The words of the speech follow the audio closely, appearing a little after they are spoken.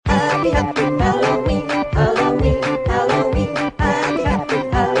Happy, happy Halloween, Halloween, Halloween. Happy, happy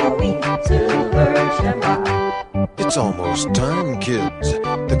Halloween, Silver Shamrock. It's almost time, kids.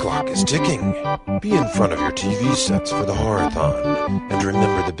 The clock is ticking. Be in front of your TV sets for the Horror-thon. And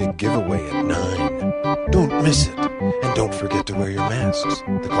remember the big giveaway at 9. Don't miss it. And don't forget to wear your masks.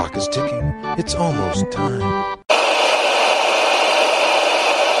 The clock is ticking. It's almost time.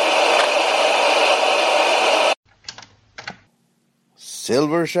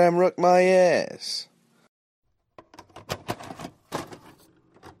 Silver Shamrock my ass.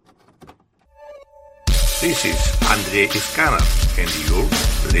 This is Andre Iscana, and you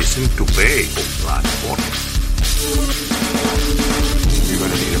listen to Bay of Black Forest. You're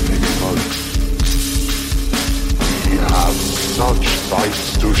gonna need a bigger boat. We have such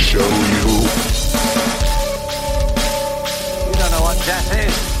sights to show you. You don't know what death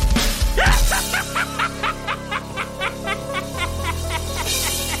is.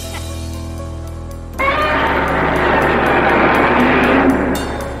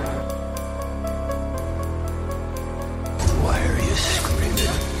 Why are you screaming?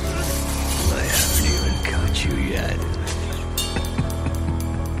 I haven't even caught you yet.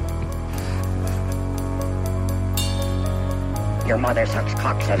 Your mother sucks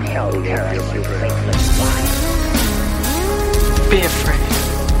cocks in hell, Karis, you faithless swine. Be afraid.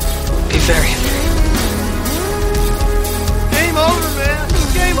 Be very afraid. Game over, man.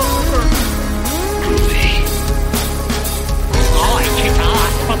 Game over. Groovy. I kick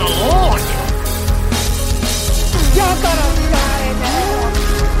ass for the Lord. You're gonna die in hell.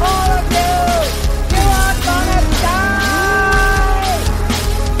 All of you. You are gonna die.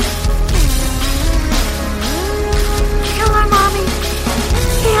 Kill her, Mommy.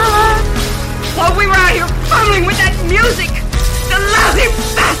 Kill her. While we were out here fumbling with that music, the lousy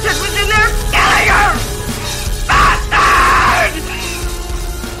bastard was in there killing her! Bastard!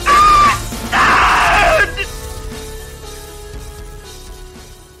 Bastard!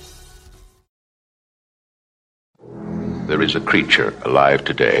 There is a creature alive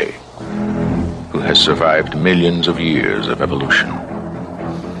today who has survived millions of years of evolution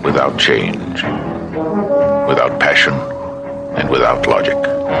without change, without passion, and without logic.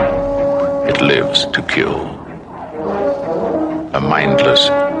 It lives to kill. A mindless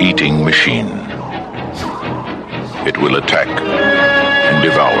eating machine. It will attack and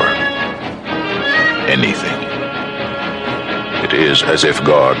devour anything. It is as if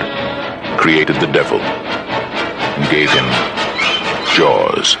God created the devil and gave him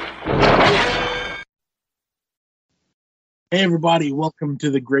jaws. Hey everybody, welcome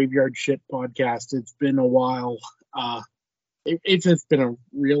to the Graveyard Shit podcast. It's been a while. It's just been a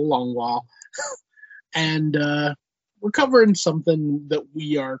real long while. And we're covering something that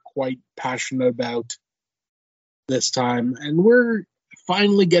we are quite passionate about this time. And we're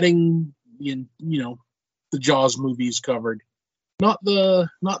finally getting the Jaws movies covered. Not the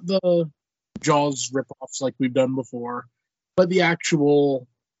Jaws ripoffs like we've done before, but the actual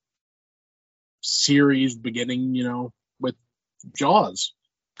series beginning, with Jaws.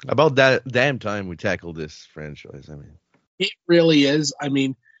 About that damn time we tackled this franchise. I mean, it really is. I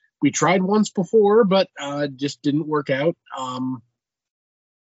mean, we tried once before, but just didn't work out.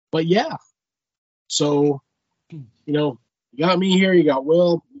 But yeah, so you got me here, you got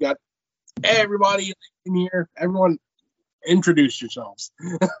Will, you got everybody in here. Everyone, introduce yourselves.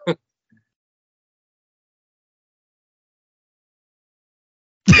 Well,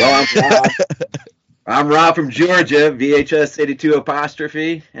 I'm Rob. I'm Rob from Georgia, VHS 82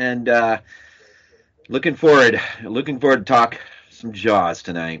 apostrophe, and looking forward to talk some Jaws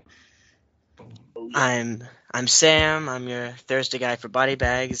tonight. I'm Sam. I'm your Thursday guy for Body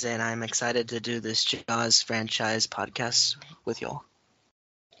Bags, and I'm excited to do this Jaws franchise podcast with y'all.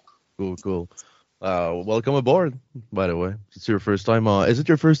 Cool. Welcome aboard, by the way. It's your first time on. Is it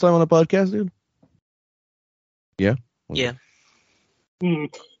your first time on a podcast, dude? Yeah? Yeah.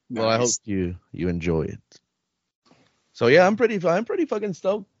 Well, I hope you enjoy it. So yeah, I'm pretty fucking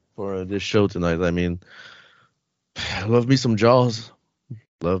stoked for this show tonight. I mean, love me some Jaws.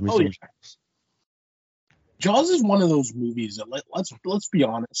 Love me some Jaws. Jaws is one of those movies that let's be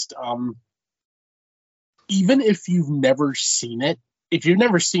honest. Even if you've never seen it,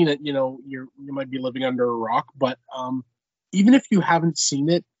 you might be living under a rock. But even if you haven't seen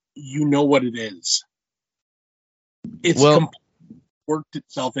it, you know what it is. It's worked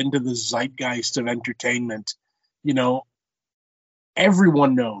itself into the zeitgeist of entertainment.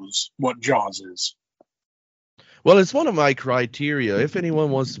 Everyone knows what Jaws is. Well, it's one of my criteria. If anyone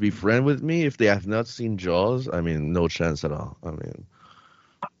wants to be friend with me, if they have not seen Jaws, I mean, no chance at all. I mean,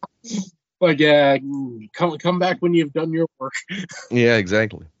 come back when you've done your work. Yeah,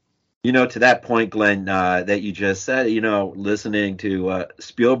 exactly. To that point, Glenn, that you just said, listening to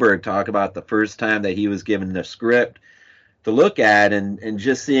Spielberg talk about the first time that he was given the script to look at, and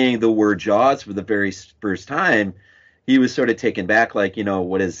just seeing the word Jaws for the very first time, he was sort of taken back, like,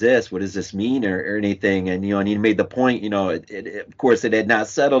 what is this? What does this mean, or anything? And and he made the point, of course, it had not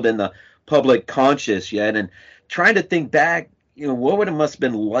settled in the public conscious yet, and trying to think back, what would it must have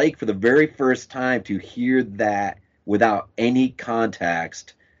been like for the very first time to hear that without any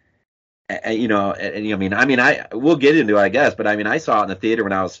context. We'll get into it, I guess, but I saw it in the theater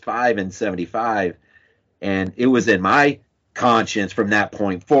when I was 5 in '75, and it was in my conscience from that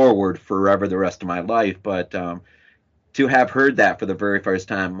point forward forever, the rest of my life. But to have heard that for the very first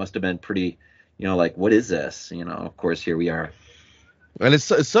time must have been pretty, like, what is this? Of course, here we are. And it's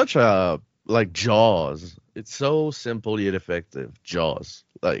such a, like, Jaws. It's so simple yet effective. Jaws.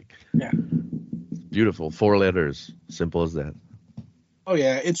 Like, yeah. Beautiful. 4 letters. Simple as that. Oh,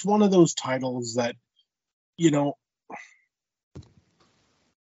 yeah. It's one of those titles that,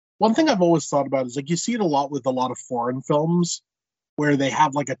 one thing I've always thought about is, like, you see it a lot with a lot of foreign films where they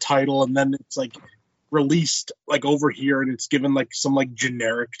have, like, a title and then it's, like, released, like, over here and it's given, like, some, like,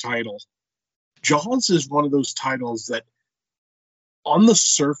 generic title. Jaws is one of those titles that on the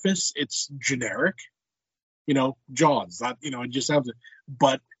surface it's generic. Jaws, that, it just sounds,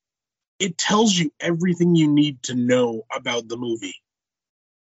 but it tells you everything you need to know about the movie.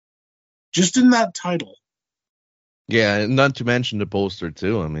 Just in that title. Yeah, and not to mention the poster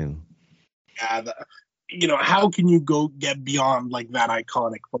too. Yeah, how can you go get beyond, like, that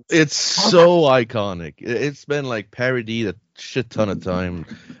iconic poster? It's so iconic. It's been, like, parodied a shit ton of time.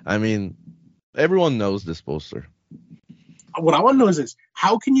 Everyone knows this poster. What I want to know is this: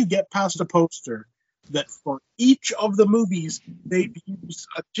 how can you get past a poster that for each of the movies they've used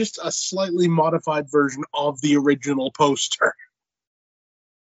just a slightly modified version of the original poster?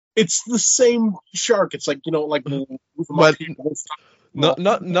 It's the same shark. It's like, but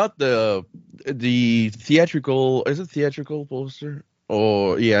not the theatrical. Is it theatrical poster?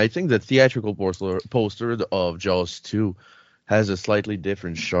 Or yeah, I think the theatrical poster of Jaws 2 has a slightly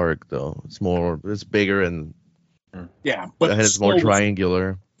different shark though. It's bigger and but it's more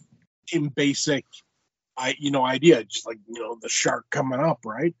triangular. In basic, idea, just like the shark coming up,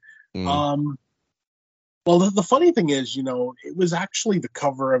 right? Well, the funny thing is, it was actually the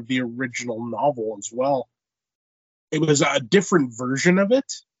cover of the original novel as well. It was a different version of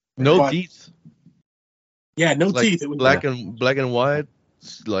it. No teeth. Yeah, no like teeth. It was black and white.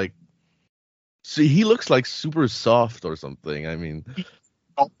 Like, see, he looks like super soft or something.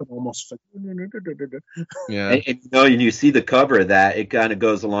 Almost. Yeah. And you see the cover of that, it kind of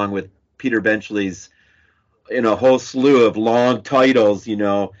goes along with Peter Benchley's, whole slew of long titles,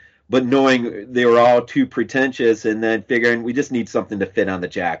 but knowing they were all too pretentious, and then figuring we just need something to fit on the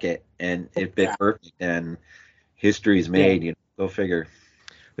jacket, and it fit perfect, and history's made. Go figure.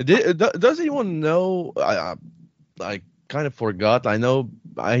 Does anyone know? I kind of forgot.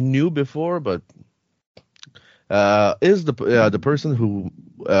 I knew before, but is the person who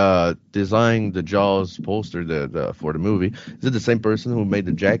designed the Jaws poster for the movie, is it the same person who made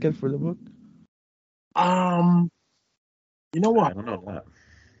the jacket for the book? You know what? I don't know that.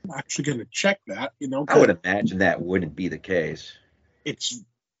 I'm actually going to check that. I would imagine that wouldn't be the case. It's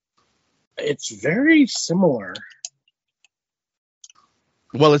very similar.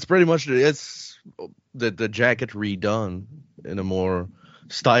 Well, it's pretty much the jacket redone in a more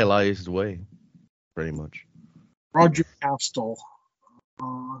stylized way, pretty much. Roger Castle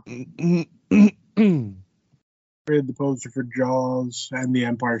created the poster for Jaws and The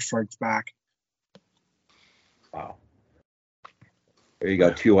Empire Strikes Back. Wow. There you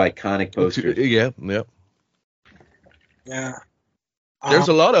go, 2 iconic posters. Yeah. Yeah. There's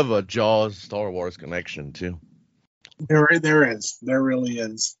a lot of Jaws Star Wars connection too. There is. There really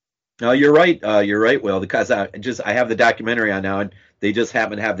is. No, you're right. You're right, Will, because I have the documentary on now, and they just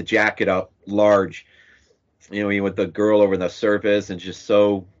happen to have the jacket up large. With the girl over the surface, and just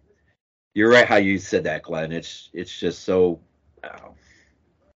so. You're right how you said that, Glenn. It's just so.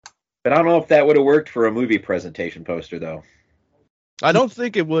 But I don't know if that would have worked for a movie presentation poster, though. I don't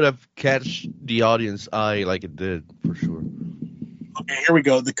think it would have catch the audience eye like it did, for sure. Okay, here we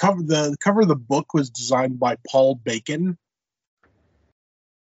go. The cover of the book was designed by Paul Bacon,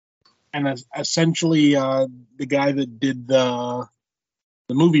 and essentially the guy that did the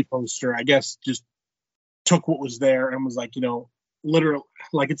movie poster, I guess, just took what was there and was like, literally,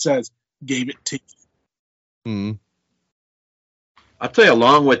 like it says, gave it to you. Mm. I'll tell you,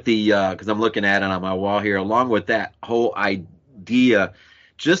 along with the, because I'm looking at it on my wall here, along with that whole idea,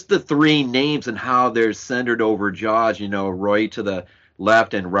 just the 3 names and how they're centered over Jaws, Roy to the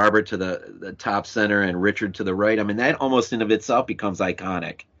left and Robert to the top center and Richard to the right. I mean, that almost in of itself becomes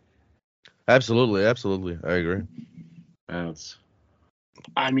iconic. Absolutely, I agree.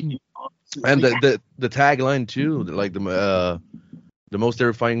 I mean, and the tagline too, like the most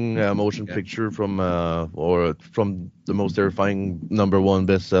terrifying motion picture from the most terrifying #1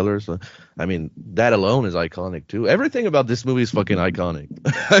 bestsellers. I mean, that alone is iconic too. Everything about this movie is fucking iconic.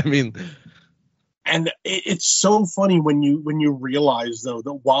 I mean, and it's so funny when you realize though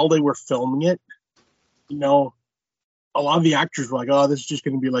that while they were filming it, you know, a lot of the actors were like, "Oh, this is just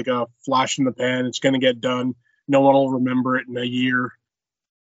going to be like a flash in the pan. It's going to get done. No one will remember it in a year."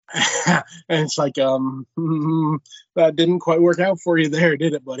 And it's like, that didn't quite work out for you there,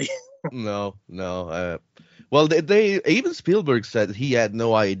 did it, buddy? No. Well, they even Spielberg said he had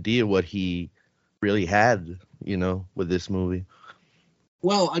no idea what he really had, you know, with this movie.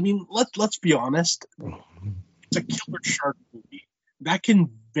 Well, I mean, let's be honest. It's a killer shark movie that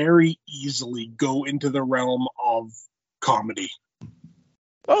can very easily go into the realm of comedy.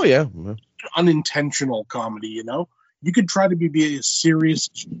 Oh yeah, unintentional comedy. You know, you could try to be as serious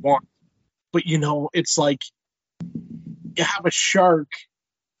as you want, but you know, it's like you have a shark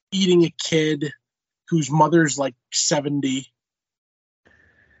eating a kid whose mother's like 70.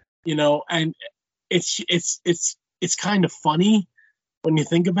 You know, and it's kind of funny when you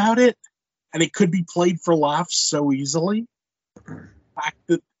think about it, and it could be played for laughs so easily. The fact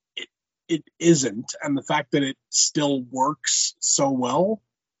that it isn't, and the fact that it still works so well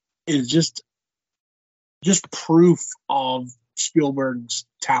is just proof of Spielberg's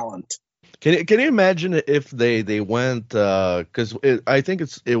talent. Can you imagine if they went because I think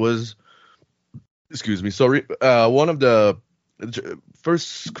it was excuse me, sorry, one of the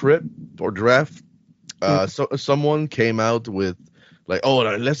first script or draft, so someone came out with like, oh,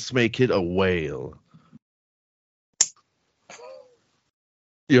 let's make it a whale.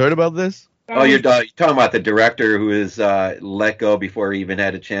 You heard about this? Oh, you're talking about the director who is let go before he even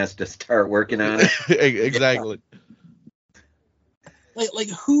had a chance to start working on it. Exactly. Like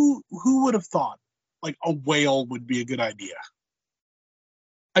who would have thought like a whale would be a good idea?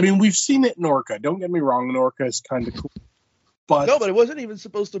 I mean, we've seen it in Orca. Don't get me wrong, Orca is kind of cool. But no, but it wasn't even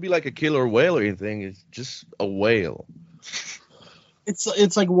supposed to be like a killer whale or anything. It's just a whale.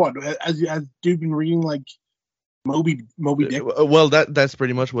 It's like what? As you've been reading like Moby Dick. Well, that's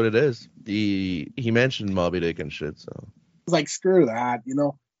pretty much what it is. He mentioned Moby Dick and shit. So it's like, screw that, you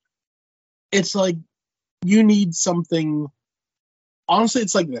know. It's like you need something. Honestly,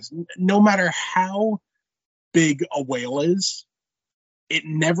 it's like this. No matter how big a whale is, it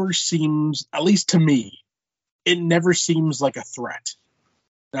never seems, at least to me, it never seems like a threat.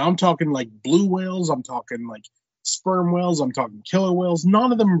 Now I'm talking like blue whales. I'm talking like sperm whales. I'm talking killer whales.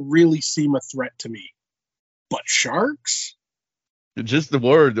 None of them really seem a threat to me. But sharks? Just the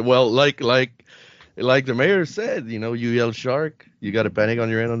word. Well, like the mayor said, you know, you yell shark, you got a panic on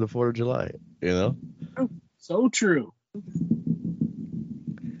your end on the 4th of July, you know? So true.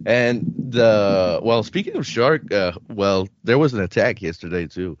 And speaking of shark, there was an attack yesterday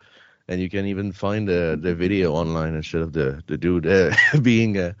too, and you can even find the video online and shit of the dude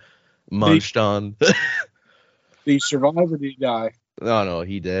being munched on. Did he survive or did he die? No,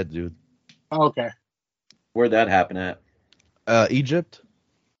 he dead, dude. Oh, okay. Where'd that happen at? Egypt.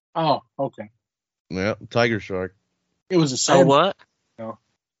 Oh, okay. Yeah, tiger shark. It was a sand. Oh, what? No.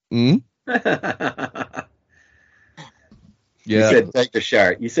 Yeah. You said tiger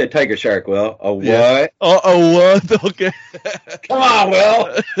shark. You said tiger shark, Will. A what? Yeah. Oh, what? Okay. Come on,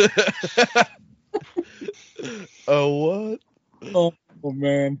 Will. Oh, what? Oh,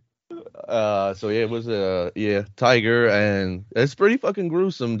 man. So yeah, it was tiger, and it's pretty fucking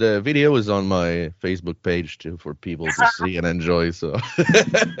gruesome. The video is on my Facebook page too for people to see and enjoy. So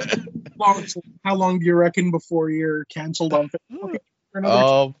how long do you reckon before you're canceled on Facebook?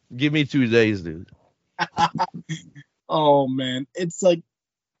 Oh, give me 2 days, dude. Oh man, it's like,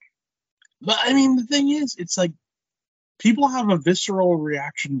 but I mean, the thing is, it's like people have a visceral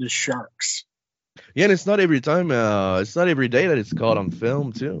reaction to sharks. Yeah, and it's not every time. It's not every day that it's caught on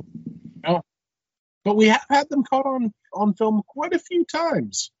film too. No, but we have had them caught on film quite a few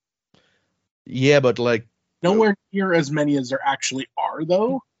times. Yeah, but like nowhere near as many as there actually are,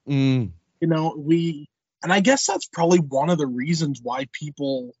 though. You know, and I guess that's probably one of the reasons why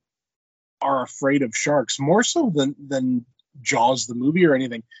people are afraid of sharks more so than Jaws the movie or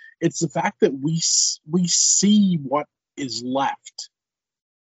anything. It's the fact that we see what is left.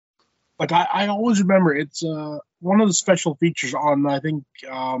 Like I always remember, it's one of the special features on, I think,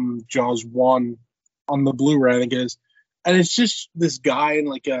 Jaws 1 on the Blu-ray, I think it is, and it's just this guy in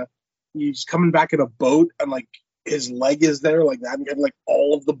like he's coming back in a boat, and like his leg is there like that, and like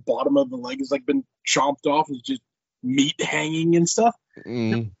all of the bottom of the leg has like been chopped off, it's just meat hanging and stuff.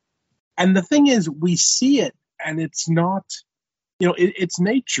 Mm. And the thing is, we see it, and it's not, it's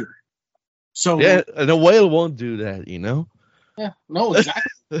nature. So yeah, and a whale won't do that, Yeah, no,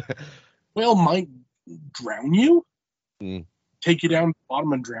 exactly. Whale might drown you, take you down to the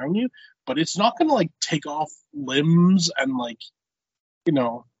bottom and drown you, but it's not going to like take off limbs and like,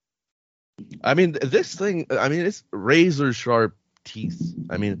 I mean, this thing, it's razor sharp teeth.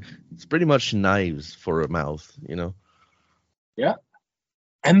 I mean, it's pretty much knives for a mouth, Yeah.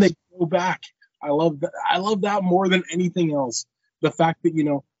 And they go back. I love that. I love that more than anything else. The fact that,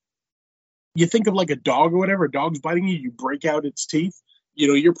 you think of like a dog or whatever, a dog's biting you, you break out its teeth,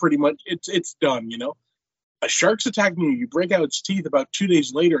 you're pretty much, it's done, A shark's attacking you, you break out its teeth, about 2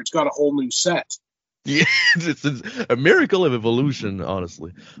 days later, it's got a whole new set. Yeah, it's a miracle of evolution,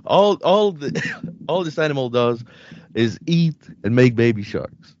 honestly. All this animal does is eat and make baby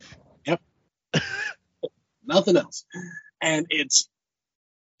sharks. Yep. Nothing else. And it's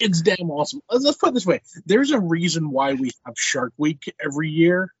damn awesome. Let's put it this way. There's a reason why we have Shark Week every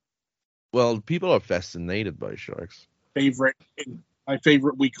year. Well, people are fascinated by sharks. My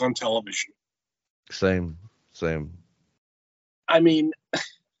favorite week on television. Same. I mean,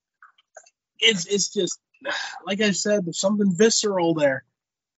 it's just, like I said, there's something visceral there.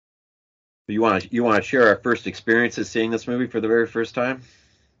 You want to share our first experiences seeing this movie for the very first time?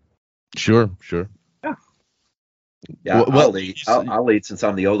 Sure. Yeah, I'll lead since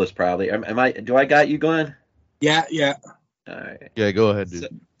I'm the oldest, probably. Do I got you going? Yeah. All right. Yeah, go ahead, dude.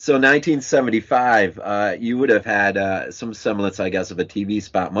 So 1975, you would have had some semblance, I guess, of a TV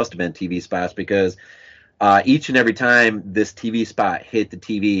spot. Must have been TV spots because each and every time this TV spot hit the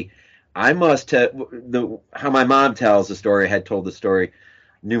TV, I must have how my mom tells the story. I had told the story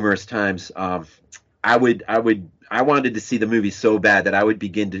numerous times. I wanted to see the movie so bad that I would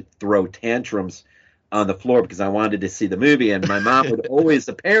begin to throw tantrums on the floor because I wanted to see the movie, and my mom would always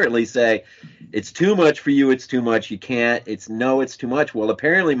apparently say, "It's too much for you. It's too much. You can't. It's too much." Well,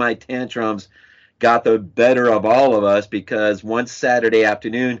 apparently my tantrums got the better of all of us because one Saturday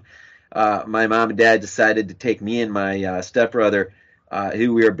afternoon, my mom and dad decided to take me and my stepbrother,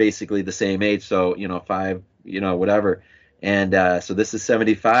 who we were basically the same age, so 5, whatever. And so this is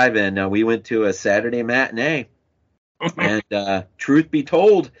 75, and we went to a Saturday matinee. And truth be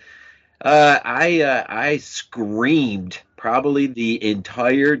told, I screamed probably the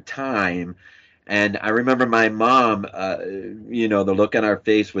entire time. And I remember my mom, the look on her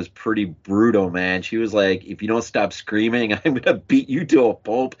face was pretty brutal, man. She was like, "If you don't stop screaming, I'm going to beat you to a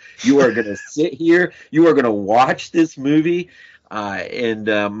pulp. You are going to sit here. You are going to watch this movie." And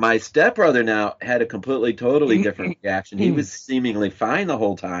my stepbrother now had a totally different reaction. He was seemingly fine the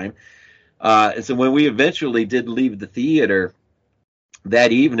whole time. And so when we eventually did leave the theater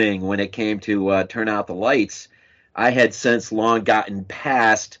that evening, when it came to turn out the lights, I had since long gotten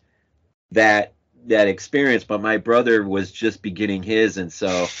past that experience, but my brother was just beginning his, and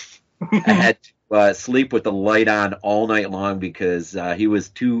so I had to sleep with the light on all night long because he was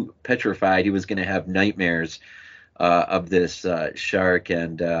too petrified. He was going to have nightmares of this shark,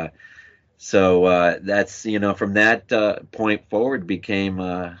 and so that's from that point forward became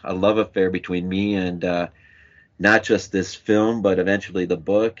a love affair between me and not just this film, but eventually the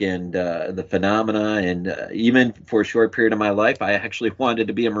book and the phenomena. And even for a short period of my life, I actually wanted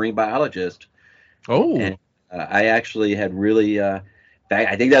to be a marine biologist. Oh. And I actually had really, I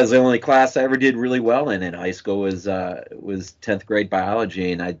think that was the only class I ever did really well in high school was 10th grade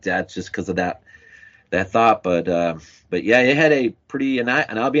biology. And that's just because of that thought. But yeah, it had a pretty, and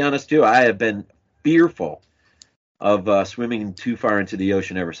I'll be honest too, I have been fearful of swimming too far into the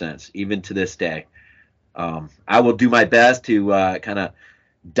ocean ever since, even to this day. I will do my best to kind of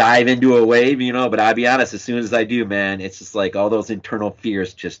dive into a wave, but I'll be honest, as soon as I do, man, it's just like all those internal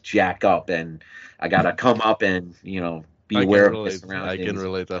fears just jack up, and I got to come up and, be aware of my surroundings. I can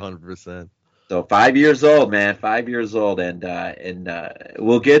relate 100%. So 5 years old, man, 5 years old, and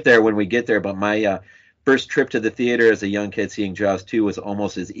we'll get there when we get there, but my first trip to the theater as a young kid seeing Jaws 2 was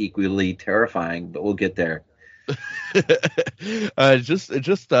almost as equally terrifying, but we'll get there.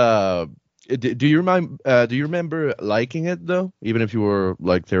 Do you remember liking it though, even if you were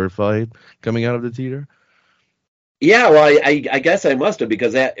like terrified coming out of the theater? Yeah, well, I guess I must have,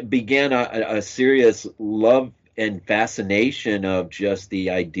 because that began a serious love and fascination of just the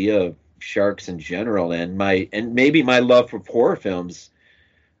idea of sharks in general, and maybe my love for horror films,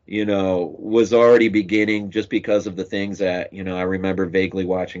 was already beginning just because of the things that I remember vaguely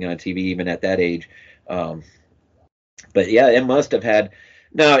watching on TV even at that age. But yeah, it must have had.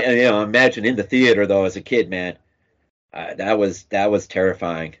 Now, imagine in the theater, though, as a kid, man, That was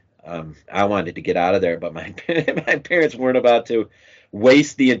terrifying. I wanted to get out of there, but my my parents weren't about to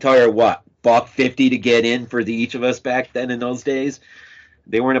waste the entire $1.50 to get in for each of us back then in those days.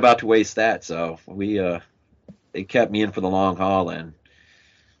 They weren't about to waste that, so they kept me in for the long haul. And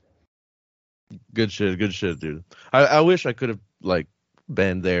Good shit, dude. I wish I could have like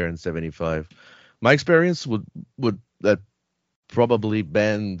been there in '75. My experience would that probably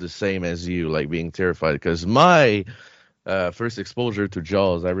been the same as you, like being terrified. Because my first exposure to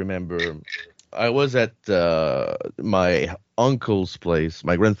Jaws, I remember I was at my uncle's place,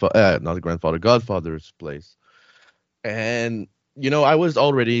 my grandfather, not grandfather, godfather's place, and I was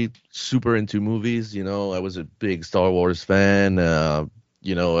already super into movies. I was a big Star Wars fan.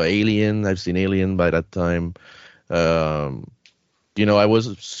 Alien. I've seen Alien by that time. Um, I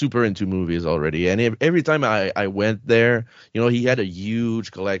was super into movies already, and every time I went there, he had a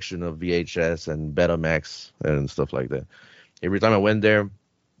huge collection of VHS and Betamax and stuff like that. Every time I went there,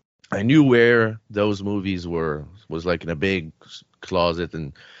 I knew where those movies was like in a big closet,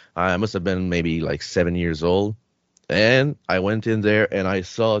 and I must have been maybe like 7 years old. And I went in there and I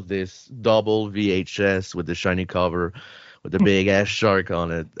saw this double VHS with the shiny cover with the big ass shark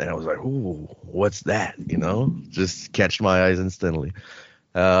on it. And I was like, ooh, what's that? Just catch my eyes instantly.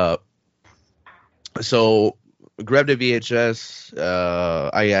 So grabbed the VHS.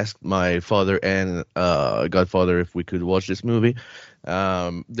 I asked my father and godfather if we could watch this movie.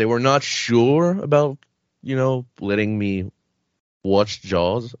 They were not sure about, letting me watch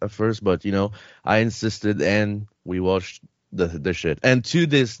Jaws at first, but I insisted and we watched the shit. And to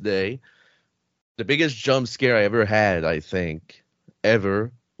this day, the biggest jump scare I ever had, I think,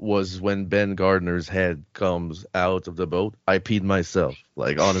 ever, was when Ben Gardner's head comes out of the boat. I peed myself,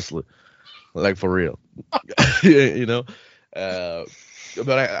 like honestly, like for real, you know. But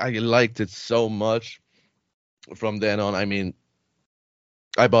I liked it so much from then on. I mean,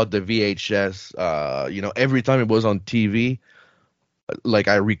 I bought the VHS. Every time it was on TV, like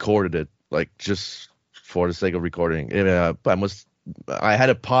I recorded it, like just for the sake of recording. I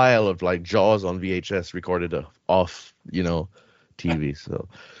had a pile of like Jaws on VHS recorded off, TV. So,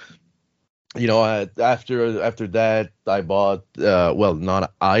 after that, I bought,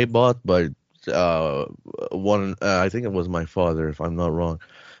 not I bought, but one. I think it was my father, if I'm not wrong,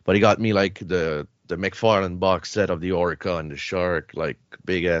 but he got me like the McFarlane box set of the orca and the shark, like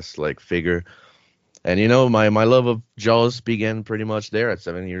big ass like figure. And my love of Jaws began pretty much there at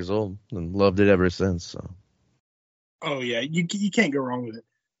 7 years old, and loved it ever since. So. Oh yeah, you can't go wrong with it.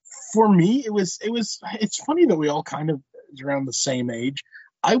 For me, it's funny that we all kind of is around the same age.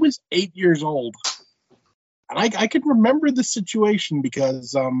 I was 8 years old, and I could remember the situation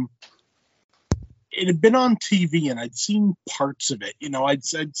because it had been on TV and I'd seen parts of it. I'd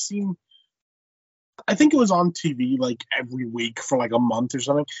seen. I think it was on TV like every week for like a month or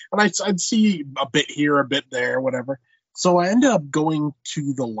something, and I'd see a bit here, a bit there, whatever. So I ended up going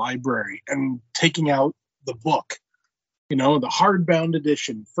to the library and taking out the book, the hardbound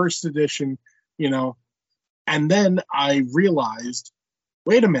edition, first edition, and then I realized,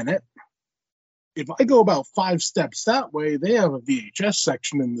 wait a minute, if I go about 5 steps that way, they have a VHS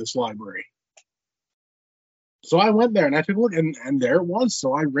section in this library. So I went there and I took a look, and there it was.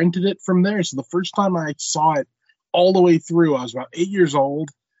 So I rented it from there. So the first time I saw it all the way through, I was about 8 years old,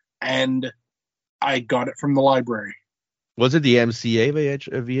 and I got it from the library. Was it the MCA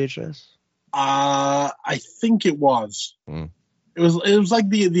VHS? I think it was. It was like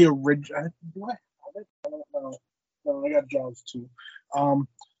the original. Do I have it? I don't know. No, I got Jaws too.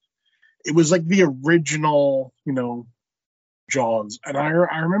 It was like the original, Jaws, and I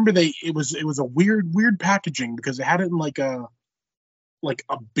remember it was a weird packaging because it had it in like a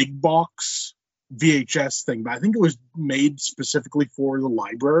big box VHS thing, but I think it was made specifically for the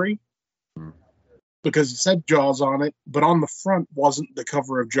library because it said Jaws on it, but on the front wasn't the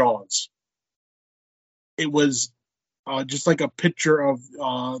cover of Jaws. It was just like a picture of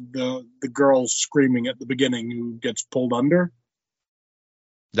the girl screaming at the beginning who gets pulled under.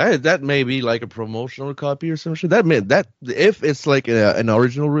 That may be like a promotional copy or some shit. That if it's like an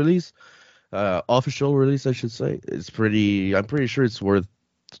original release, official release, I should say, I'm pretty sure it's worth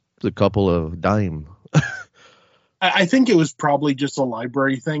a couple of dime. I think it was probably just a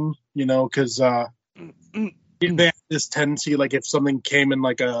library thing, because they have this tendency, like if something came in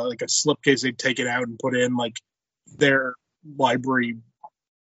like a slipcase, they'd take it out and put in like their library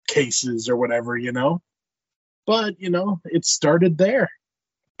cases or whatever, But it started there.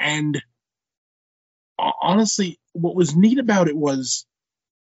 And honestly, what was neat about it was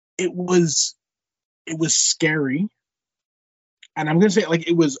scary. And I'm going to say, like,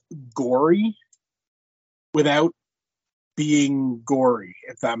 it was gory without being gory,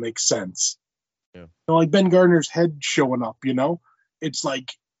 if that makes sense. Yeah. Like Ben Gardner's head showing up, it's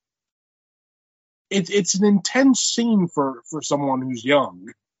like it's an intense scene for someone who's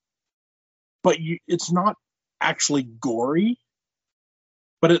young, but it's not actually gory.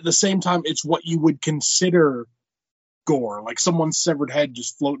 But at the same time, it's what you would consider gore, like someone's severed head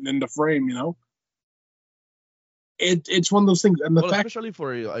just floating into frame. It's one of those things, and especially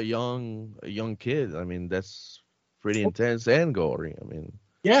for a young kid, I mean, that's pretty intense and gory. I mean,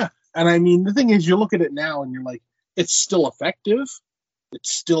 yeah, and I mean the thing is, you look at it now and you're like, it's still effective,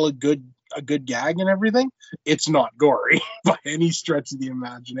 it's still a good gag and everything. It's not gory by any stretch of the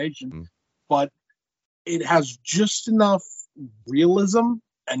imagination, but it has just enough realism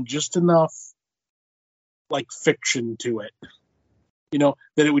and just enough like fiction to it,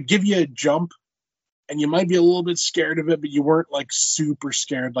 that it would give you a jump. And you might be a little bit scared of it, but you weren't like super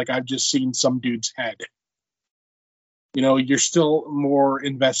scared. Like I've just seen some dude's head. You're still more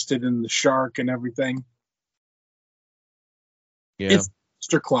invested in the shark and everything. Yeah. It's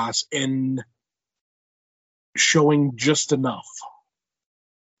masterclass in showing just enough.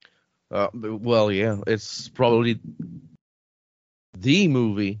 Well, yeah, it's probably the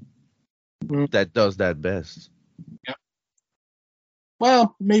movie that does that best. Yeah.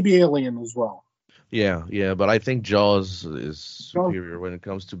 Well, maybe Alien as well. Yeah, but I think Jaws is superior when it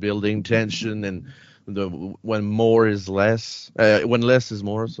comes to building tension and when more is less, when less is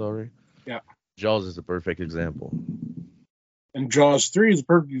more. Sorry. Yeah. Jaws is a perfect example. And Jaws 3 is a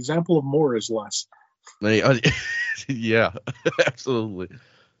perfect example of more is less. Yeah, absolutely.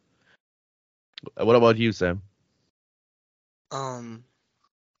 What about you, Sam? All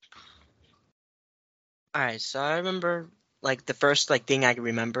right, so I remember like the first thing I can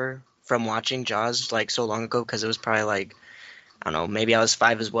remember from watching Jaws like so long ago, because it was probably like, I don't know, maybe I was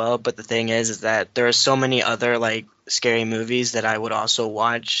 5 as well. But the thing is that there are so many other like scary movies that I would also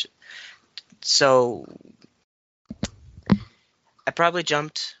watch. So I probably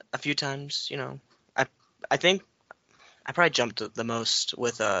jumped a few times. I think I probably jumped the most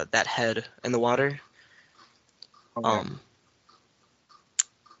with that head in the water. Okay.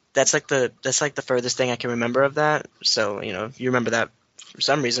 That's like the furthest thing I can remember of that. So you remember that for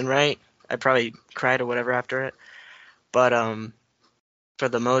some reason, right? I probably cried or whatever after it. But for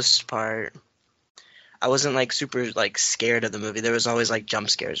the most part, I wasn't like super like scared of the movie. There was always like jump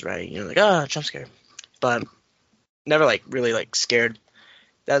scares, right? Like jump scare, but never like really like scared.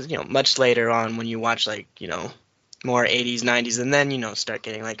 That's much later on when you watch like more 80s, 90s, and then start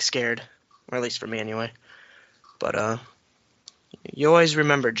getting like scared, or at least for me anyway. But you always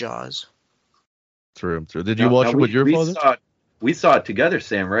remember Jaws. True. Did you watch it with your father? We saw it together,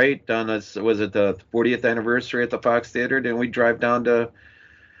 Sam, right? Was it the 40th anniversary at the Fox Theater? Didn't we drive down to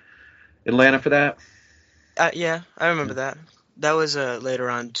Atlanta for that? Yeah, I remember that. That was later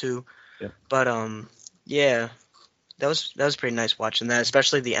on too. Yeah. But yeah, that was pretty nice watching that,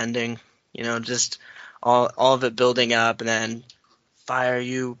 especially the ending. Just all of it building up and then fire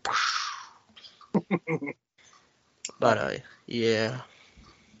you. But yeah.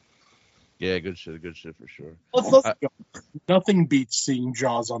 Yeah, good shit for sure. Let's go. Nothing beats seeing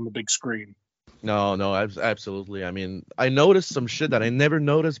Jaws on the big screen. No, absolutely. I mean, I noticed some shit that I never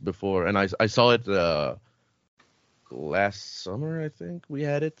noticed before, and I saw it last summer, I think we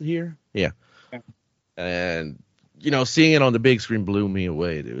had it here. Yeah. And seeing it on the big screen blew me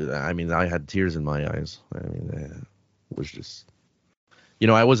away, dude. I mean, I had tears in my eyes. I mean, it was just,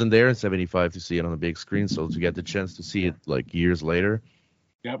 I wasn't there in '75 to see it on the big screen, so to get the chance to see it like years later,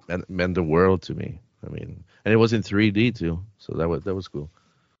 meant the world to me. I mean, and it was in 3D too, so that was cool.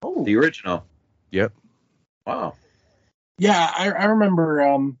 Oh, the original. Yep. Wow. Yeah, I remember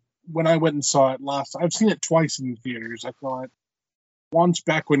when I went and saw it last. I've seen it twice in the theaters. I saw it once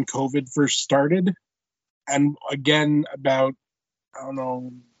back when COVID first started, and again about, I don't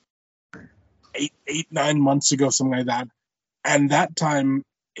know, 9 months ago, something like that. And that time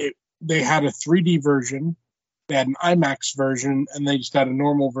they had a 3D version, they had an IMAX version, and they just had a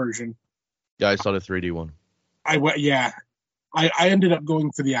normal version. Yeah, I saw the 3D one. I ended up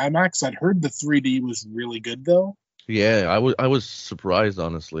going for the IMAX. I'd heard the 3D was really good though. Yeah, I was surprised,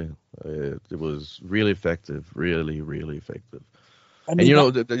 honestly. It was really effective, really, really effective. I mean,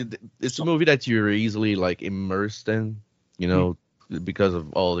 and it's a movie that you're easily like immersed in, because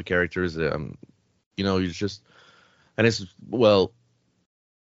of all the characters. You just, and it's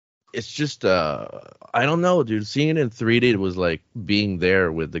just I don't know, dude. Seeing it in 3D, it was like being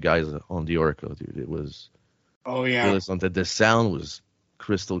there with the guys on the Orca, dude. It was. Oh yeah. Really something. The sound was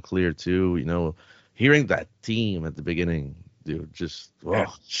crystal clear too. Hearing that theme at the beginning, dude, just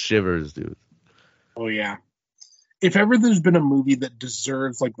shivers, dude. Oh yeah. if ever there's been a movie that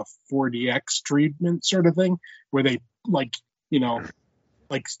deserves like the 4DX treatment sort of thing, where they like,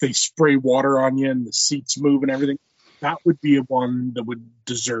 like they spray water on you and the seats move and everything, that would be a one that would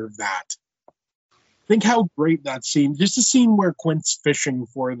deserve that. Think how great that scene, just a scene where Quint's fishing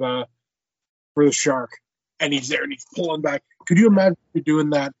for the shark, and he's there and he's pulling back. Could you imagine you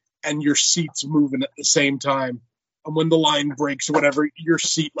doing that and your seat's moving at the same time, and when the line breaks or whatever, your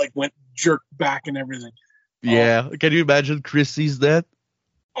seat like went jerked back and everything? Yeah, can you imagine Chris sees that?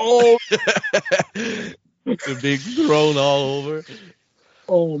 Oh, the big throne all over.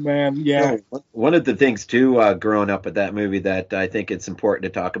 Oh man, yeah. One of the things too, growing up with that movie, that I think it's important to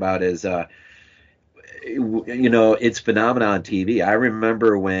talk about is, its phenomenon on TV. I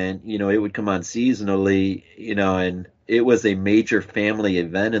remember when it would come on seasonally, and it was a major family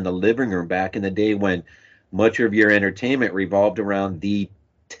event in the living room back in the day when much of your entertainment revolved around the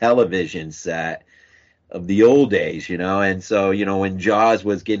television set of the old days, and so when Jaws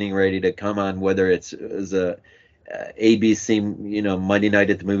was getting ready to come on, whether it was a ABC, Monday night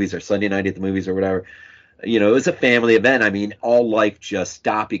at the movies or Sunday night at the movies or whatever, it was a family event. I mean, all life just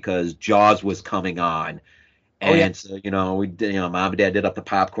stopped because Jaws was coming on, and so we did, mom and dad did up the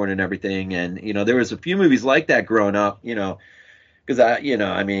popcorn and everything, and there was a few movies like that growing up, because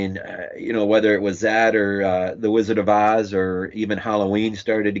whether it was that or The Wizard of Oz or even Halloween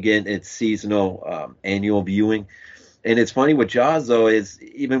started to get its seasonal annual viewing. And it's funny with Jaws, though, is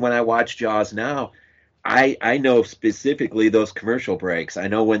even when I watch Jaws now, I know specifically those commercial breaks. I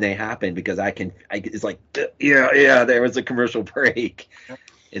know when they happen because it's like, yeah, there was a commercial break.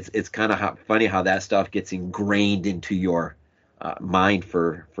 It's kind of funny how that stuff gets ingrained into your mind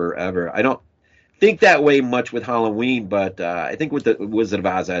forever. I don't think that way much with Halloween, but I think with the Wizard of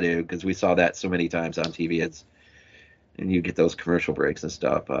Oz I do, because we saw that so many times on TV. And you get those commercial breaks and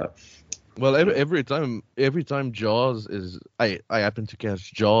stuff. Well, every time Jaws is, I happen to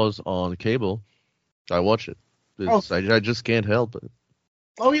catch Jaws on cable, I watch it. I just can't help it.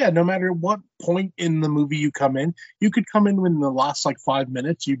 Oh yeah, no matter what point in the movie you come in, you could come in within the last 5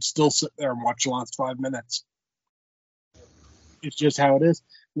 minutes, you'd still sit there and watch the last 5 minutes. It's just how it is.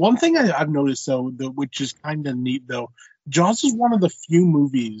 One thing I've noticed, though, which is kind of neat, though, Jaws is one of the few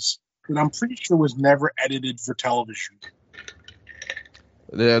movies that I'm pretty sure was never edited for television.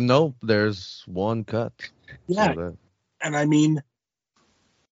 No, there's one cut. Yeah, so and I mean,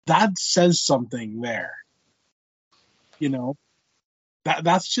 that says something there.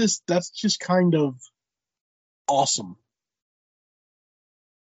 That's just kind of awesome.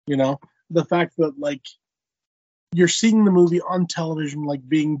 The fact that you're seeing the movie on television,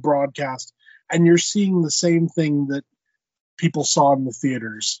 being broadcast, and you're seeing the same thing that people saw in the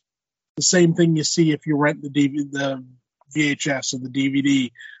theaters. The same thing you see if you rent the VHS or the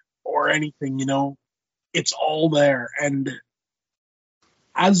DVD or anything, it's all there. And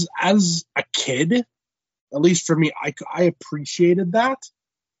as a kid, at least for me, I appreciated that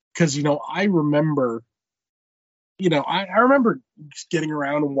because, I remember, I remember just getting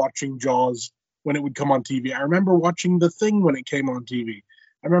around and watching Jaws when it would come on TV. I remember watching The Thing when it came on TV.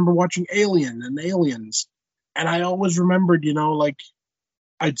 I remember watching Alien and Aliens. And I always remembered,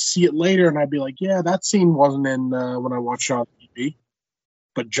 I'd see it later and I'd be like, yeah, that scene wasn't in when I watched it on TV.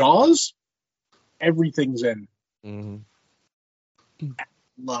 But Jaws, everything's in. Mm-hmm.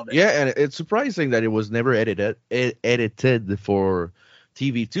 Love it. Yeah, and it's surprising that it was never edited for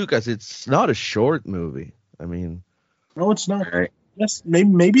TV too, because it's not a short movie. I mean, no, it's not. Right. Yes,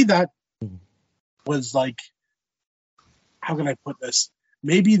 maybe that was how can I put this?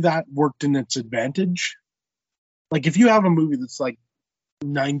 Maybe that worked in its advantage. If you have a movie that's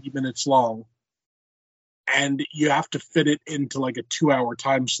 90 minutes long and you have to fit it into a 2-hour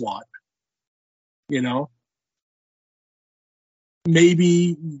time slot,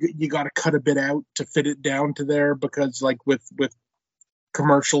 maybe you got to cut a bit out to fit it down to there because with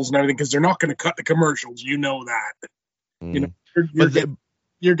commercials and everything, because they're not going to cut the commercials, that.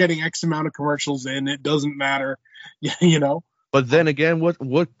 You're getting X amount of commercials in, it doesn't matter, But then again,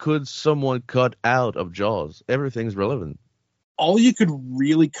 what could someone cut out of Jaws? Everything's relevant. All you could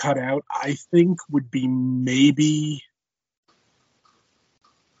really cut out, I think, would be maybe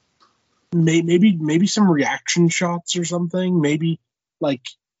some reaction shots or something. Maybe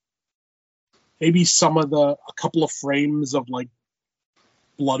some of a couple of frames of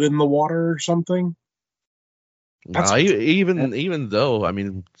blood in the water or something. Even though, I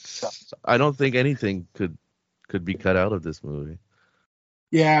mean, I don't think anything could be cut out of this movie.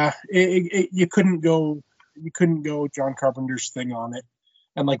 Yeah, you couldn't go John Carpenter's thing on it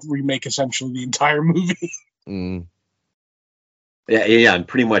and remake essentially the entire movie. Yeah, and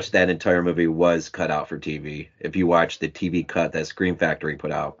pretty much that entire movie was cut out for TV. If you watch the TV cut that Scream Factory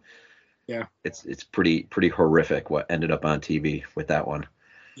put out, Yeah. it's pretty horrific what ended up on TV with that one.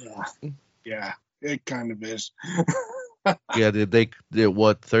 Yeah, it kind of is. Yeah, did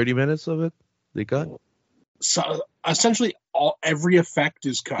what, 30 minutes of it they cut? So essentially, every effect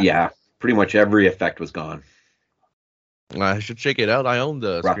is cut. Yeah, pretty much every effect was gone. I should check it out. I own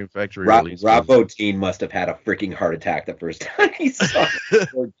the Scream Factory Rob release. Bottin must have had a freaking heart attack the first time he saw the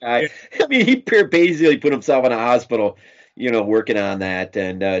poor guy. I mean, he basically put himself in a hospital, working on that,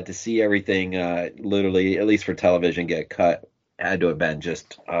 and to see everything literally, at least for television, get cut had to have been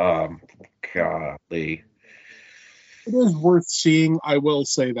just, golly. It is worth seeing. I will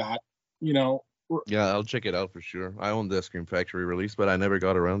say that. Yeah, I'll check it out for sure. I own the Scream Factory release, but I never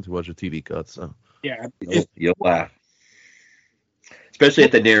got around to watch a TV cut. So yeah, you'll laugh. Especially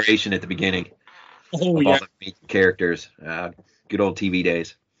at the narration at the beginning. Oh, of yeah. all the main characters. Good old TV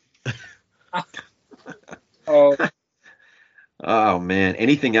days. Oh, man.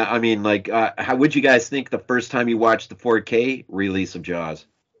 Anything, I mean, like, how would you guys think the first time you watched the 4K release of Jaws?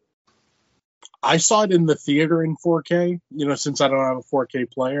 I saw it in the theater in 4K, since I don't have a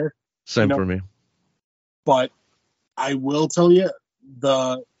 4K player. Same for me. But I will tell you,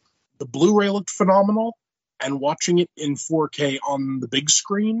 the Blu-ray looked phenomenal. And watching it in 4K on the big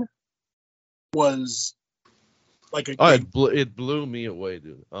screen was like a. It blew me away,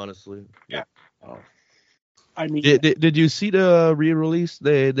 dude. Honestly. Yeah. Oh. I mean, did you see the re-release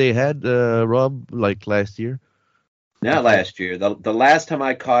they had, Rob, like last year? Not last year. The last time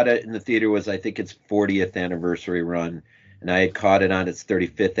I caught it in the theater was, I think, its 40th anniversary run, and I had caught it on its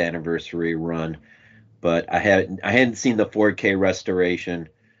 35th anniversary run, but I hadn't seen the 4K restoration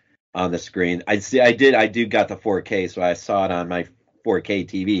on the screen. I do got the 4K, so I saw it on my 4K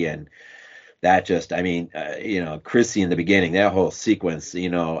TV, and that just, I mean, Chrissy in the beginning, that whole sequence,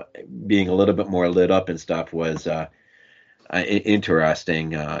 being a little bit more lit up and stuff was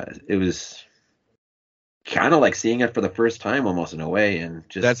interesting. It was kind of like seeing it for the first time, almost, in a way, and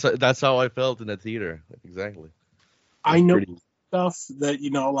just that's how I felt in the theater. Exactly. I know stuff that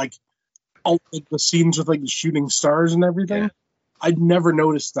like all like the scenes with like the shooting stars and everything. Yeah. I'd never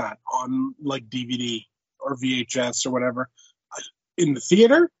noticed that on like DVD or VHS or whatever. In the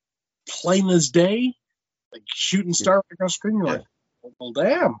theater, plain as day, like shooting star across the screen. You're like, well,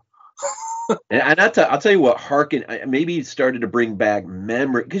 damn. And I'll tell you what, maybe it started to bring back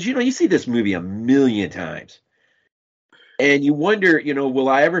memory, because you see this movie a million times, and you wonder, will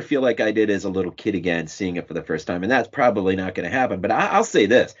I ever feel like I did as a little kid again, seeing it for the first time? And that's probably not going to happen. But I'll say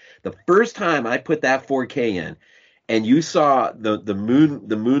this: the first time I put that 4K in, and you saw the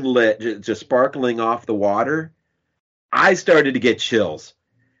moonlit just sparkling off the water, I started to get chills.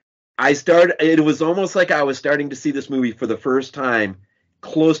 It was almost like I was starting to see this movie for the first time,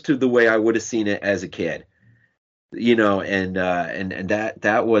 close to the way I would have seen it as a kid, and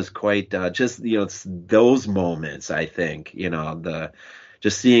that was quite just those moments. I think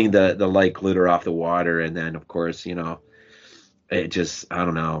just seeing the light glitter off the water, and then of course it just, I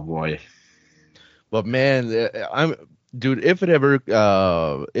don't know, boy. But man, dude, if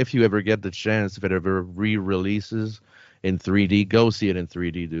you ever get the chance, if it ever re-releases in 3D, go see it in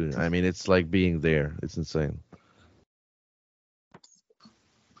 3D, dude. I mean, it's like being there. It's insane.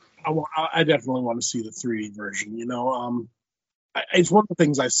 I definitely want to see the 3D version. It's one of the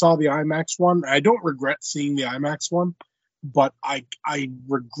things. I saw the IMAX one. I don't regret seeing the IMAX one, but I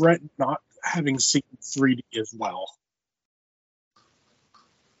regret not having seen 3D as well.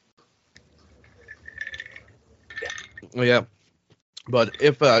 Yeah, but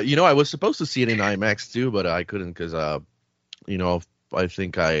if I was supposed to see it in IMAX too, but I couldn't because I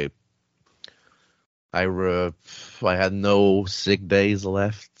think I had no sick days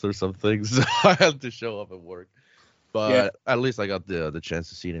left or something, so I had to show up at work. But at least I got the chance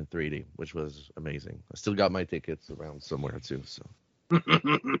to see it in 3D, which was amazing. I still got my tickets around somewhere too, so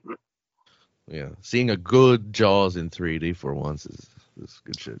yeah, seeing a good Jaws in 3D for once is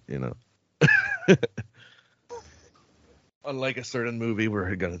good shit, Unlike a certain movie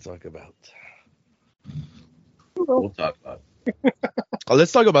we're gonna talk about. We'll talk about it.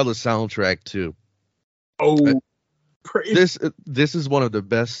 Let's talk about the soundtrack too. Oh, this is one of the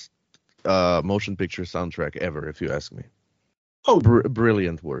best motion picture soundtrack ever, if you ask me. Oh,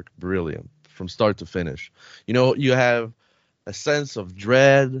 brilliant work, brilliant from start to finish. You have a sense of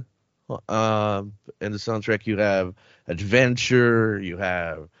dread in the soundtrack. You have adventure. You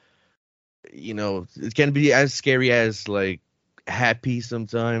have, it can be as scary as like happy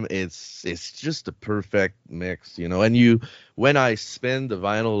sometimes. It's just a perfect mix, And when I spin the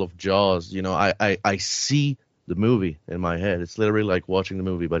vinyl of Jaws, I see the movie in my head. It's literally like watching the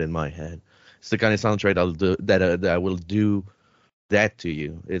movie, but in my head. It's the kind of soundtrack that will do that to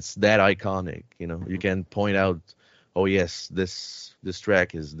you. It's that iconic, you know. You can point out, oh yes, this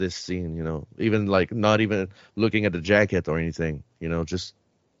track is this scene, you know. Even like not even looking at the jacket or anything, you know. Just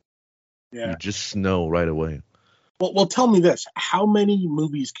you just know right away. Well, tell me this: how many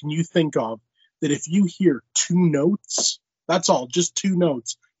movies can you think of that if you hear two notes, that's all, just two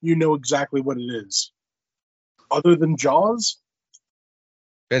notes, you know exactly what it is? Other than Jaws?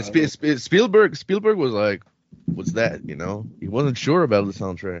 And Spielberg was like, "What's that?" You know, he wasn't sure about the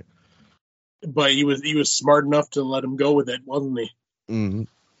soundtrack, but he was smart enough to let him go with it, wasn't he? Mm-hmm.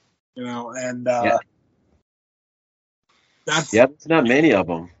 You know, and there's not many of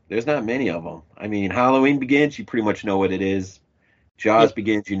them. There's not many of them. I mean, Halloween Begins, you pretty much know what it is. Jaws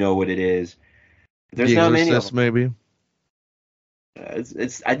Begins, you know what it is. There's not many of them. Maybe.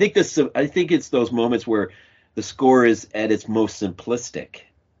 I think it's those moments where the score is at its most simplistic.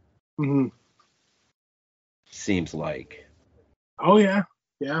 Mm-hmm. Seems like. Oh yeah.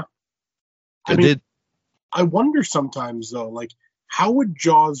 I mean, I wonder sometimes though, like, how would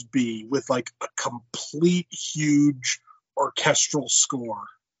Jaws be with like a complete huge orchestral score?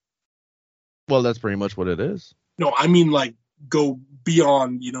 Well, that's pretty much what it is. No, I mean like go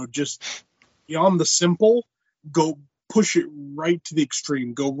beyond, you know, just beyond the simple, go push it right to the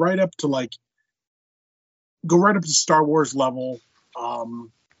extreme, go right up to Star Wars level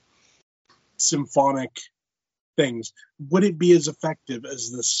symphonic things. Would it be as effective as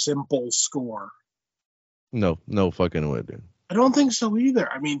the simple score? No fucking way, dude. I don't think so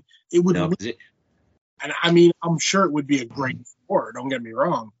either. I mean, it would, and I mean, I'm sure it would be a great score. Don't get me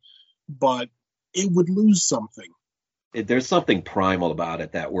wrong, but it would lose something. There's something primal about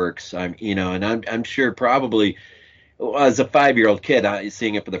it that works. I'm sure probably as a 5-year-old kid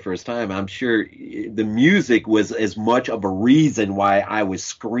seeing it for the first time, I'm sure the music was as much of a reason why I was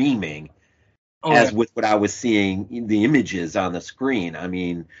screaming as with what I was seeing, the images on the screen. I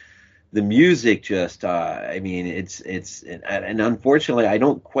mean, the music just, and unfortunately, I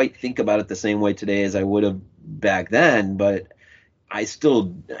don't quite think about it the same way today as I would have back then, but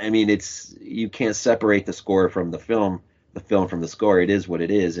you can't separate the score from the film from the score. It is what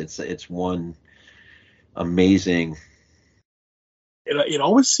it is. It's one amazing. It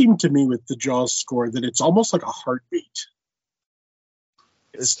always seemed to me with the Jaws score that it's almost like a heartbeat.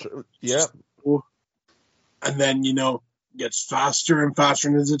 Yeah. And then, you know, gets faster and faster,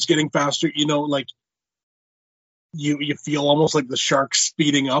 and as it's getting faster, you know, like you feel almost like the shark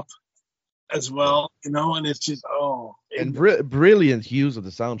speeding up as well, you know, and it's just brilliant use of the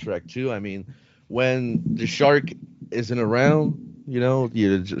soundtrack too. I mean, when the shark isn't around, you know,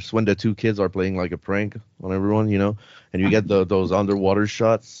 just when the two kids are playing like a prank on everyone, you know, and you get those underwater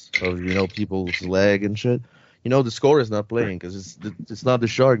shots of, you know, people's leg and shit. You know, the score is not playing because it's not the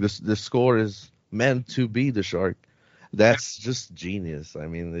shark. The score is meant to be the shark. That's just genius. I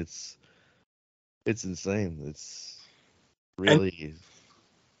mean, it's insane. It's really.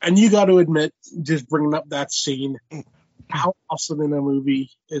 And you got to admit, just bringing up that scene, how awesome in a movie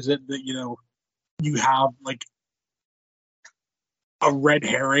is it that, you know, you have like a red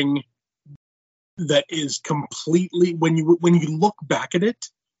herring that is completely, when you look back at it,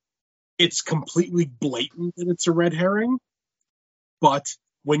 it's completely blatant that it's a red herring. But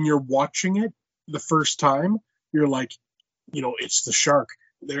when you're watching it the first time, you're like, you know, it's the shark.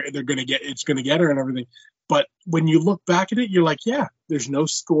 It's gonna get her and everything. But when you look back at it, you're like, yeah, there's no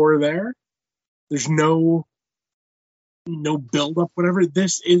score there. There's no build up, whatever.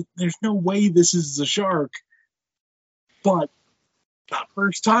 There's no way this is the shark. But that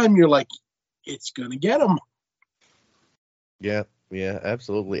first time, you're like, it's gonna get him. Yeah,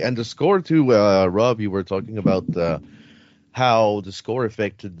 absolutely. And the score too, Rob, you were talking about how the score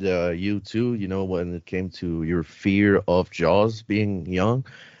affected you too, you know, when it came to your fear of Jaws being young.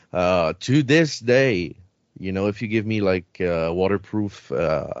 To this day, you know, if you give me like waterproof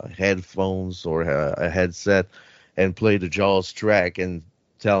headphones or a headset and play the Jaws track and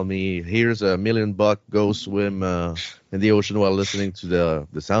tell me, here's $1 million, go swim in the ocean while listening to the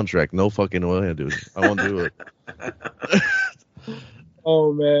soundtrack, no fucking way, dude. I won't do it.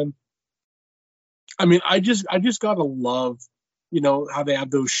 Oh, man. I mean, I just gotta love, you know, how they have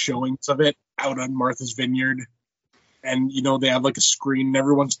those showings of it out on Martha's Vineyard, and you know they have like a screen and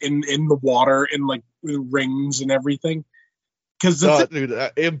everyone's in the water in like rings and everything. Because dude,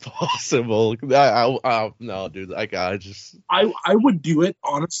 impossible. No, dude, I would do it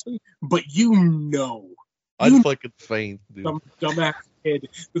honestly, but you know, I'd fucking faint, dude. Some dumbass kid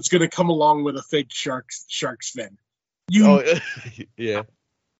that's gonna come along with a fake shark's fin. Yeah.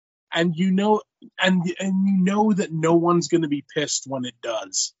 And you know, and you know that no one's going to be pissed when it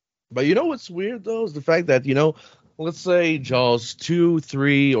does. But you know what's weird though is the fact that let's say Jaws 2,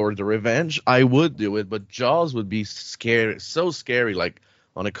 3, or The Revenge, I would do it, but Jaws would be scary, so scary, like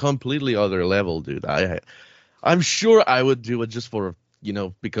on a completely other level, dude. I'm sure I would do it just for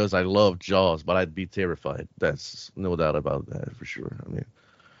because I love Jaws, but I'd be terrified. That's no doubt about that for sure. I mean,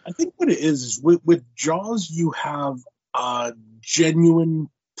 I think what it is with Jaws, you have a genuine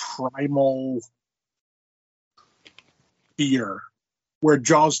primal fear, where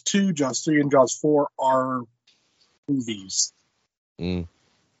Jaws 2, Jaws 3, and Jaws 4 are movies. Mm.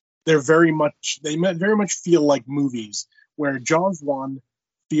 They very much feel like movies, where Jaws 1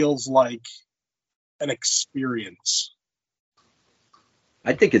 feels like an experience.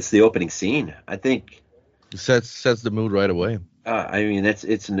 I think it's the opening scene. I think it sets the mood right away. I mean,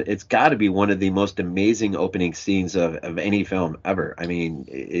 it's got to be one of the most amazing opening scenes of any film ever. I mean,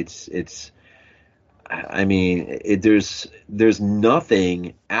 there's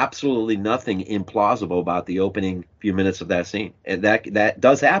nothing, absolutely nothing implausible about the opening few minutes of that scene, and that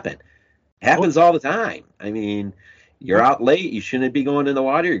does happen. Happens all the time. I mean, you're out late, you shouldn't be going in the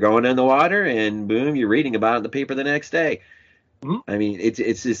water. You're going in the water, and boom, you're reading about it in the paper the next day. I mean,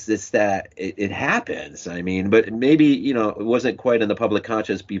 it's that it happens. I mean, but maybe it wasn't quite in the public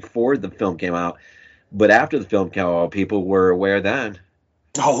conscious before the film came out, but after the film came out, people were aware then.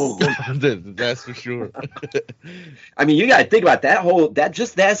 Oh, that's for sure. I mean, you got to think about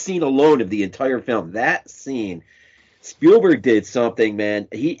that scene alone of the entire film. That scene, Spielberg did something, man.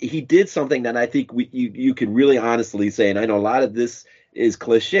 He did something that I think you could really honestly say, and I know a lot of this is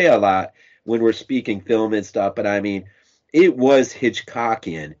cliche a lot when we're speaking film and stuff, but I mean, it was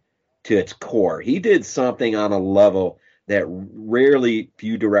Hitchcockian to its core. He did something on a level that rarely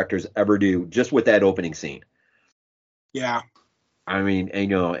few directors ever do, just with that opening scene. Yeah. I mean,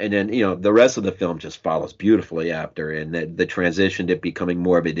 and then the rest of the film just follows beautifully after, and the transition to becoming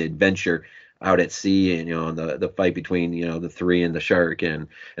more of an adventure out at sea, and the fight between the three and the shark, and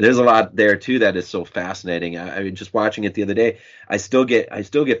there's a lot there too that is so fascinating. I mean, just watching it the other day, I still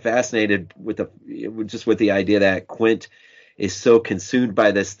get fascinated with the idea that Quint is so consumed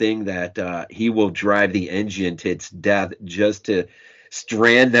by this thing that he will drive the engine to its death just to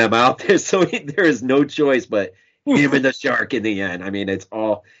strand them out there. So there is no choice but him and the shark in the end. I mean, it's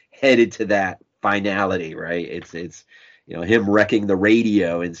all headed to that finality, right? It's him wrecking the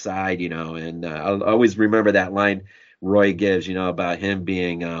radio inside, and I'll always remember that line Roy gives, about him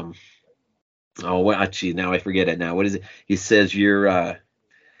being, now I forget it now. What is it? He says, he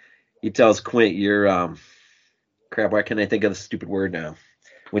tells Quint, crap, why can't I think of the stupid word now?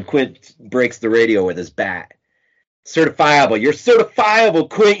 When Quint breaks the radio with his bat. Certifiable. You're certifiable,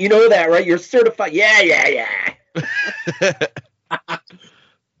 Quint. You know that, right? You're certified. Yeah.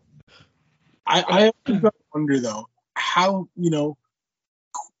 I wonder though how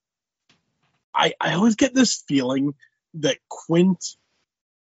I always get this feeling that Quint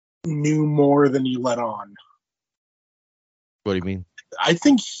knew more than he let on. What do you mean? I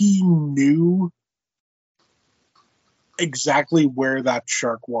think he knew exactly where that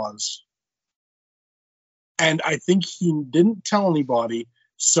shark was, and I think he didn't tell anybody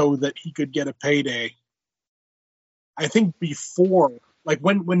so that he could get a payday. I think before, like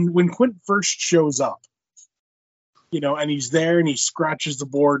when Quint first shows up, and he's there and he scratches the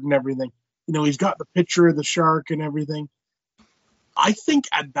board and everything, he's got the picture of the shark and everything. I think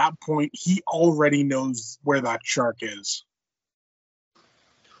at that point he already knows where that shark is.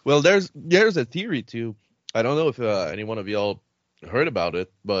 Well, there's a theory too. I don't know if any one of y'all heard about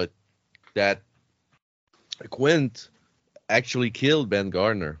it, but that Quint actually killed Ben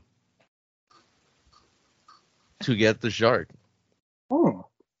Gardner to get the shark. Oh.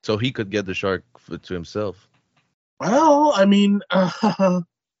 So he could get the shark to himself. Well, I mean,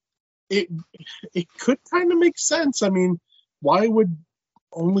 it could kind of make sense. I mean, why would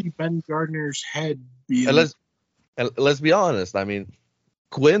only Ben Gardner's head be? And let's be honest. I mean,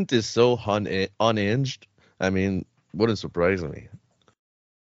 Quint is so unhinged. I mean, wouldn't surprise me.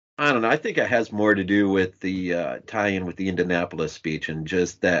 I don't know. I think it has more to do with the tie-in with the Indianapolis speech and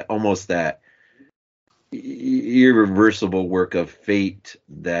just that almost that irreversible work of fate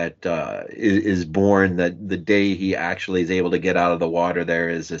that is born that the day he actually is able to get out of the water there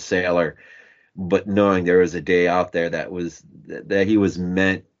as a sailor, but knowing there was a day out there that he was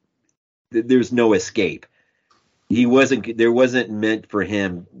meant, there's no escape. There wasn't meant for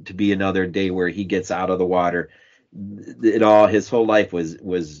him to be another day where he gets out of the water. His whole life was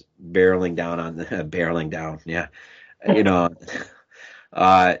barreling down. Yeah.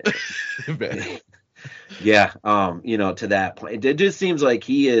 Yeah, to that point, it just seems like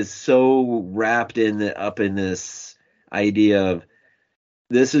he is so wrapped up in this idea of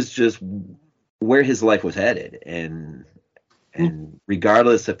this is just where his life was headed, and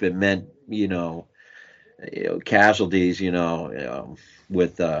regardless if it meant casualties,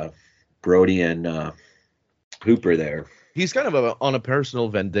 with Brody and Hooper there. He's kind of on a personal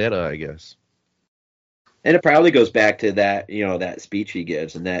vendetta, I guess. And it probably goes back to that, that speech he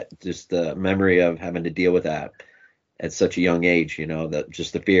gives, and that just the memory of having to deal with that at such a young age,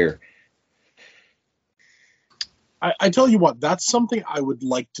 just the fear. I tell you what, that's something I would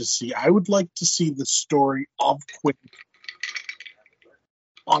like to see. I would like to see the story of Quinn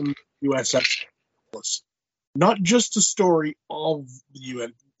on USS Indianapolis. Not just the story of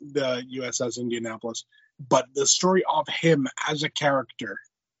the USS Indianapolis, but the story of him as a character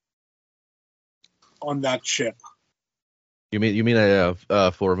on that ship. You mean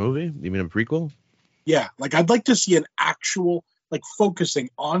for a movie? You mean a prequel? Yeah, like I'd like to see an actual focusing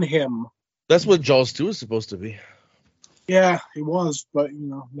on him. That's what Jaws 2 is supposed to be. Yeah, it was, but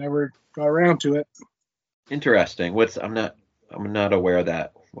never got around to it. Interesting. I'm not aware of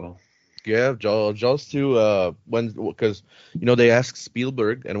that. Well, yeah, Jaws 2. Because they asked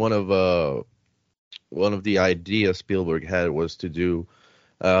Spielberg, and one of the ideas Spielberg had was to do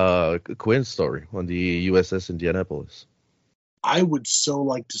Quinn's story on the USS Indianapolis. I would so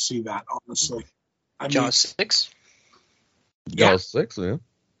like to see that, honestly. Jaws 6. Jaws 6, yeah.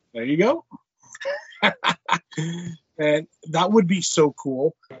 There you go. And that would be so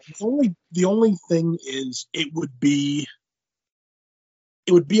cool. The only thing is it would be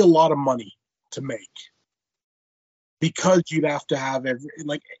a lot of money to make, because you'd have to have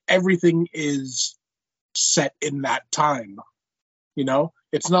everything is set in that time.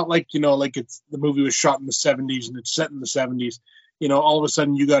 It's not like it's the movie was shot in the 70s and it's set in the 70s. All of a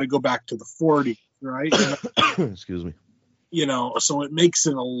sudden you got to go back to the 40s, right? Excuse me. So it makes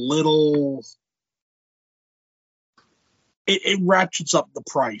it a little. It ratchets up the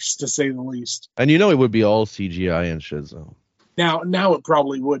price, to say the least. And it would be all CGI and shit, so. Now it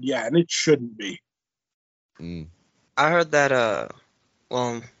probably would, yeah, and it shouldn't be. I heard that,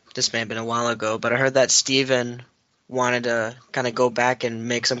 this may have been a while ago, but I heard that Steven wanted to kind of go back and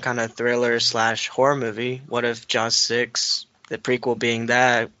make some kind of thriller / horror movie. What if Jaws 6, the prequel being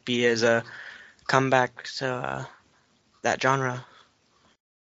that, be as a comeback to that genre?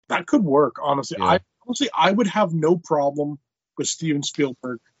 That could work, honestly. Yeah. I would have no problem with Steven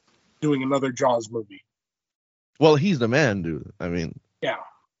Spielberg doing another Jaws movie. Well, he's the man, dude. I mean, yeah,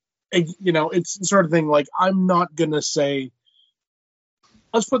 it's the sort of thing. I'm not gonna say.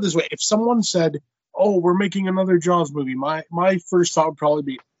 Let's put it this way: if someone said, "Oh, we're making another Jaws movie," my first thought would probably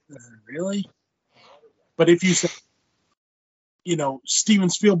be, "Really?" But if you said, Steven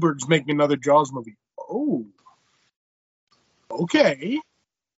Spielberg's making another Jaws movie, oh, okay.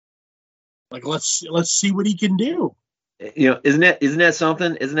 Let's see what he can do. Isn't that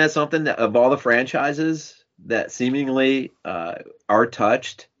something that of all the franchises that seemingly are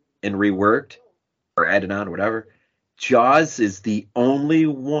touched and reworked or added on or whatever, Jaws is the only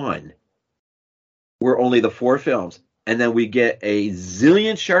one where only the 4 films, and then we get a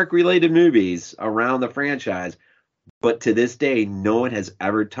zillion shark-related movies around the franchise, but to this day, no one has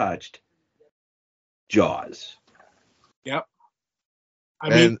ever touched Jaws. Yep.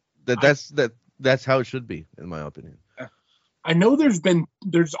 That's how it should be, in my opinion. I know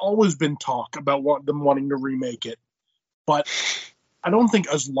there's always been talk about them wanting to remake it, but I don't think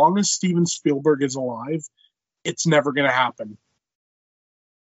as long as Steven Spielberg is alive, it's never going to happen.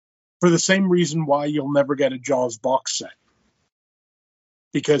 For the same reason why you'll never get a Jaws box set,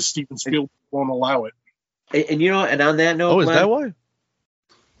 because Steven Spielberg won't allow it. And on that note, is that why?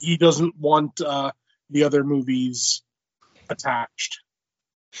 He doesn't want the other movies attached.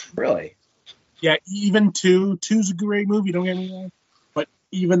 Really? Yeah, even 2's a great movie, don't get me wrong. But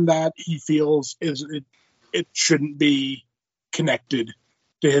even that, he feels it shouldn't be connected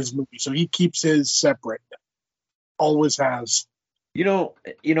to his movie. So he keeps his separate. Always has.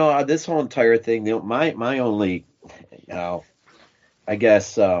 This whole entire thing, my only, I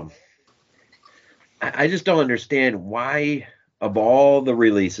guess, I just don't understand why, of all the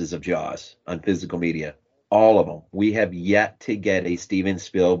releases of Jaws on physical media, all of them, we have yet to get a Steven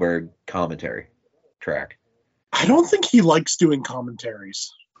Spielberg commentary track. I don't think he likes doing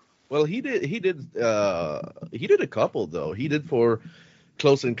commentaries. Well, he did a couple though. He did for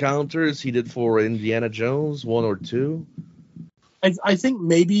Close Encounters. He did for Indiana Jones 1 or 2. I think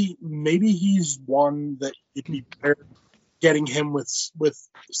maybe he's one that you'd be better getting him with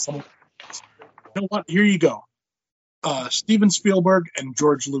someone. You know what? Here you go. Steven Spielberg and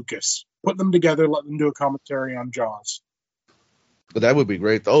George Lucas. put them together, let them do a commentary on Jaws. But that would be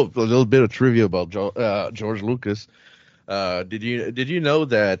great. Oh, a little bit of trivia about George Lucas. Did you know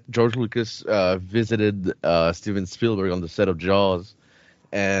that George Lucas visited Steven Spielberg on the set of Jaws,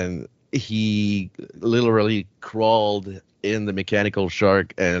 and he literally crawled in the mechanical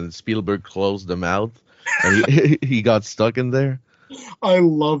shark, and Spielberg closed the mouth, and he got stuck in there. I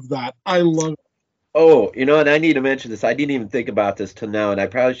love that. Oh, you know, and I need to mention this. I didn't even think about this till now, and I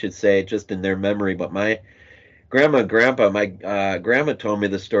probably should say it just in their memory. But my grandma and grandpa, my grandma told me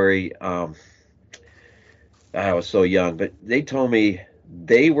the story. I was so young, but they told me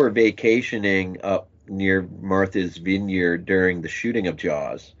they were vacationing up near Martha's Vineyard during the shooting of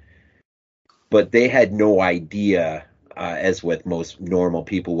Jaws, but they had no idea, as with most normal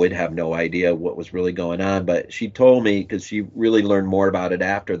people would have no idea what was really going on. But she told me, because she really learned more about it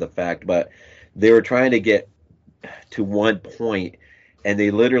after the fact, but they were trying to get to one point, and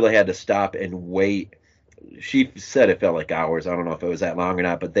they literally had to stop and wait. She said it felt like hours. I don't know if it was that long or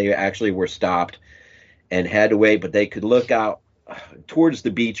not, but they actually were stopped and had to wait, but they could look out towards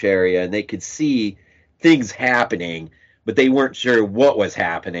the beach area and they could see things happening, but they weren't sure what was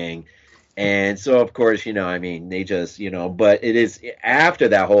happening. And so, of course, you know, I mean, they just, you know, but it is after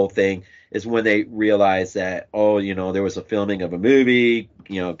that whole thing is when they realized that, oh, you know, there was a filming of a movie,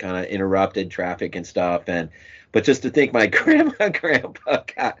 you know, kind of interrupted traffic and stuff. But just to think my grandpa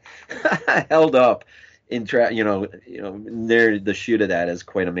got held up in there, the shoot of that is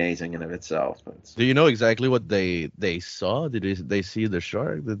quite amazing in of itself. Do you know exactly what they saw? Did they see the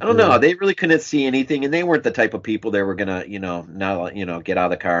shark? I don't know. They really couldn't see anything, and they weren't the type of people that were gonna, get out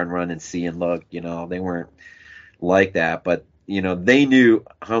of the car and run and see and look. You know, they weren't like that. But you know, they knew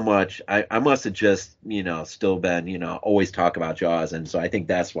how much I must have just, still been, always talk about Jaws, and so I think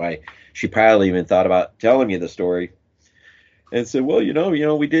that's why she probably even thought about telling me the story. And said, well,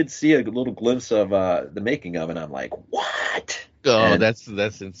 we did see a little glimpse of the making of it. And I'm like, what? Oh, and, that's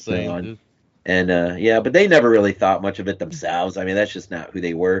insane. But they never really thought much of it themselves. I mean, that's just not who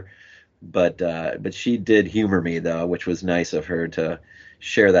they were. But she did humor me, though, which was nice of her to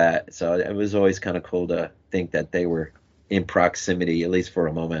share that. So it was always kind of cool to think that they were in proximity, at least for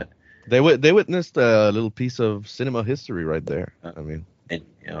a moment. They witnessed a little piece of cinema history right there. I mean,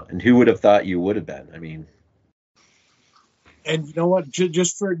 and who would have thought you would have been? I mean. And you know what?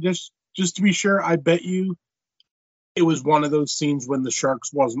 Just to be sure, I bet you it was one of those scenes when the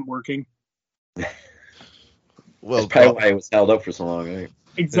sharks wasn't working. Well, that's probably why it was held up for so long, right?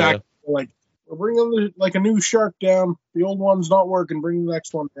 Exactly. Yeah. Like, we're bringing a new shark down. The old one's not working. Bring the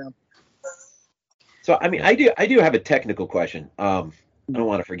next one down. So, I mean, I do have a technical question. I don't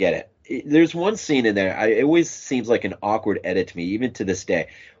want to forget it. There's one scene in there. It always seems like an awkward edit to me, even to this day,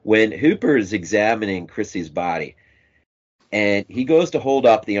 when Hooper is examining Chrissy's body. And he goes to hold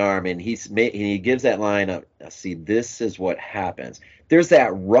up the arm, and he gives that line of, see, this is what happens. There's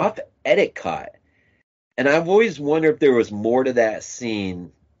that rough edit cut. And I've always wondered if there was more to that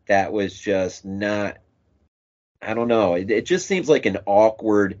scene that was just not, I don't know. It just seems like an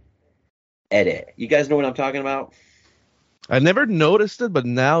awkward edit. You guys know what I'm talking about? I never noticed it, but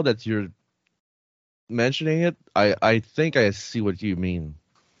now that you're mentioning it, I think I see what you mean.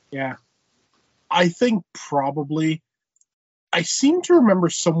 Yeah. I think probably... I seem to remember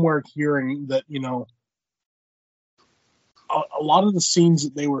somewhere hearing that, a lot of the scenes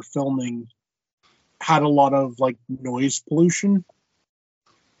that they were filming had a lot of, like, noise pollution.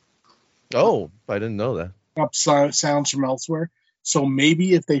 Oh, I didn't know that. Up sounds from elsewhere. So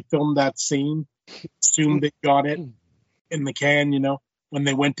maybe if they filmed that scene, assume they got it in the can, when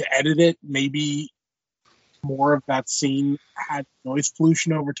they went to edit it, maybe more of that scene had noise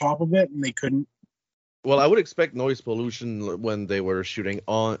pollution over top of it, and they couldn't. Well, I would expect noise pollution when they were shooting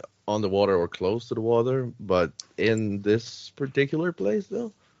on the water or close to the water, but in this particular place,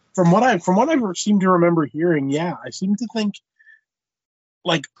 though, from what I seem to remember hearing, yeah, I seem to think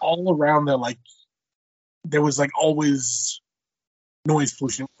like all around there, like there was like always noise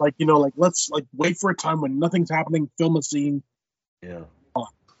pollution. Like let's like wait for a time when nothing's happening, film a scene. Yeah.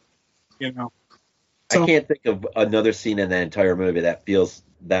 So, I can't think of another scene in that entire movie that feels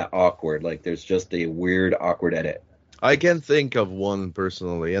that awkward. Like there's just a weird, awkward edit. I can think of one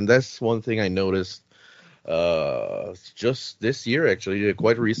personally, and that's one thing I noticed just this year, actually,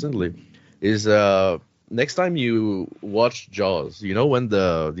 quite recently, is next time you watch Jaws, when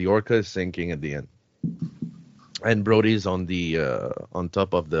the orca is sinking at the end, and Brody's on the on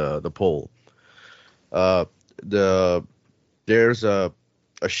top of the pole. There's a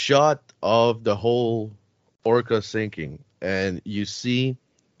shot of the whole orca sinking, and you see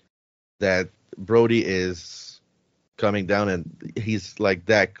that Brody is coming down, and he's like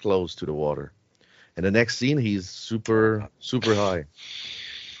that close to the water. And the next scene, he's super high.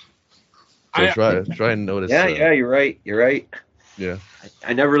 So try and notice. Yeah, you're right. You're right. Yeah.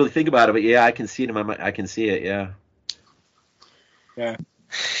 I never really think about it, but yeah, I can see it in my mind. I can see it. Yeah. Yeah.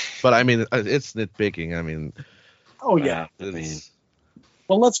 But I mean, it's nitpicking. I mean. Oh yeah.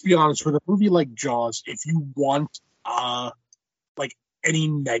 Well, let's be honest. With a movie like Jaws, if you want like any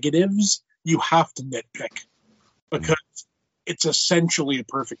negatives, you have to nitpick because it's essentially a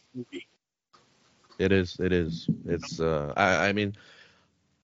perfect movie. It is. It's. I mean,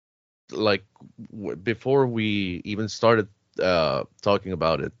 like before we even started talking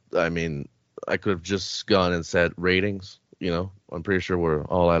about it, I mean, I could have just gone and said ratings. You know, I'm pretty sure we're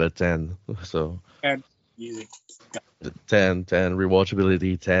all out of 10. So. And easy. 10,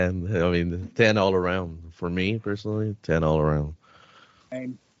 rewatchability 10. I mean, 10 all around for me personally. 10 all around.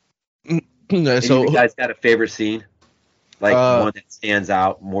 And so you guys got a favorite scene, like one that stands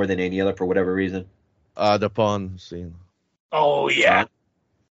out more than any other for whatever reason? The pond scene. Oh yeah,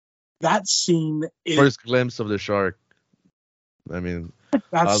 that scene is first glimpse of the shark. I mean,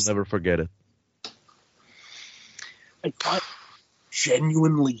 I'll never forget it. Like,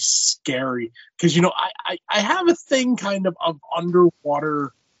 genuinely scary because I have a thing kind of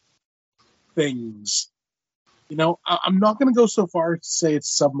underwater things. I'm not going to go so far as to say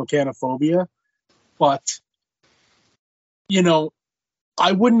it's submechanophobia, but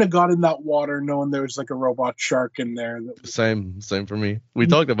I wouldn't have got in that water knowing there was like a robot shark in there. Same for me. We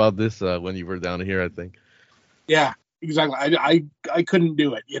talked about this when you were down here, I think. Yeah, exactly. I couldn't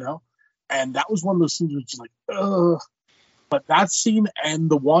do it, and that was one of those scenes which is like, ugh. But that scene and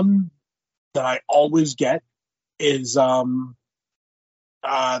the one that I always get is the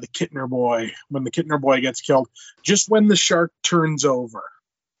Kittner boy, when the Kittner boy gets killed, just when the shark turns over.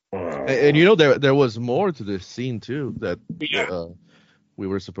 And there was more to this scene too that we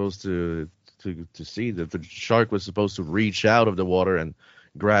were supposed to see, that the shark was supposed to reach out of the water and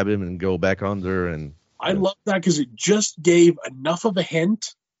grab him and go back under. And I love that because it just gave enough of a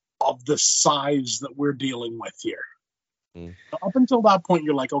hint of the size that we're dealing with here. Up until that point,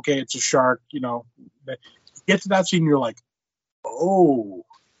 you're like, okay, it's a shark. Get to that scene, you're like, oh,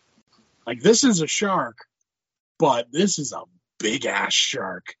 like this is a shark, but this is a big ass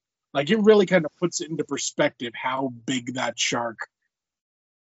shark. Like it really kind of puts it into perspective how big that shark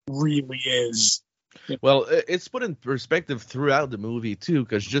really is. Well, it's put in perspective throughout the movie too,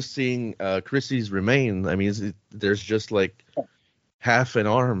 because just seeing Chrissy's remain, I mean, there's just like half an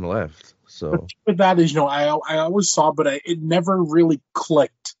arm left. So with that is, I always saw, but it never really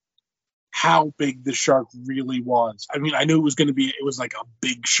clicked how big the shark really was. I mean, I knew it was like a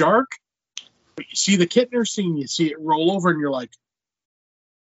big shark, but you see the Kittner scene, you see it roll over, and you're like,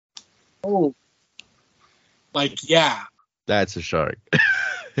 oh, like yeah, that's a shark.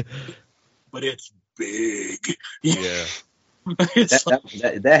 But it's big. Yeah,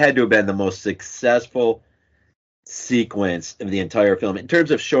 that had to have been the most successful sequence of the entire film in terms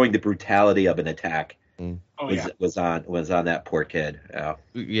of showing the brutality of an attack. Was on that poor kid.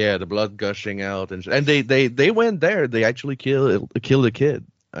 Yeah, the blood gushing out, and they went there. They actually killed the kid.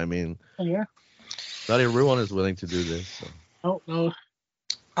 I mean, yeah, not everyone is willing to do this. So. Oh no!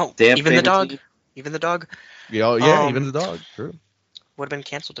 Oh, even the dog. Even the dog. Yeah, even the dog. True. Would have been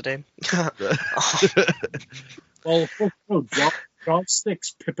canceled today. Well, John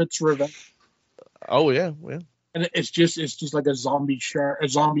Sticks, Pippett's Revenge. Oh yeah. And it's just like a zombie shark. A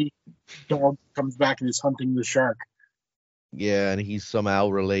zombie dog comes back and is hunting the shark. Yeah, and he's somehow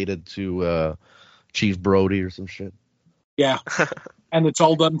related to Chief Brody or some shit. Yeah, and it's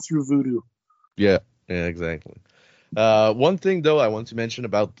all done through voodoo. Yeah, exactly. One thing though I want to mention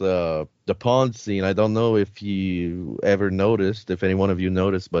about the pond scene. I don't know if you ever noticed, if any one of you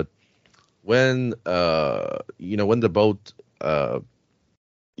noticed, but when when the boat, when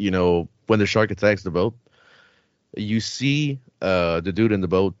the shark attacks the boat, you see the dude in the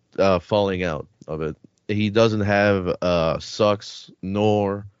boat falling out of it. He doesn't have socks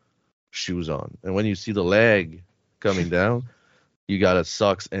nor shoes on, and when you see the leg coming down, you got a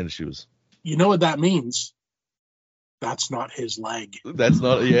socks and shoes. You know what that means? That's not his leg. That's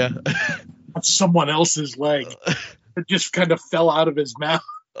not, yeah. That's someone else's leg. It just kind of fell out of his mouth.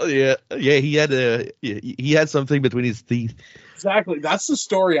 Oh, yeah. He had something between his teeth. Exactly. That's the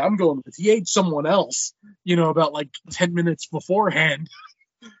story I'm going with. He ate someone else, about like 10 minutes beforehand.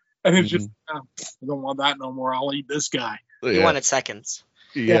 And it's just, I don't want that no more. I'll eat this guy. He wanted seconds.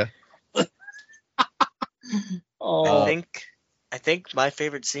 Yeah. I think my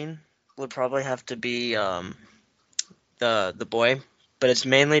favorite scene would probably have to be the boy, but it's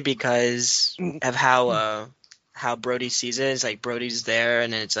mainly because of how how Brody sees it. It's like Brody's there,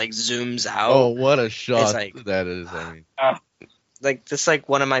 and then it's like zooms out. Oh, what a shot It's like that is! I mean, like this, like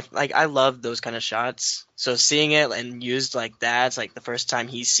one of my like I love those kind of shots. So seeing it and used like that, it's like the first time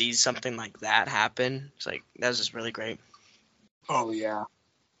he sees something like that happen. It's like that was just really great. Oh yeah,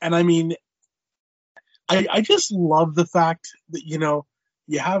 and I mean, I just love the fact that you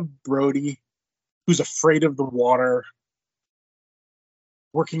have Brody, who's afraid of the water,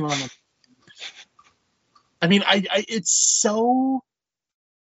 working on it. I mean, it's so,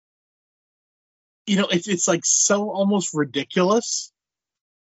 it's like so almost ridiculous.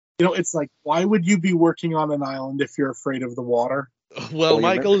 It's like, why would you be working on an island if you're afraid of the water? Well,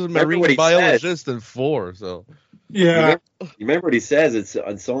 Michael's a marine biologist in 4, so. Yeah. You remember what he says?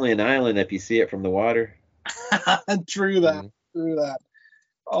 It's only an island if you see it from the water. True that. True that.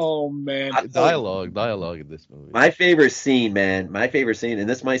 Oh, man. Dialogue in this movie. My favorite scene, man. My favorite scene, and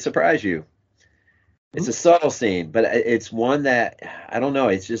this might surprise you. It's a subtle scene, but it's one that, I don't know,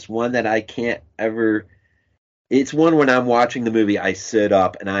 it's just one that I can't ever... It's one when I'm watching the movie, I sit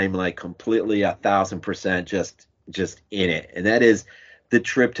up and I'm like completely 1,000% just in it. And that is the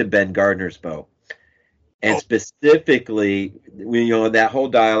trip to Ben Gardner's boat. And specifically, that whole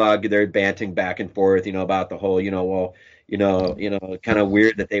dialogue, they're banting back and forth, about the whole, kind of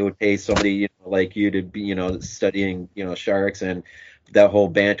weird that they would pay somebody, like you to be, studying, sharks, and that whole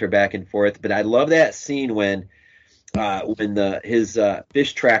banter back and forth. But I love that scene when his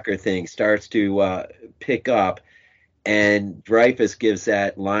fish tracker thing starts to pick up, and Dreyfuss gives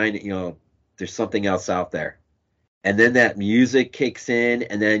that line, there's something else out there. And then that music kicks in,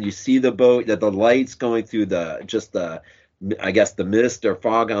 and then you see the boat, the lights going through the mist or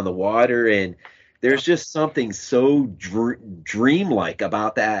fog on the water, and there's just something so dreamlike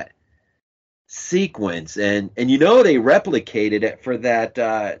about that sequence. And they replicated it for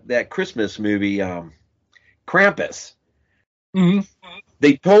that Christmas movie, Krampus. Mm-hmm.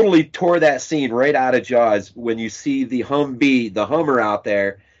 They totally tore that scene right out of Jaws when you see the Hummer out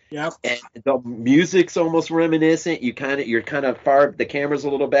there. Yep. And the music's almost reminiscent. You're kind of far, the camera's a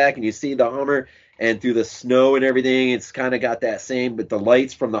little back, and you see the Hummer, and through the snow and everything, it's kind of got that same, but the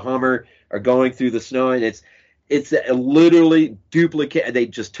lights from the Hummer are going through the snow, and it's literally duplicate. They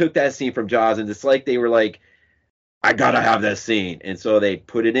just took that scene from Jaws, and it's like they were like, I gotta have that scene, and so they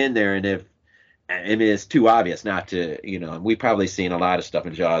put it in there. And it's too obvious not to, we've probably seen a lot of stuff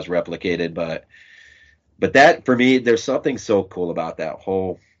in Jaws replicated, but that, for me, there's something so cool about that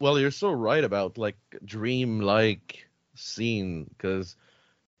whole. Well, you're so right about like dream-like scene, because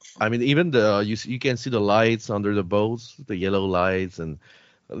I mean, even you can see the lights under the boats, the yellow lights, and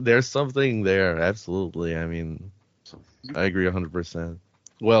there's something there. Absolutely. I mean, I agree 100%.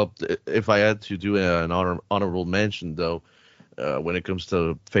 Well, if I had to do an honorable mention, though, when it comes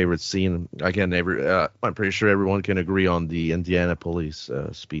to favorite scene, I'm pretty sure everyone can agree on the Indianapolis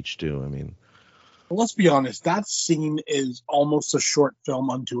speech too. I mean, well, let's be honest. That scene is almost a short film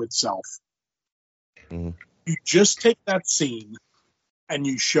unto itself. Mm-hmm. You just take that scene and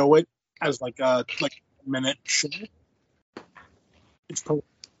you show it as like a minute show. It's perfect.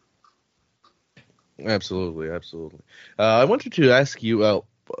 Absolutely. I wanted to ask you,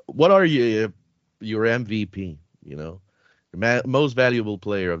 what are your MVP? Most valuable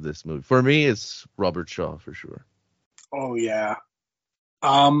player of this movie. For me, it's Robert Shaw for sure. Oh yeah.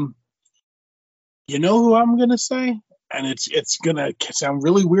 You know who I'm gonna say, and it's gonna sound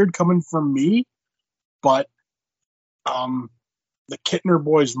really weird coming from me, but the Kittner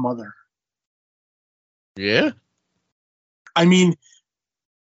boy's mother. Yeah. I mean,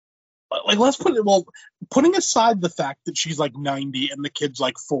 like, let's put it. Well, putting aside the fact that she's like 90 and the kid's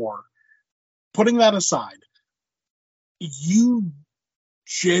like 4, putting that aside, you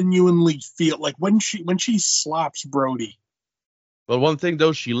genuinely feel like when she slaps Brody. But one thing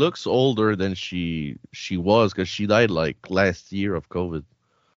though, she looks older than she was, because she died like last year of COVID.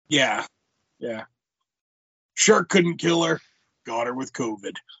 Yeah. Sure couldn't kill her. Got her with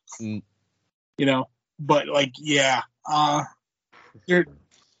COVID. Mm. But like, yeah.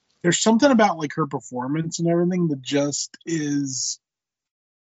 There's something about like her performance and everything that just is,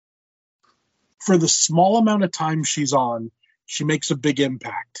 for the small amount of time she's on, she makes a big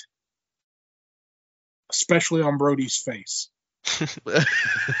impact. Especially on Brody's face. But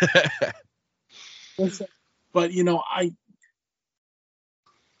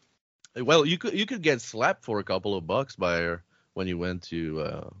well, you could get slapped for a couple of bucks by her when you went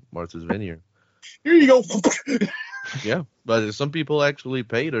to Martha's Vineyard. Here you go. Yeah, but some people actually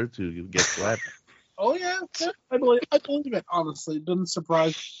paid her to get slapped. Oh yeah, I believe it. Honestly, it doesn't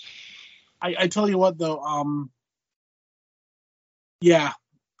surprise me. I tell you what though, yeah.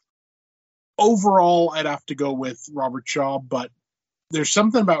 overall, I'd have to go with Robert Shaw, but there's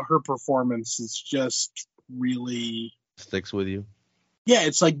something about her performance that's just really sticks with you. Yeah,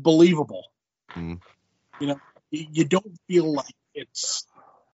 it's like believable. Mm. You know, you don't feel like it's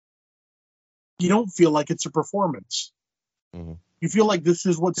a performance. Mm-hmm. You feel like this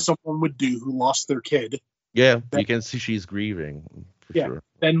is what someone would do who lost their kid. Yeah, you can see she's grieving for sure.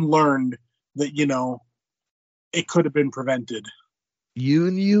 Then learned that it could have been prevented.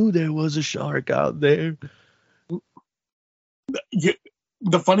 You knew there was a shark out there.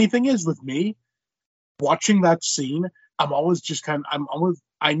 The funny thing is with me, watching that scene, I'm always just I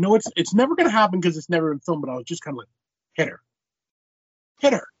know it's never going to happen because it's never been filmed, but I was just kind of like, hit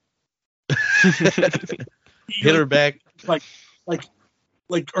her, hit her back, like,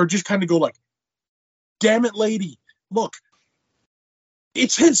 or just kind of go like, damn it, lady, look,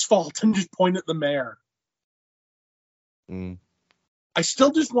 it's his fault, and just point at the mayor. Mm. I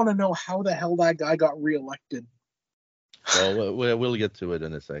still just want to know how the hell that guy got reelected. Well, we'll get to it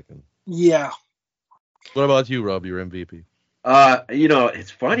in a second. Yeah. What about you, Rob? Your MVP?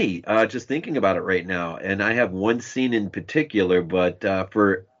 It's funny, just thinking about it right now, and I have one scene in particular, but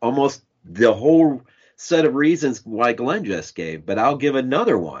for almost the whole set of reasons why Glenn just gave, but I'll give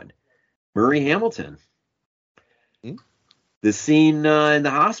another one. Murray Hamilton. Hmm? The scene in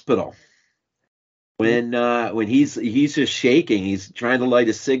the hospital when he's just shaking, he's trying to light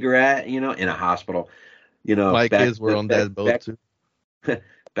a cigarette, in a hospital. My kids were on that boat too.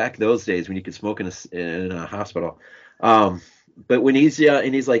 Back those days when you could smoke in a hospital. But when he's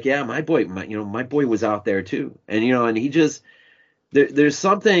like, yeah, my boy was out there too. And, and he just, there's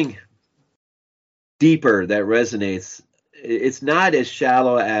something deeper that resonates. It's not as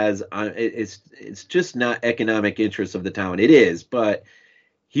shallow as it's just not economic interest of the town. It is, but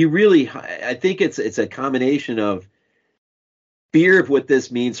he really, I think it's a combination of fear of what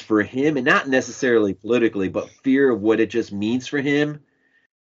this means for him, and not necessarily politically, but fear of what it just means for him.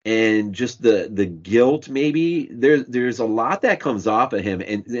 And just the guilt, maybe there's a lot that comes off of him,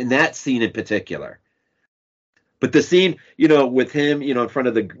 and in that scene in particular. But the scene, with him, in front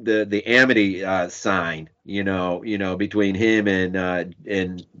of the Amity sign, between him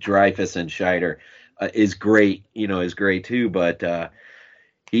and Dreyfus and Scheider, is great. Is great too. But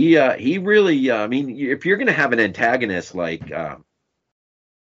he really, I mean, if you're gonna have an antagonist like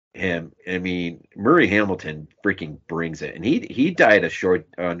him, I mean, Murray Hamilton freaking brings it, and he died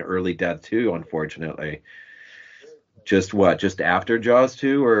an early death too, unfortunately. Just after Jaws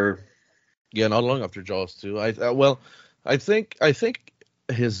 2, or not long after Jaws 2. I think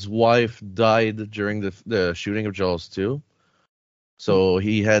his wife died during the shooting of Jaws 2, so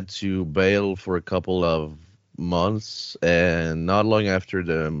he had to bail for a couple of months, and not long after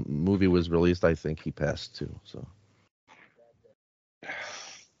the movie was released, I think he passed too. So.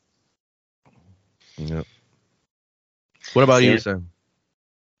 Yep. What about you, Sam?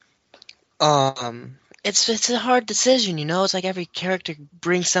 It's a hard decision, It's like every character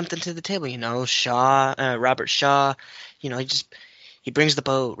brings something to the table, Robert Shaw, he brings the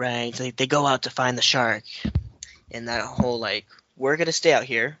boat, right? So they go out to find the shark, and that whole we're gonna stay out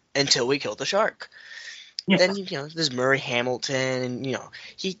here until we kill the shark. Yeah. Then there's Murray Hamilton, and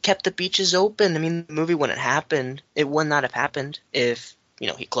he kept the beaches open. I mean, the movie wouldn't happen. It would not have happened if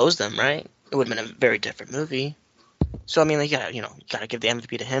he closed them, right? It would have been a very different movie. So, I mean, you gotta give the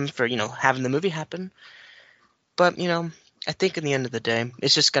MVP to him for, having the movie happen. But, I think in the end of the day,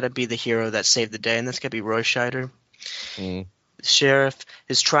 it's just gotta be the hero that saved the day, and that's gotta be Roy Scheider. Mm. The sheriff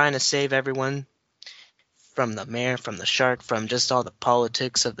is trying to save everyone from the mayor, from the shark, from just all the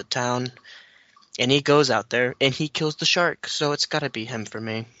politics of the town. And he goes out there, and he kills the shark. So it's gotta be him for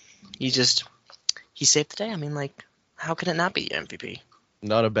me. He saved the day. I mean, how can it not be MVP?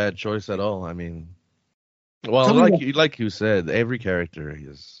 Not a bad choice at all. I mean, well, like you said, every character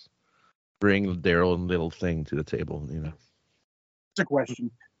is bring their own little thing to the table. It's a question.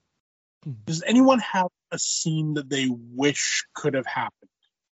 Does anyone have a scene that they wish could have happened?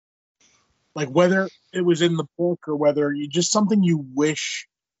 Like whether it was in the book or whether just something you wish,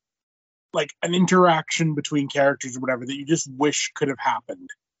 like an interaction between characters or whatever, that you just wish could have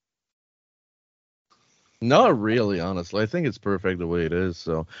happened. Not really, honestly. I think it's perfect the way it is.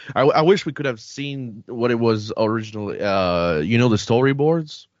 So I wish we could have seen what it was originally. The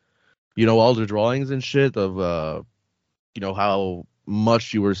storyboards, all the drawings and shit of, how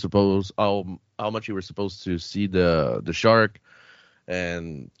much you were supposed to see the shark,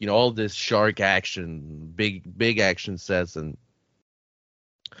 and all this shark action, big action sets, and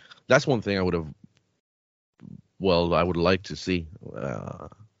that's one thing I would like to see.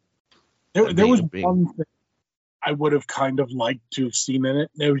 There was one thing I would have kind of liked to have seen in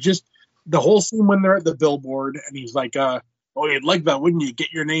it. It was just the whole scene when they're at the billboard and he's like, "Oh, you'd like that, wouldn't you?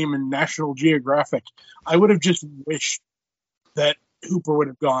 Get your name in National Geographic." I would have just wished that Hooper would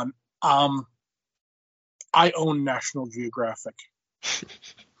have gone, "I own National Geographic,"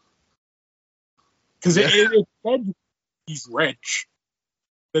 because it said he's rich,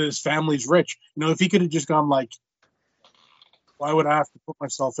 that his family's rich. You know, if he could have just gone like, "Why would I have to put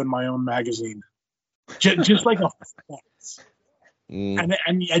myself in my own magazine?" Just like a flex. And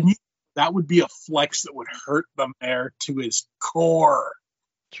that would be a flex that would hurt the mayor to his core.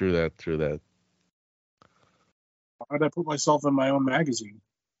 True that. Why would I put myself in my own magazine?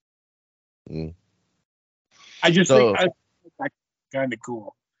 Mm. I just think that's kind of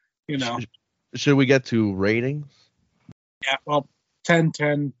cool, you know. Should we get to ratings? Yeah, well, 10,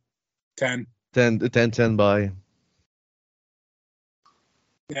 10, 10. 10 by.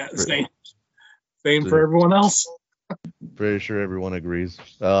 Yeah, same for everyone else. Pretty sure everyone agrees.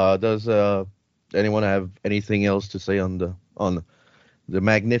 Does anyone have anything else to say on the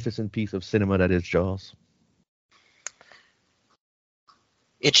magnificent piece of cinema that is Jaws?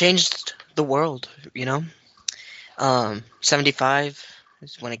 It changed the world, you know. 75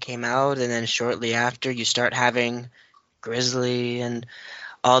 is when it came out, and then shortly after you start having Grizzly and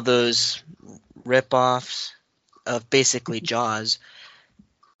all those rip-offs of basically Jaws.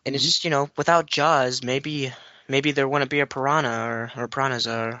 And it's just, you know, without Jaws, maybe there wouldn't be a piranha or piranhas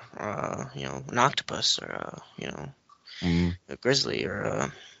or you know, an octopus or you know, a grizzly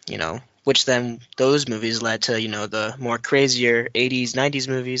or you know, which then those movies led to, you know, the more crazier 80s 90s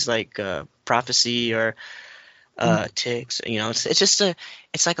movies like Prophecy or Ticks. You know, it's just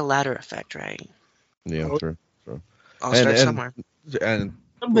it's like a ladder effect, right? Yeah, sure. I'll start somewhere. And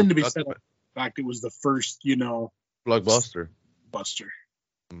something to be said about the fact it was the first, you know, blockbuster.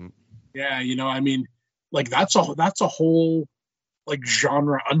 Mm-hmm. Yeah, you know, I mean, like that's a whole like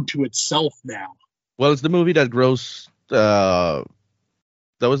genre unto itself now. Well, it's the movie that grossed. That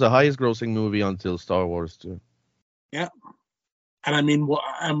was the highest grossing movie until Star Wars 2. Yeah, and I mean,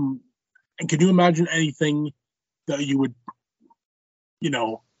 and can you imagine anything that you would, you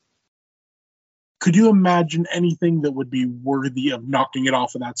know, could you imagine anything that would be worthy of knocking it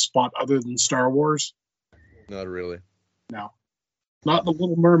off of that spot other than Star Wars? Not really. No. Not The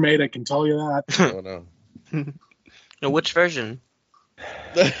Little Mermaid, I can tell you that. Oh, no. No, which version?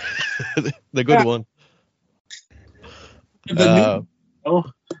 The good one. The new...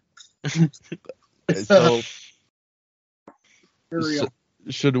 So,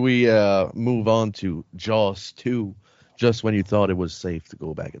 should we move on to Jaws 2, just when you thought it was safe to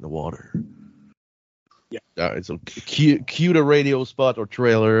go back in the water? Yeah. All right, so cue the radio spot or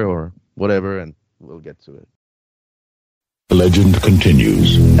trailer or whatever, and we'll get to it. The legend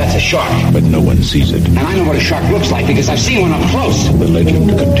continues. That's a shark. But no one sees it. And I know what a shark looks like because I've seen one up close. The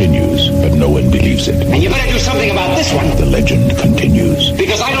legend continues, but no one believes it. And you better do something about this one. The legend continues.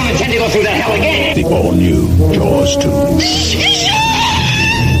 Because I don't intend to go through that hell again. The all-new Jaws 2.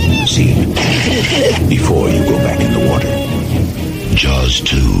 See it before you go back in the water. Jaws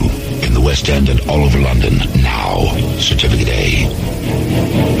 2 in the West End and all over London now. Certificate A.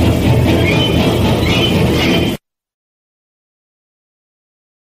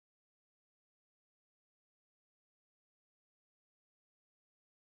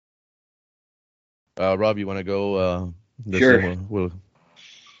 Rob, you want to go? Sure.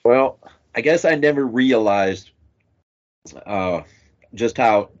 Well, I guess I never realized just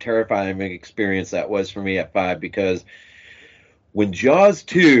how terrifying an experience that was for me at 5, because when Jaws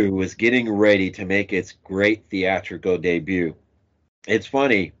 2 was getting ready to make its great theatrical debut, it's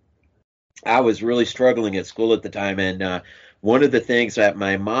funny, I was really struggling at school at the time, and one of the things that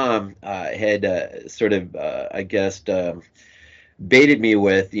my mom had sort of, I guess, baited me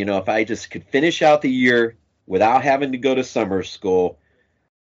with, you know, if I just could finish out the year without having to go to summer school,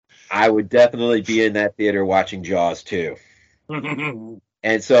 I would definitely be in that theater watching Jaws 2.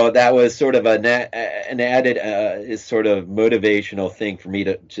 And so that was sort of an added sort of motivational thing for me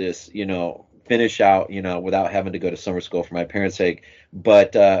to just, you know, finish out, you know, without having to go to summer school for my parents' sake.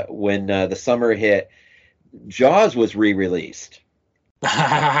 But when the summer hit, Jaws was re-released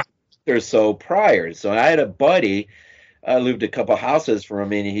or so prior. So I had a buddy. I lived a couple houses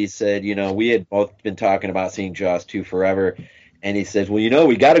from him, and he said, you know, we had both been talking about seeing Jaws 2 forever. And he says, well, you know,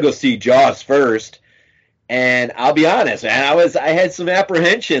 we got to go see Jaws first. And I'll be honest, man, I had some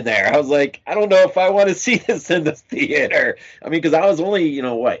apprehension there. I was like, I don't know if I want to see this in the theater. I mean, because I was only, you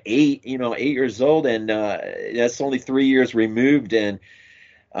know, 8 years old, and that's only 3 years removed. And,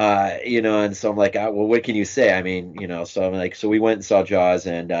 you know, and so I'm like, well, what can you say? I mean, you know, so I'm like, so we went and saw Jaws,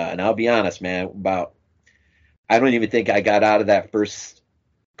 and I'll be honest, man, I don't even think I got out of that first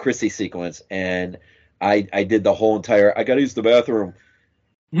Chrissy sequence, and I did the whole entire. I got to use the bathroom.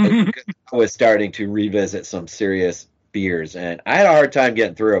 I was starting to revisit some serious beers, and I had a hard time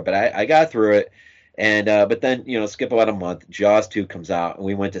getting through it, but I got through it. And but then skip about a month, Jaws 2 comes out, and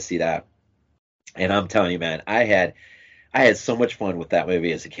we went to see that. And I'm telling you, man, I had so much fun with that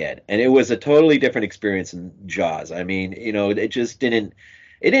movie as a kid, and it was a totally different experience than Jaws. I mean, it just didn't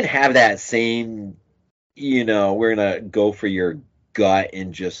have that same, we're gonna go for your gut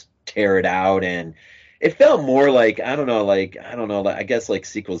and just tear it out, and it felt more like I don't know, I guess like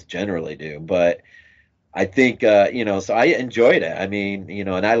sequels generally do, but I think so I enjoyed it. I mean,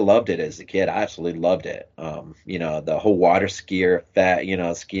 and I loved it as a kid. I absolutely loved it. The whole water skier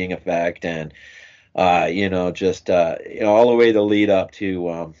effect, skiing effect, and just all the way the lead up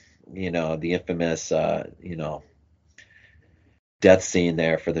to the infamous death scene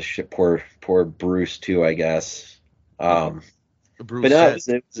there for the poor Bruce too, I guess. But no,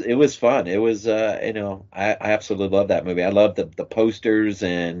 it was fun. It was I absolutely love that movie. I love the posters,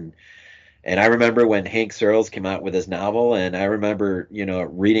 and I remember when Hank Searles came out with his novel, and I remember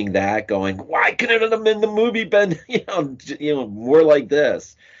reading that, going, why couldn't it have been the movie been more like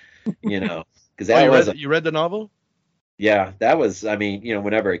this, because that you read the novel? Yeah, that was, I mean,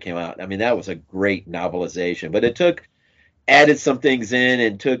 whenever it came out, I mean, that was a great novelization, but it added some things in,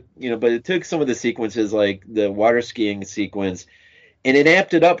 and but it took some of the sequences, like the water skiing sequence, and it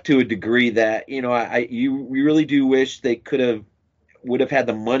amped it up to a degree that, you really do wish they would have had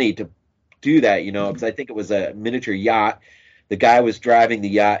the money to do that, because I think it was a miniature yacht. The guy was driving the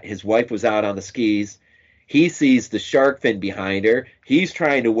yacht. His wife was out on the skis. He sees the shark fin behind her. He's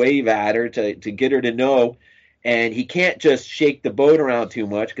trying to wave at her to get her to know, and he can't just shake the boat around too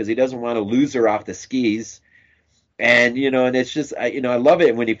much because he doesn't want to lose her off the skis. And, and it's just, I love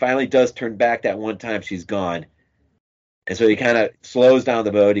it when he finally does turn back that one time she's gone. And so he kind of slows down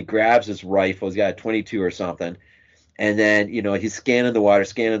the boat. He grabs his rifle. He's got a 22 or something. And then, he's scanning the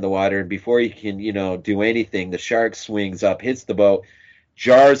water. And before he can, do anything, the shark swings up, hits the boat,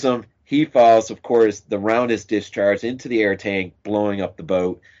 jars him. He falls. Of course, the round is discharged into the air tank, blowing up the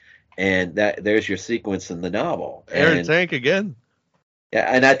boat. And there's your sequence in the novel. Air tank again. Yeah,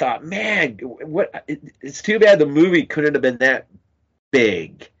 and I thought, man, it's too bad the movie couldn't have been that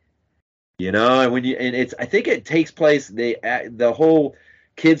big. And I think it takes place, the whole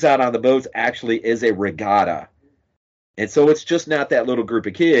kids out on the boats actually is a regatta. And so it's just not that little group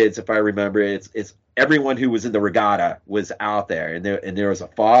of kids, if I remember. It's everyone who was in the regatta was out there, and there was a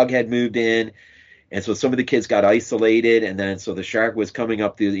fog had moved in, and so some of the kids got isolated, and then so the shark was coming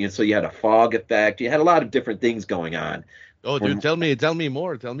up through, so you had a fog effect. You had a lot of different things going on. Oh, dude, tell me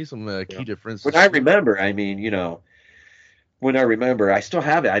more. Tell me some key differences. When I remember, I still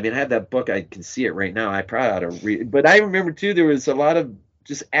have it. I mean, I have that book. I can see it right now. I probably ought to read it. But I remember, too, there was a lot of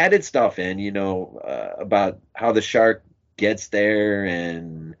just added stuff in, about how the shark gets there.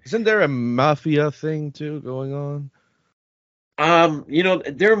 And isn't there a mafia thing, too, going on?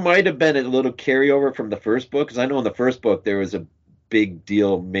 There might have been a little carryover from the first book, because I know in the first book there was a big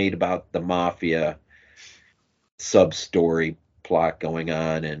deal made about the mafia sub-story plot going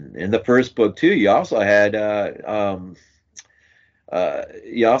on. And in the first book, too, you also had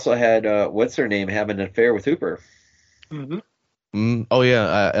what's her name having an affair with Hooper. Mm-hmm. Oh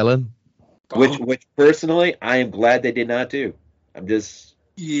yeah, Ellen. Which personally, I am glad they did not do. I'm just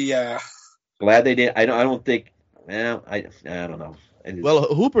glad they did. I don't think. Well, I don't know.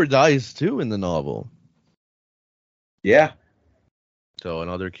 Well, Hooper dies too in the novel. Yeah. So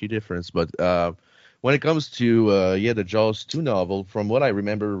another key difference, but when it comes to the Jaws 2 novel, from what I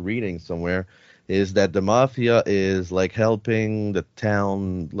remember reading somewhere, is that the mafia is like helping the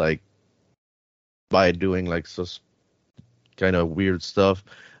town, like by doing like kind of weird stuff,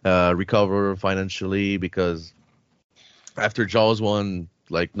 recover financially, because after Jaws 1,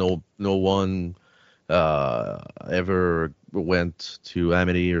 like no one ever went to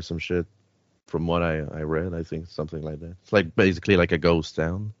Amity or some shit. From what I read, I think something like that. It's like basically like a ghost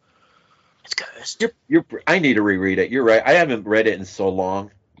town. It's cursed. I need to reread it. You're right. I haven't read it in so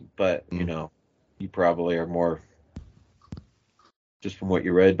long, but you probably are more just from what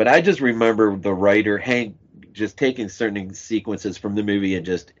you read. But I just remember the writer Hank just taking certain sequences from the movie and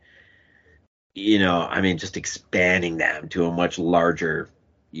just, just expanding them to a much larger,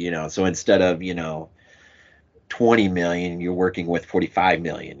 So instead of 20 million, you're working with 45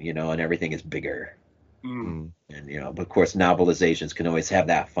 million, and everything is bigger. And but of course novelizations can always have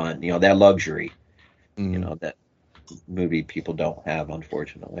that fun, that luxury, that movie people don't have,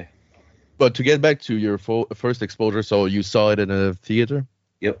 unfortunately. But to get back to your first exposure, so you saw it in a theater?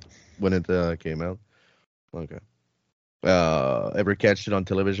 Yep. When it came out? Okay. Ever catch it on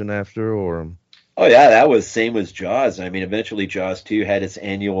television after, or? Oh yeah, that was same as Jaws. I mean, eventually Jaws 2 had its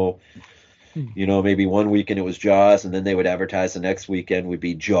annual, maybe one weekend it was Jaws, and then they would advertise the next weekend would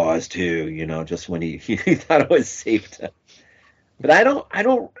be Jaws 2, just when he thought it was safe to. But I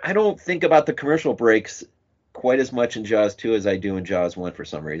don't think about the commercial breaks quite as much in Jaws 2 as I do in Jaws 1 for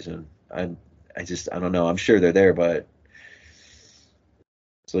some reason. I don't know. I'm sure they're there, but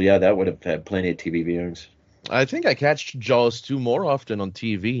so yeah, that would have had plenty of TV viewings. I think I catch Jaws 2 more often on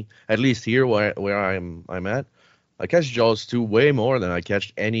TV, at least here where I'm at. I catch Jaws 2 way more than I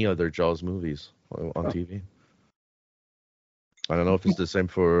catch any other Jaws movies on TV. I don't know if it's the same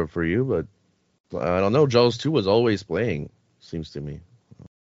for you, but I don't know. Jaws 2 was always playing, seems to me.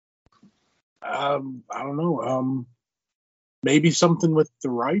 I don't know. Maybe something with the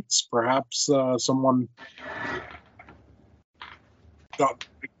rights. Perhaps someone got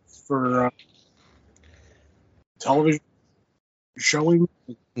for television showing.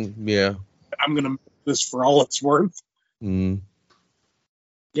 Yeah. I'm gonna make this for all it's worth. Mm.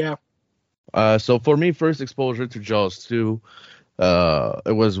 Yeah. So for me, first exposure to Jaws 2,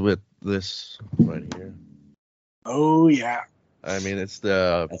 it was with this right here. Oh yeah. I mean, it's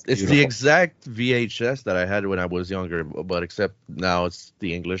the exact VHS that I had when I was younger, but except now it's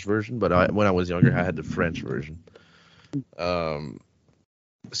the English version. But when I was younger, I had the French version.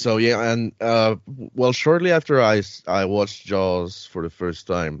 So yeah, and well, shortly after I watched Jaws for the first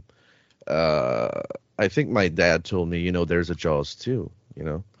time, I think my dad told me, there's a Jaws 2,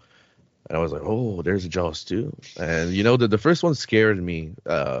 and I was like, oh, there's a Jaws 2. And the first one scared me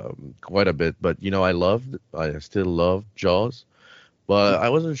quite a bit, but I still love Jaws. But I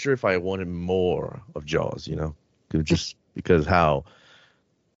wasn't sure if I wanted more of Jaws, just because how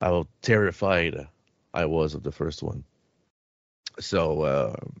terrified I was of the first one.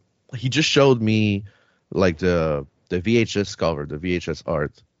 So he just showed me like the VHS cover, the VHS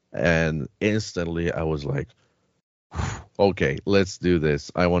art, and instantly I was like, okay, let's do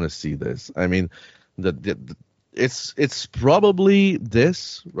this. I want to see this. I mean, it's probably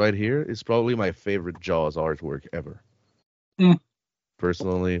this right here is probably my favorite Jaws artwork ever.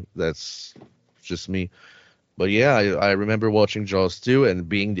 Personally, that's just me. But yeah, I remember watching Jaws 2 and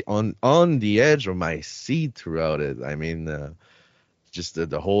being on the edge of my seat throughout it. I mean, just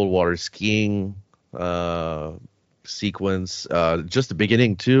the whole water skiing sequence, just the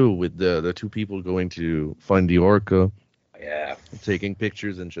beginning too, with the two people going to find the orca, taking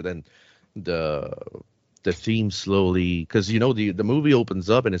pictures and then the theme slowly, because the movie opens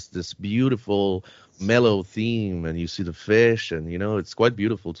up and it's this beautiful mellow theme, and you see the fish, and it's quite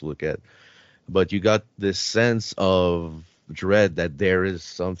beautiful to look at, but you got this sense of dread that there is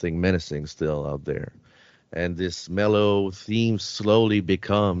something menacing still out there, and this mellow theme slowly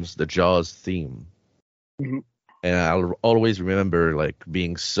becomes the Jaws theme. Mm-hmm. And I'll always remember like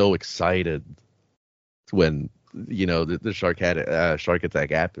being so excited when the shark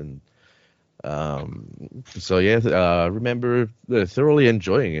attack happened. So yeah, I remember thoroughly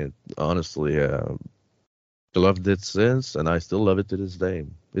enjoying it. Honestly, I loved it since, and I still love it to this day.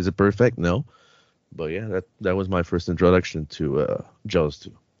 Is it perfect? No, but yeah, that was my first introduction to Jaws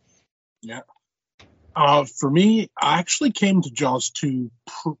 2. Yeah. For me, I actually came to Jaws 2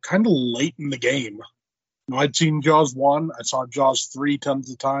 kind of late in the game. I'd seen Jaws 1, I saw Jaws 3 tons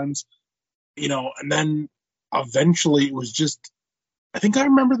of times, and then eventually it was just, I think I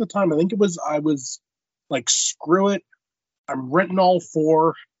remember the time. I was like, screw it. I'm renting all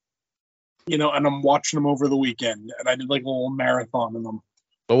 4, and I'm watching them over the weekend. And I did like a little marathon of them.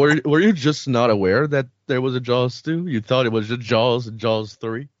 But were you just not aware that there was a Jaws 2? You thought it was just Jaws and Jaws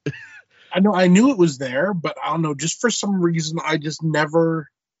 3? I knew it was there, but I don't know. Just for some reason, I just never.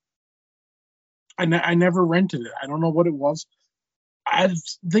 I never rented it. I don't know what it was. The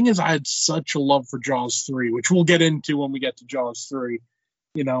thing is, I had such a love for Jaws 3, which we'll get into when we get to Jaws 3.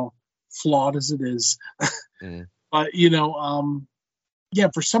 Flawed as it is. But, yeah,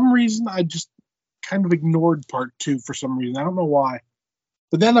 for some reason, I just kind of ignored part 2 for some reason. I don't know why.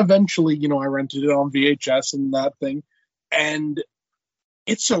 But then eventually, I rented it on VHS and that thing. And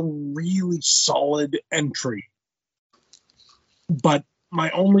it's a really solid entry. But my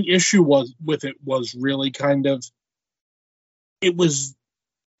only issue with it was really kind of, it was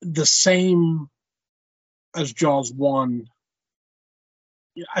the same as Jaws 1.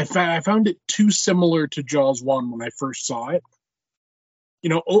 I found it too similar to Jaws 1 when I first saw it.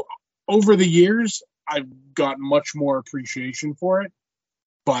 Over the years, I've gotten much more appreciation for it.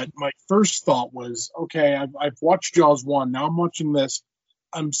 But my first thought was, okay, I've watched Jaws 1. Now I'm watching this.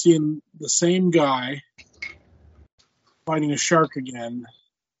 I'm seeing the same guy fighting a shark again.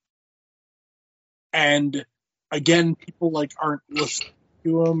 And again, people like aren't listening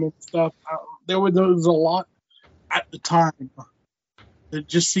to them and stuff. There was a lot at the time that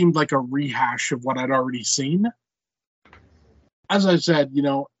just seemed like a rehash of what I'd already seen. As I said,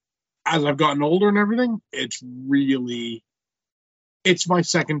 as I've gotten older and everything, it's my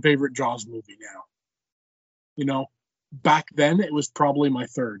second favorite Jaws movie now. Back then it was probably my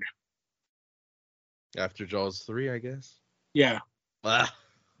third. After Jaws 3, I guess. Yeah. Ah.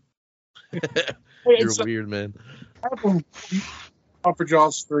 You're weird, man. For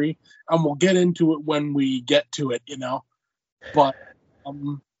Jaws 3, and we'll get into it when we get to it, But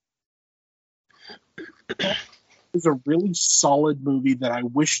it's a really solid movie that I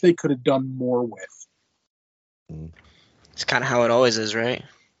wish they could have done more with. It's kind of how it always is, right?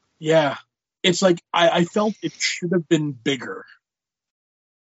 Yeah. It's like I felt it should have been bigger.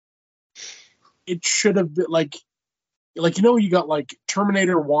 It should have been like you got like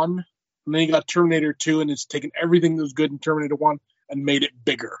Terminator 1, and then you got Terminator 2, and it's taken everything that was good in Terminator 1 and made it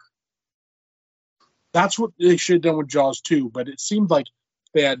bigger. That's what they should have done with Jaws 2, but it seemed like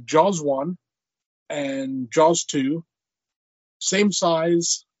they had Jaws 1 and Jaws 2, same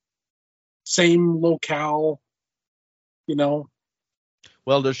size, same locale,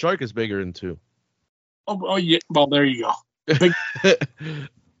 Well, the shark is bigger in 2. Oh yeah, well, there you go.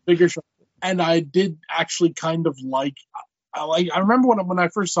 Bigger shark. And I did actually kind of I remember when I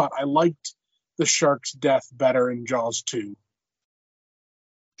first saw it, I liked the shark's death better in Jaws 2.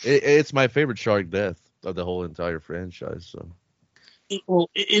 It's my favorite shark death of the whole entire franchise. So,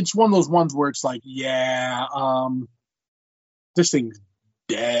 it's one of those ones where it's like, this thing's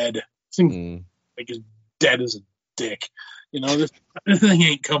dead. This thing like as dead as a dick. This thing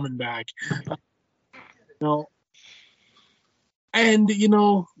ain't coming back. And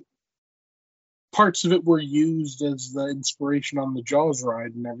parts of it were used as the inspiration on the Jaws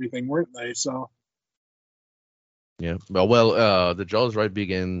ride and everything, weren't they? So. Yeah, well, the Jaws ride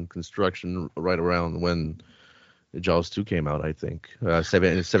began construction right around when Jaws 2 came out, I think.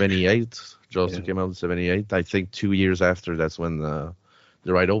 78. Jaws 2 came out in 78. I think 2 years after, that's when the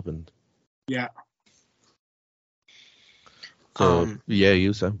ride opened. Yeah. So,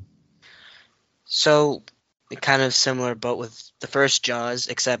 you said. So, kind of similar boat with the first Jaws,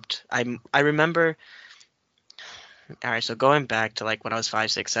 except I remember... All right, so going back to like when I was 5,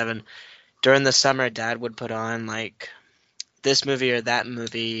 6, 7... During the summer, Dad would put on, like, this movie or that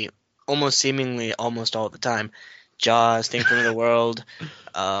movie, seemingly almost all the time. Jaws, Thing from the World,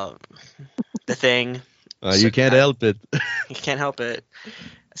 The Thing. You can't help it. You can't help it.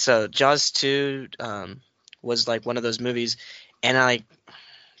 So Jaws 2 was, like, one of those movies. And,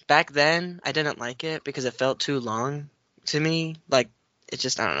 back then, I didn't like it because it felt too long to me. Like, it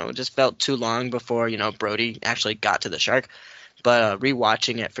just, I don't know, it just felt too long before, Brody actually got to the shark. But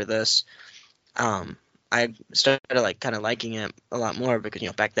rewatching it for this... I started kind of liking it a lot more because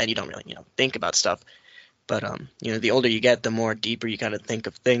back then you don't really think about stuff, but the older you get, the more deeper you kind of think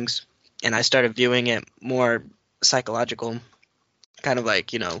of things, and I started viewing it more psychological, kind of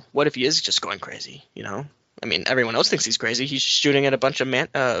like what if he is just going crazy? I mean, everyone else thinks he's crazy. He's shooting at a bunch of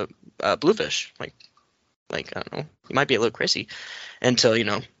bluefish. Like I don't know, he might be a little crazy until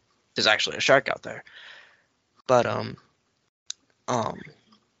there's actually a shark out there. But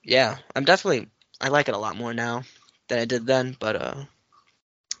yeah, I like it a lot more now than I did then, but I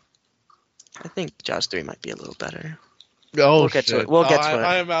think Jaws 3 might be a little better. Oh, we'll get shit. to it. We'll get to it.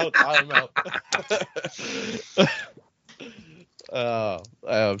 I'm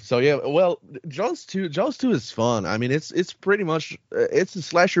out. So yeah, well, Jaws 2 is fun. I mean, it's pretty much it's a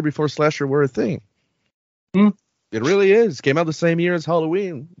slasher before slasher were a thing. It really is. Came out the same year as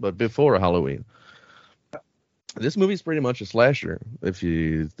Halloween, but before Halloween. This movie's pretty much a slasher. It's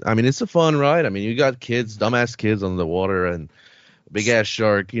a fun ride. I mean, you got dumbass kids on the water and big ass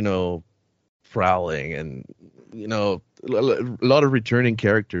shark, prowling, and a lot of returning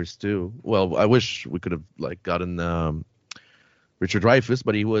characters too. Well, I wish we could have gotten Richard Dreyfuss,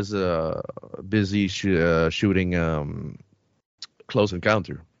 but he was busy shooting Close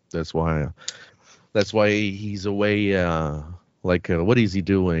Encounter. That's why he's away. What is he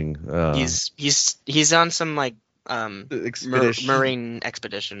doing? He's on some expedition. marine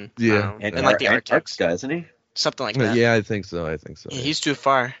expedition. Yeah, in the Arctic, Antarctica, isn't he? Something like that. Yeah, I think so. Yeah, he's too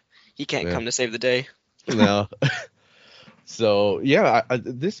far. He can't come to save the day. No. So yeah,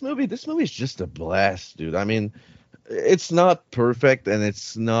 this movie is just a blast, dude. I mean, it's not perfect, and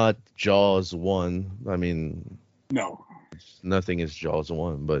it's not Jaws 1. I mean, no, nothing is Jaws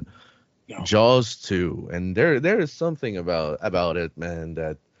 1, but no. Jaws 2, and there is something about it, man,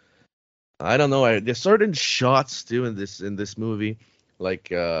 that I don't know. There's certain shots too in this movie.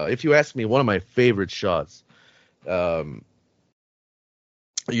 If you ask me, one of my favorite shots um,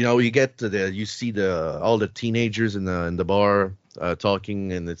 you get to you see all the teenagers in the bar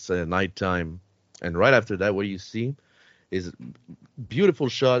talking, and it's nighttime, and right after that, what you see is beautiful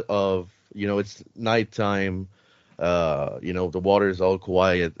shot of it's nighttime. The water is all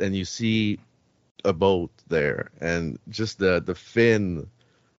quiet, and you see a boat there, and just the fin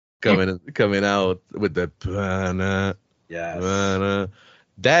coming out with the pana. Yes. Pana.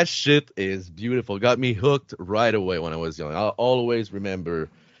 That shit is beautiful. Got me hooked right away when I was young. I'll always remember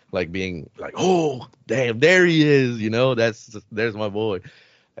like being like, oh damn, there he is. There's my boy,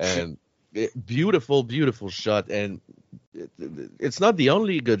 and beautiful, beautiful shot. And it's not the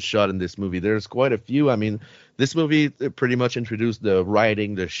only good shot in this movie. There's quite a few. I mean, this movie pretty much introduced the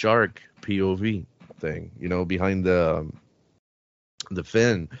riding the shark POV thing, behind the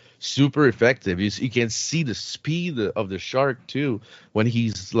fin. Super effective. You can see the speed of the shark too when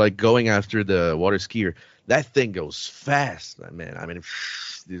he's like going after the water skier. That thing goes fast, man. I mean,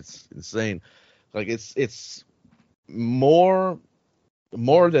 it's insane. Like it's more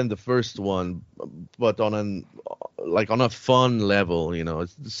than the first one, but on a fun level.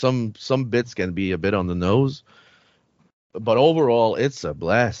 Some bits can be a bit on the nose, but overall it's a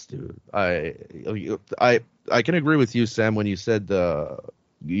blast, dude. I can agree with you, Sam, when you said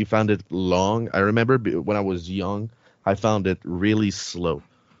you found it long. I remember when I was young, I found it really slow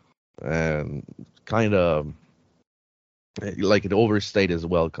and kind of like it overstayed his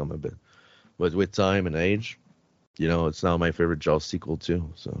welcome a bit. But with time and age, it's now my favorite Jaws sequel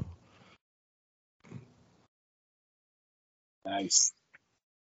too. So Nice.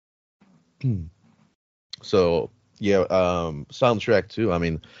 So yeah, soundtrack too. I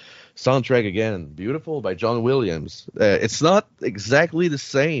mean, soundtrack again, beautiful by John Williams. It's not exactly the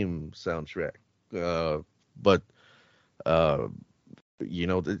same soundtrack, but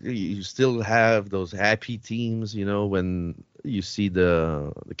you still have those happy themes. When you see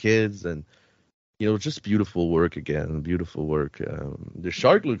the kids, and just beautiful work again, beautiful work. The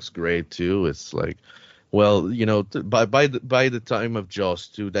shark looks great too. It's like, well, by the time of Jaws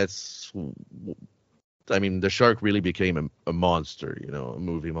 2, I mean, the shark really became a monster, a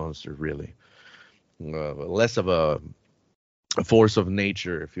movie monster, really. Less of a force of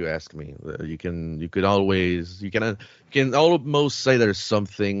nature, if you ask me. You can almost say there's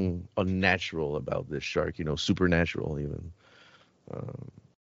something unnatural about this shark, supernatural even.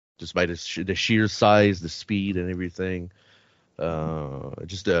 Just by the sheer size, the speed, and everything.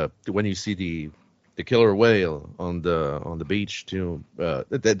 Just when you see the killer whale on the beach too.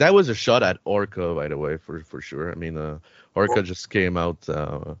 That was a shot at Orca, by the way, for sure. I mean, Orca just came out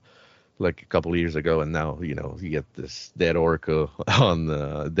like a couple of years ago, and now you get this dead orca on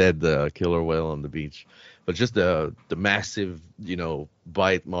the dead killer whale on the beach. But just the massive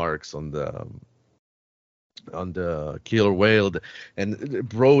bite marks on the killer whale, and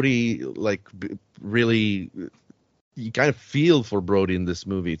Brody really. You kind of feel for Brody in this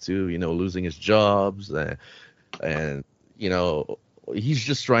movie too, losing his jobs, and he's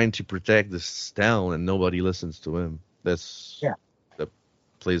just trying to protect this town, and nobody listens to him. That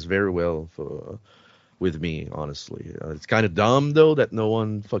plays very well with me, honestly. It's kind of dumb though that no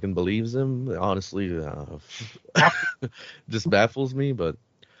one fucking believes him. Honestly, just baffles me. But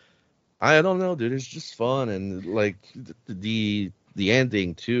I don't know, dude. It's just fun, and like the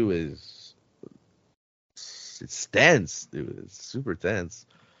ending too is. It's tense, dude. It's super tense.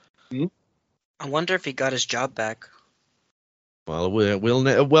 I wonder if he got his job back.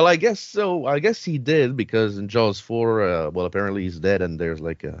 Well, I guess so. I guess he did, because in Jaws 4, apparently he's dead, and there's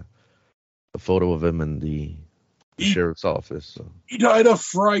like a photo of him in the sheriff's office. So. He died of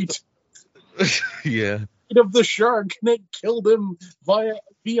fright. Yeah. Of the shark, and it killed him via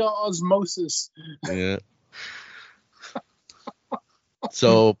osmosis. Yeah.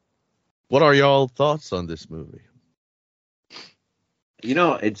 So. What are y'all thoughts on this movie?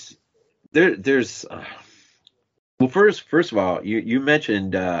 It's there's well, first of all, you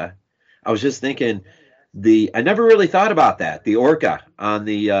mentioned I was just thinking I never really thought about that, the orca on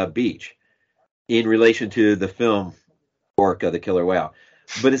the beach in relation to the film Orca, the Killer Whale.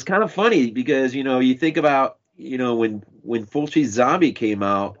 But it's kind of funny because you think about when Fulci Zombie came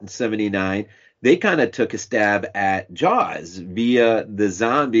out in '79. They kind of took a stab at Jaws via the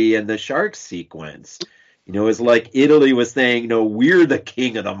zombie and the shark sequence. It's like Italy was saying, we're the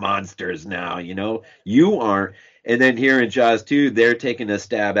king of the monsters now, you aren't. And then here in Jaws 2, they're taking a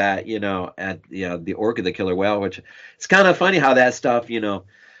stab at, the orca, the killer whale, which it's kind of funny how that stuff,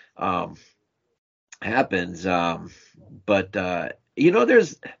 happens. But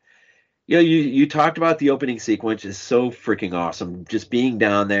there's, You know, you talked about the opening sequence is so freaking awesome. Just being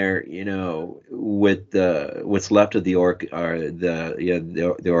down there, you know, with the what's left of the orc or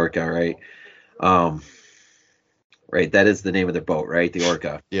the orca, right? Right, that is the name of their boat, right? The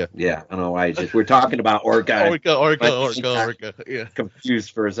orca. Yeah. Yeah. I don't know why. We're talking about orca. Orca. Yeah.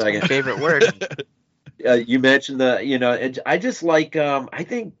 Confused for a second. Favorite word. You mentioned I just like. I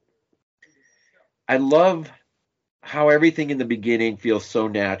love how everything in the beginning feels so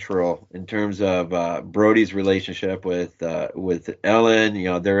natural in terms of Brody's relationship with Ellen. You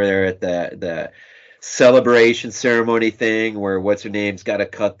know, they're there at the celebration ceremony thing where what's her name's got to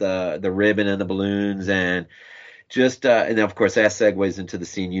cut the ribbon and the balloons, and just and then of course that segues into the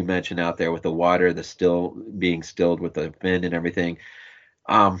scene you mentioned out there with the water, the still being stilled with the fin and everything.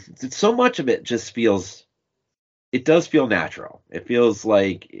 So much of it just feels. It does feel natural. It feels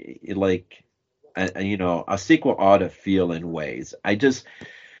like you know, a sequel ought to feel in ways. I don't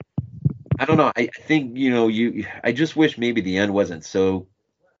know. I think, you know, I just wish maybe the end wasn't so,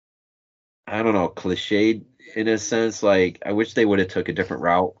 I don't know, cliched in a sense. Like, I wish they would have took a different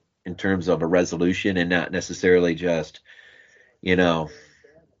route in terms of a resolution and not necessarily just, you know,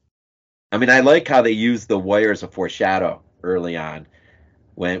 I mean, I like how they use the wire as a foreshadow early on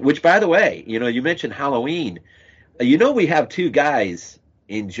which by the way, you know, you mentioned Halloween. You know, we have two guys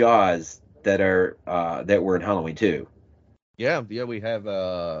in Jaws that were in Halloween too. Yeah, we have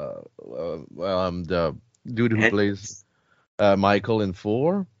the dude who plays Michael in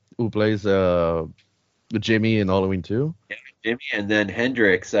 4, who plays Jimmy in Halloween 2. Yeah, Jimmy, and then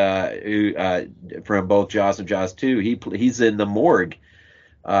Hendrix, who from both Jaws and Jaws 2, he's in the morgue,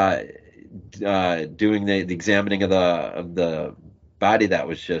 doing the examining of the body that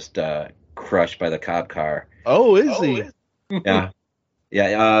was just crushed by the cop car. Oh, is he? Yeah.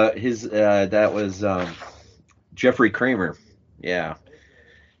 Yeah, that was Jeffrey Kramer. Yeah,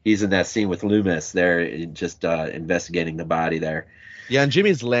 he's in that scene with Loomis there, just investigating the body there. Yeah, and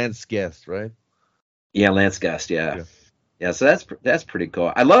Jimmy's Lance Guest, right? Yeah, Lance Guest. Yeah. So that's pretty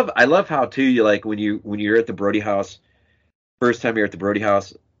cool. I love how too you like when you're at the Brody house, first time you're at the Brody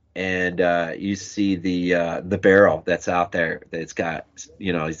house, and you see the barrel that's out there that's got,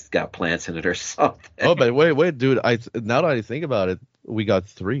 you know, it's got plants in it or something. Oh, but wait, dude! Now that I think about it. We got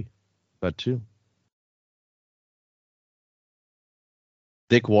 3, not 2.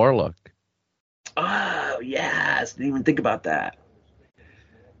 Dick Warlock. Oh, yes. Didn't even think about that.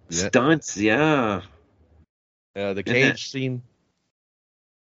 Yeah. Stunts, yeah. The cage scene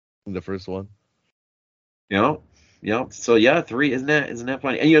in the first one. Yeah. So yeah, 3. Isn't that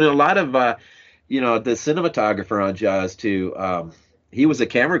funny? And you know, a lot of you know, the cinematographer on Jaws too. He was a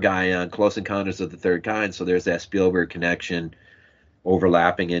camera guy on Close Encounters of the Third Kind, so there's that Spielberg connection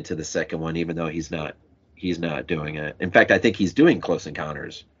overlapping into the second one, even though he's not doing it. In fact, I think he's doing Close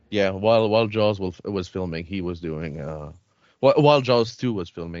Encounters. Yeah, while Jaws was filming, he was doing while Jaws 2 was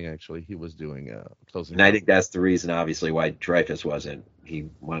filming, actually, he was doing Close Encounters. And I think that's the reason, obviously, why Dreyfuss wasn't. He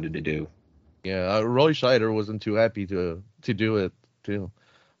wanted to do. Yeah, Roy Scheider wasn't too happy to do it too.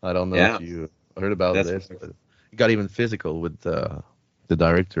 I don't know if you heard about this. But he got even physical with the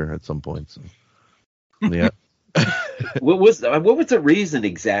director at some point. So. Yeah. What was the reason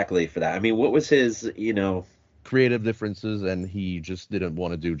exactly for that? I mean, what was his, you know, creative differences, and he just didn't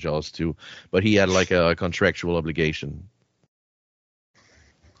want to do Jaws 2, but he had like a contractual obligation.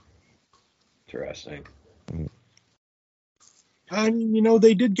 Interesting. I mean, you know,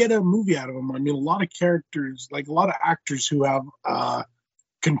 they did get a movie out of him. I mean, a lot of characters, like a lot of actors who have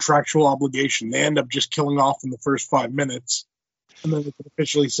contractual obligation, they end up just killing off in the first 5 minutes, and then they can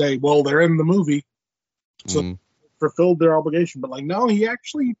officially say, well, they're in the movie. So fulfilled their obligation, but like, no, he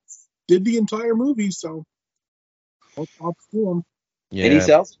actually did the entire movie, so no props to him. Yeah. And he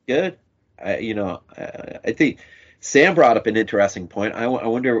sells good. I think Sam brought up an interesting point. I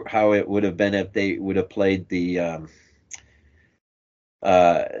wonder how it would have been if they would have played the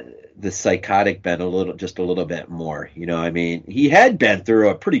psychotic Ben a little bit more. You know, I mean, he had been through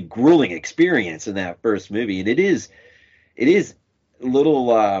a pretty grueling experience in that first movie, and it is a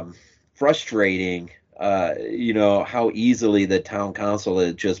little frustrating. You know, how easily the town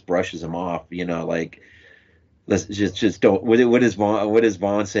council just brushes him off. You know, like, let's just don't. What does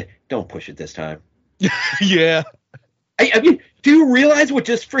Vaughn say? Don't push it this time. Yeah. I mean, do you realize what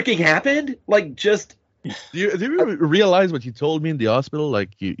just freaking happened? Like, just. Do you realize what you told me in the hospital? Like,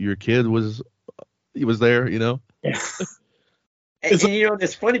 your kid was there. You know. Yeah. and you know,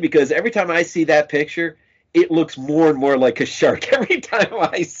 it's funny because every time I see that picture, it looks more and more like a shark every time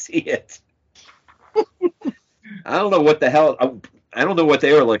I see it. I don't know what the hell. I don't know what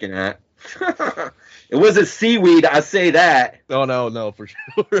they were looking at. It wasn't seaweed, I say that. Oh, no, for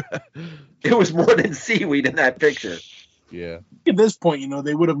sure. It was more than seaweed in that picture. Yeah. At this point,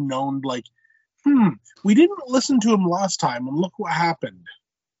 they would have known, like, we didn't listen to him last time, and look what happened.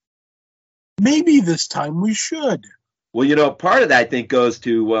 Maybe this time we should. Well, part of that, I think, goes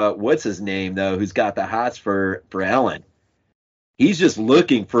to, what's his name, though, who's got the hots for Ellen. He's just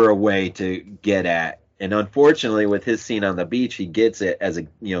looking for a way to get at. And unfortunately, with his scene on the beach, he gets it as a,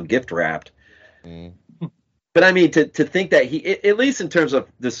 gift wrapped. Mm. But I mean, to think that he, at least in terms of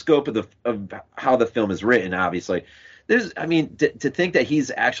the scope of how the film is written, obviously, to think that he's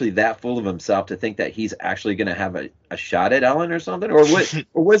actually that full of himself, to think that he's actually going to have a shot at Ellen or something, or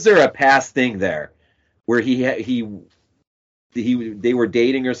was there a past thing there where they were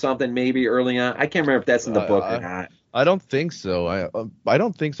dating or something maybe early on? I can't remember if that's in the book or not. I don't think so. I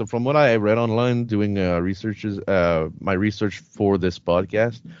don't think so. From what I read online doing my research for this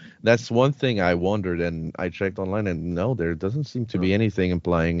podcast, that's one thing I wondered, and I checked online, and no, there doesn't seem to be anything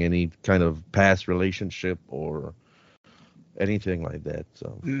implying any kind of past relationship or anything like that.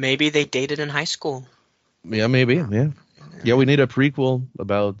 So maybe they dated in high school. Yeah, maybe. Yeah, we need a prequel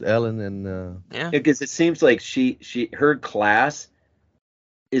about Ellen and because it seems like her class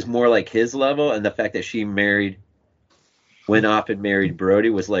is more like his level, and the fact that she went off and married Brody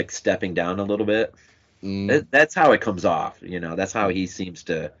was like stepping down a little bit. That's how it comes off. That's how he seems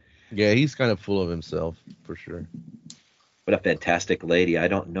to. Yeah, he's kind of full of himself for sure. What a fantastic lady! I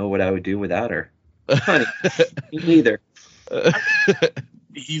don't know what I would do without her. Honey, me neither.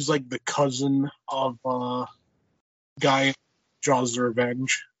 He's like the cousin of guy Jaws the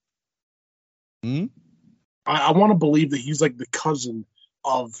Revenge. I want to believe that he's like the cousin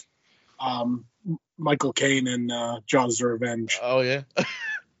of Michael Caine and Jaws the Revenge. Oh yeah.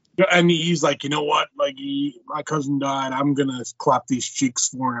 And he's like, you know what? Like, my cousin died. I'm gonna clap these cheeks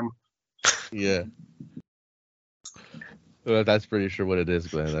for him. Yeah. Well, that's pretty sure what it is,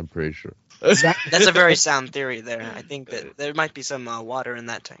 Glenn. I'm pretty sure. That's a very sound theory there. I think that there might be some water in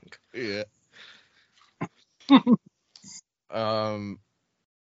that tank. Yeah.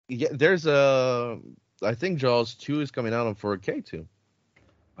 Yeah. There's I think Jaws 2 is coming out on 4K too.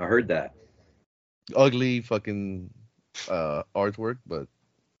 I heard that. Ugly fucking artwork, but.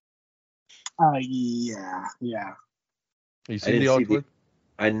 Yeah. You see the artwork?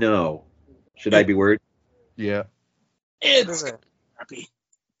 I know. Should I be worried? Yeah. It's happy.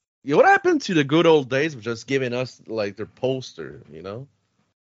 Yeah, what happened to the good old days of just giving us like their poster,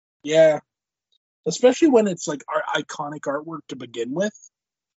 Yeah. Especially when it's like our iconic artwork to begin with.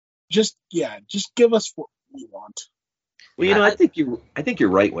 Just give us what we want. Well, I think you're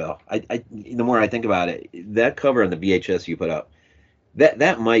right, Will. I the more I think about it, that cover on the VHS you put up,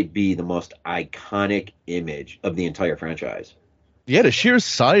 that might be the most iconic image of the entire franchise. Yeah, the sheer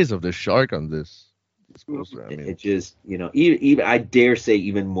size of the shark on this poster. It just, even I dare say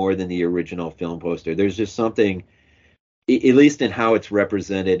even more than the original film poster. There's just something, at least in how it's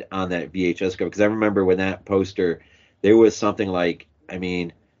represented on that VHS cover. Because I remember when that poster, there was something like,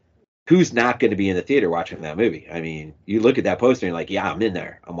 who's not going to be in the theater watching that movie? You look at that poster and you're like, yeah, I'm in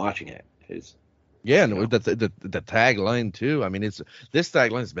there. I'm watching it. Yeah, and the tagline too. This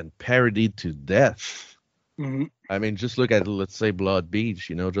tagline has been parodied to death. Mm-hmm. Just look at, let's say, Blood Beach.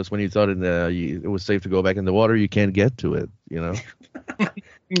 Just when you thought it was safe to go back in the water, you can't get to it.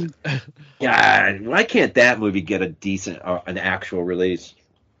 Yeah, why can't that movie get a decent, an actual release?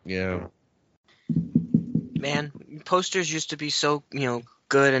 Yeah. Man, posters used to be so,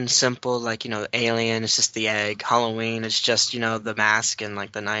 good and simple, like, Alien, it's just the egg. Halloween, it's just, the mask and,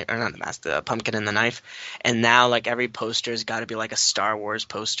 like, the knife, or not the mask, the pumpkin and the knife. And now, like, every poster's got to be, like, a Star Wars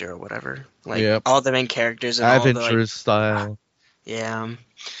poster or whatever. Like, all the main characters and all the, like, style. Yeah.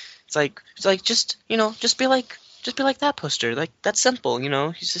 It's like, just be like that poster. Like, that's simple,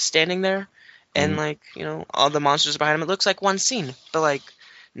 He's just standing there, and, like, all the monsters behind him. It looks like one scene. But, like,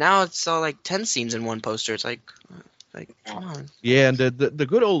 now it's all, like, 10 scenes in one poster. It's like, come on. Yeah, and the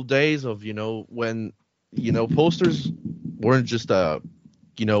good old days of, when, posters weren't just an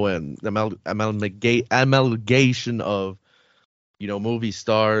amalgamation of, movie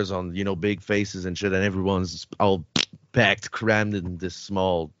stars on, big faces and shit, and everyone's all packed, crammed in this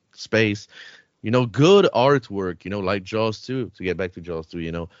small space. Good artwork, like Jaws 2, to get back to Jaws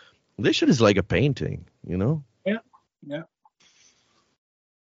 2, this shit is like a painting, Yeah.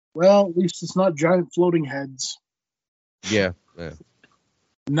 Well, at least it's not giant floating heads. Yeah.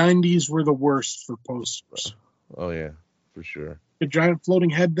 90s were the worst for posters. Oh yeah, for sure. A giant floating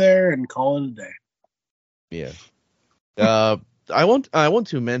head there and call it a day. Yeah. I want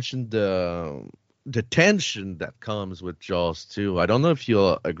to mention the tension that comes with Jaws 2. I don't know if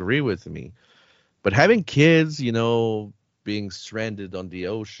you'll agree with me, But having kids, being stranded on the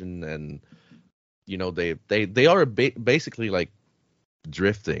ocean, and they are basically like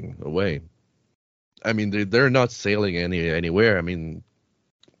drifting away. I mean, they're not sailing anywhere. I mean,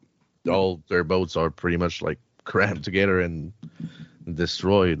 all their boats are pretty much like crammed together and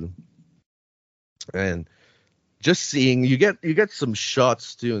destroyed. And just seeing you get some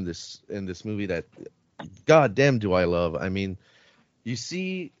shots too in this movie that, goddamn, do I love. I mean, you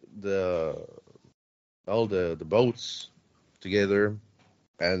see all the boats together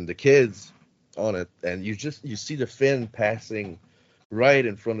and the kids on it, and you see the fin passing right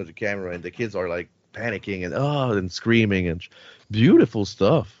in front of the camera, and the kids are like panicking and screaming, and beautiful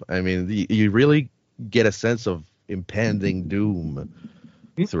stuff. I mean, you really get a sense of impending doom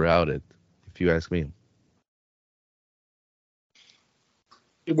throughout it, if you ask me.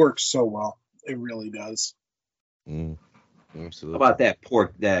 It works so well. It really does. Absolutely. How about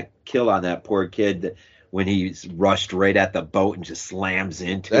that kill on that poor kid when he's rushed right at the boat and just slams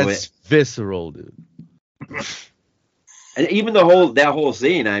into it? That's visceral, dude. And even that whole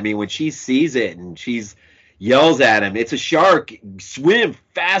scene, I mean, when she sees it and she's yells at him, "It's a shark! Swim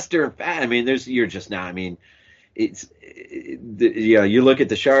faster and fast!" I mean, you're just not. I mean, you look at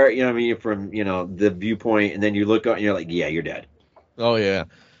the shark, from the viewpoint, and then you look up and you're like, yeah, you're dead. Oh yeah.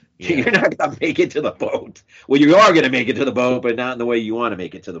 You're not gonna make it to the boat. Well, you are gonna make it to the boat, but not in the way you want to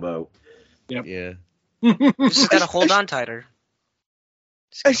make it to the boat. Yep. Yeah. You just gotta hold on tighter.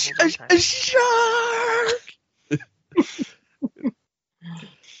 A shark.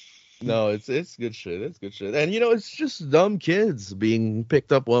 No, it's good shit. It's good shit. And it's just dumb kids being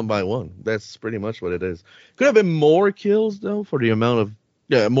picked up one by one. That's pretty much what it is. Could have been more kills though, for the amount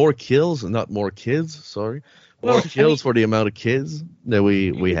of more kills, not more kids. Sorry, more kills for the amount of kids that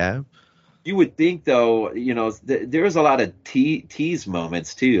we have. You would think though, there was a lot of tease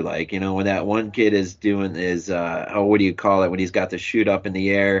moments too. Like when that one kid is doing what do you call it, when he's got the chute up in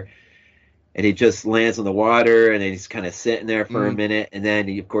the air. And he just lands on the water, and then he's kind of sitting there for a minute, and then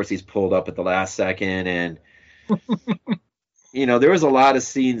of course he's pulled up at the last second, and there was a lot of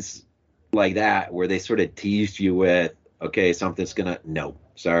scenes like that where they sort of teased you with, okay, something's no,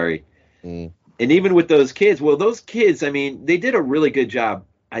 sorry. And even with those kids, I mean, they did a really good job,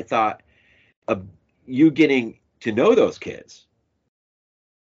 I thought, of you getting to know those kids.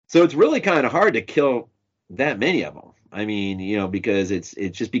 So it's really kind of hard to kill that many of them. I mean, because it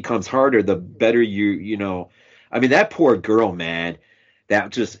just becomes harder the better I mean, that poor girl, man,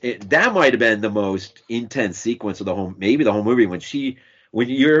 that might have been the most intense sequence of the whole movie, when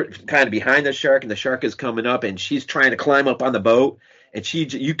you're kind of behind the shark and the shark is coming up and she's trying to climb up on the boat, and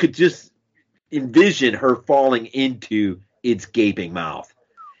you could just envision her falling into its gaping mouth.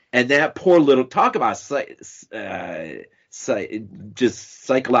 And that poor little, talk about just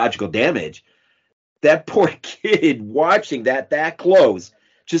psychological damage. That poor kid watching that close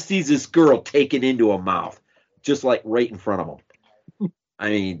just sees this girl taken into a mouth, just like right in front of him. I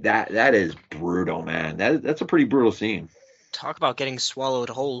mean, that is brutal, man. That's a pretty brutal scene. Talk about getting swallowed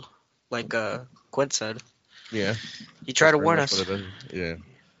whole, like Quint said. Yeah. He tried to warn us. Yeah.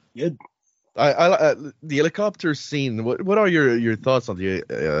 Good. I the helicopter scene. What are your thoughts on the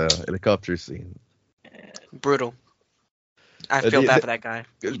helicopter scene? Brutal. I feel bad for that guy.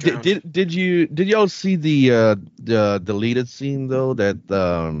 Did y'all see the deleted scene though? That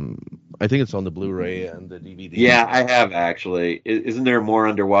I think it's on the Blu-ray and the DVD. Yeah, I have actually. Isn't there more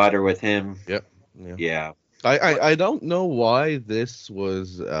underwater with him? Yep. Yeah. I don't know why this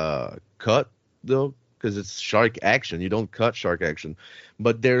was cut though, because it's shark action. You don't cut shark action.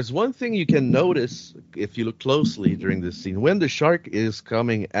 But there's one thing you can notice if you look closely during this scene. When the shark is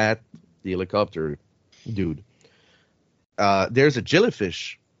coming at the helicopter dude, there's a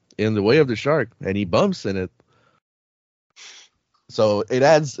jellyfish in the way of the shark, and he bumps in it. So it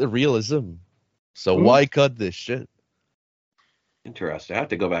adds a realism. So why cut this shit? Interesting. I have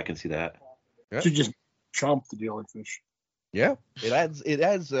to go back and see that. Yeah. Should just chomp the jellyfish. Yeah, it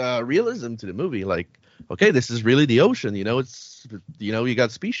adds realism to the movie. Like, okay, this is really the ocean. It's you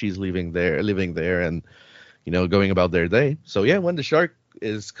got species living there, and going about their day. So yeah, when the shark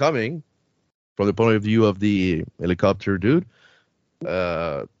is coming, from the point of view of the helicopter dude,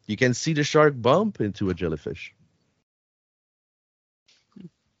 you can see the shark bump into a jellyfish.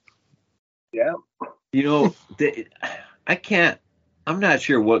 Yeah. I'm not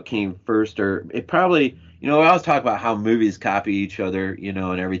sure what came first, or it probably, I always talk about how movies copy each other,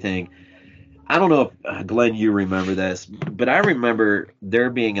 and everything. I don't know if, Glenn, you remember this, but I remember there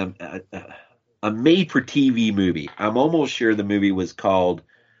being a made-for-TV movie. I'm almost sure the movie was called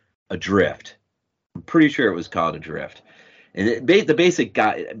Adrift. I'm pretty sure it was called Adrift. And the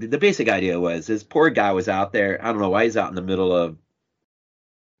basic idea was this poor guy was out there. I don't know why he's out in the middle of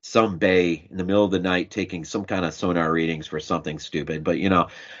some bay in the middle of the night taking some kind of sonar readings for something stupid. But,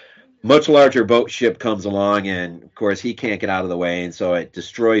 much larger boat ship comes along, and of course he can't get out of the way, and so it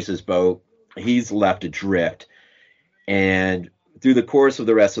destroys his boat. He's left adrift. And through the course of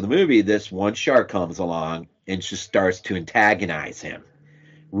the rest of the movie, this one shark comes along and just starts to antagonize him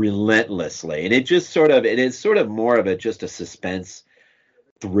relentlessly. And it is sort of more of just a suspense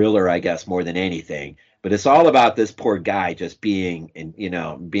thriller, I guess, more than anything. But it's all about this poor guy just being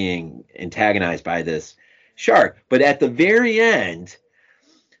antagonized by this shark. But at the very end,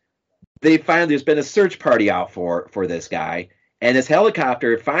 they find there's been a search party out for this guy, and this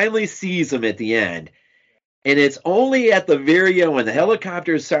helicopter finally sees him at the end. And it's only at the very end when the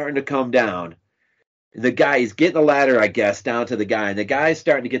helicopter is starting to come down, the guy is getting the ladder, I guess, down to the guy, and the guy's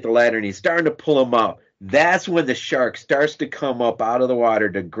starting to get the ladder, and he's starting to pull him up. That's when the shark starts to come up out of the water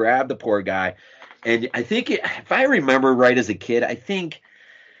to grab the poor guy. And I think, if I remember right as a kid, I think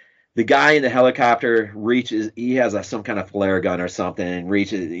the guy in the helicopter he has some kind of flare gun or something, and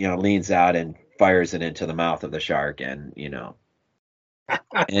leans out and fires it into the mouth of the shark, and,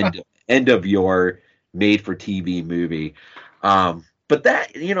 end of your made-for-TV movie. But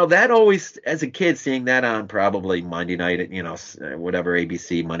that always, as a kid, seeing that on probably Monday night, whatever,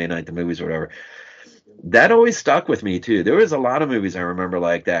 ABC, Monday Night the Movies or whatever, that always stuck with me too. There was a lot of movies I remember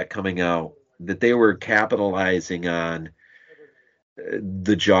like that coming out that they were capitalizing on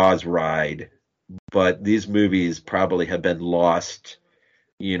the Jaws ride, but these movies probably have been lost,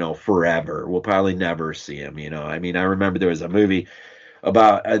 forever. We'll probably never see them. I remember there was a movie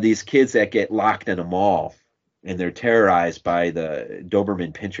about these kids that get locked in a mall, and they're terrorized by the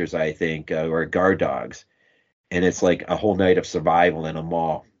Doberman pinchers, I think, or guard dogs, and it's like a whole night of survival in a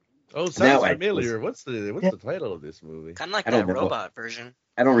mall. Oh, sounds familiar. What's the title of this movie? Kind of like that robot version.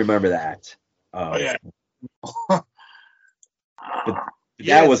 I don't remember that. Yeah. But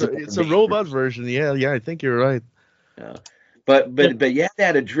Yeah, that it's a robot version. Yeah, I think you're right. Yeah. But yeah,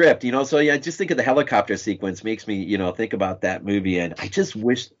 that adrift, so yeah, just think of the helicopter sequence makes me, think about that movie, and I just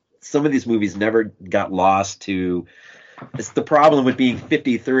wish some of these movies never got lost to. It's the problem with being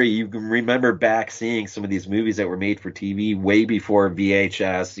 53. You can remember back seeing some of these movies that were made for TV way before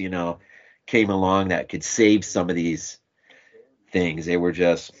VHS, came along that could save some of these things. They were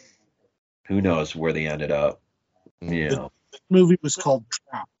just, who knows where they ended up. The movie was called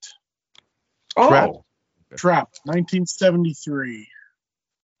Trapped. Oh, Trapped, 1973.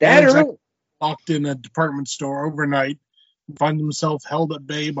 Locked in a department store overnight and find himself held at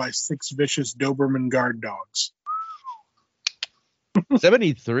bay by 6 vicious Doberman guard dogs.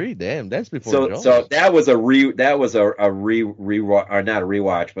 73, damn, that's before Jaws. So that was a rewatch, or not a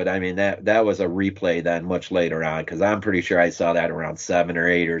rewatch, but that was a replay then much later on, because I'm pretty sure I saw that around 7 or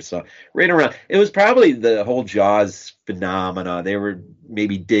 8 or so, right around. It was probably the whole Jaws phenomena. They were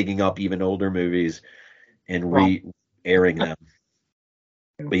maybe digging up even older movies and re-airing them.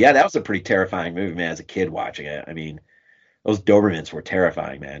 But yeah, that was a pretty terrifying movie, man, as a kid watching it. Those Dobermans were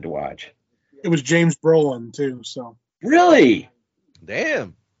terrifying, man, to watch. It was James Brolin too, so. Really?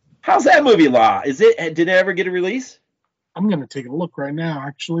 Damn. How's that movie law? Did it ever get a release? I'm gonna take a look right now,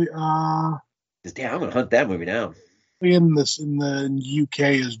 actually. Damn, I'm gonna hunt that movie down. In the UK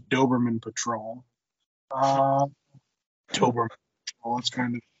is Doberman Patrol. Doberman Patrol, it's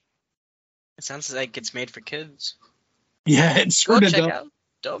kind of. It sounds like it's made for kids. Yeah, it's Go sort of. check out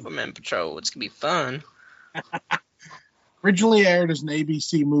Doberman Patrol. It's gonna be fun. Originally aired as an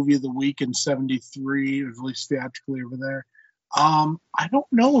ABC movie of the week in '73. It was released theatrically over there. I don't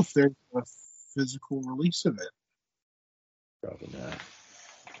know if there's a physical release of it. Probably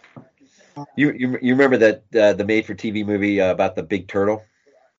not. You remember that the made-for-TV movie about the big turtle,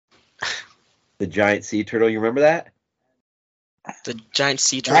 the giant sea turtle? You remember that? The giant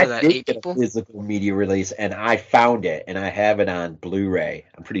sea turtle that ate people? Physical media release, and I found it, and I have it on Blu-ray.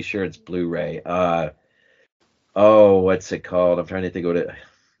 I'm pretty sure it's Blu-ray. What's it called? I'm trying to think of it.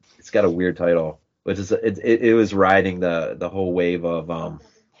 It's got a weird title. Which is it was riding the whole wave of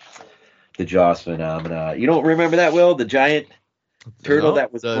the Jaws phenomena. You don't remember that, Will? The giant turtle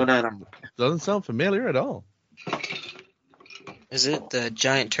that was going on. Doesn't sound familiar at all. Is it the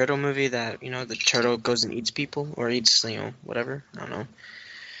giant turtle movie that, the turtle goes and eats people or eats, whatever? I don't know.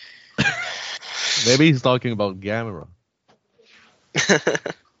 Maybe he's talking about Gamera.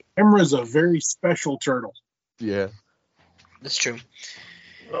 Gamera's a very special turtle. Yeah. That's true.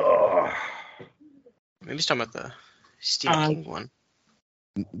 Oh. Maybe he's talking about the Stephen King one.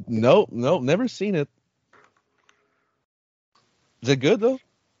 No, never seen it. Is it good though?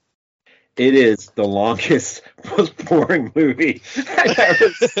 It is the longest, most boring movie I've ever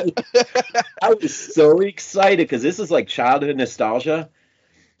seen. I was so excited because this is like childhood nostalgia.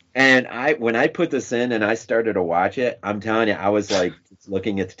 And when I put this in and I started to watch it, I'm telling you, I was like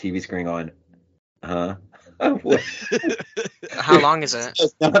looking at the TV screen going, huh? How long is it?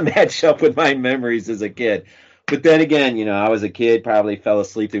 Does not match up with my memories as a kid. But then again, I was a kid, probably fell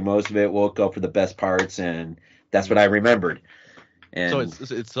asleep through most of it, woke up for the best parts, and that's what I remembered. And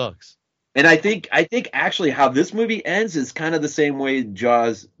So it sucks. And I think actually how this movie ends is kind of the same way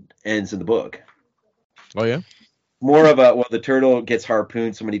Jaws ends in the book. Oh yeah. More of the turtle gets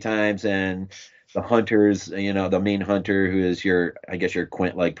harpooned so many times, and the hunters, the main hunter who is your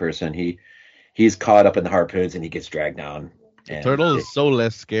Quint-like person, he's caught up in the harpoons and he gets dragged down. The turtle is so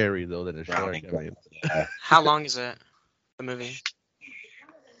less scary though than a shark. I mean. How long is it? The movie?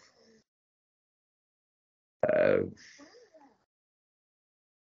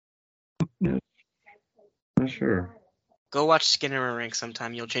 Not sure. Go watch Skinner and Rink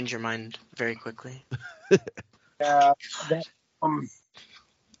sometime. You'll change your mind very quickly. Yeah.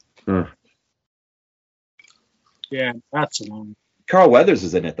 Yeah, that's long. Carl Weathers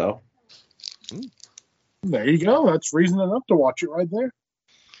is in it though. There you go. That's reason enough to watch it right there.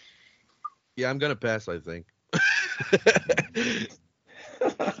 Yeah, I'm gonna pass. I think.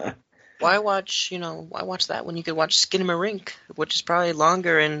 Why watch that when you could watch Skinamarink, which is probably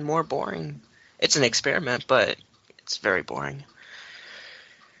longer and more boring? It's an experiment, but it's very boring.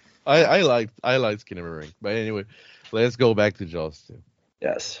 I like Skinamarink, but anyway, let's go back to Jaws 2.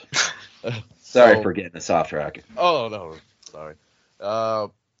 Yes. Sorry for getting a soft rocket. Oh no, sorry.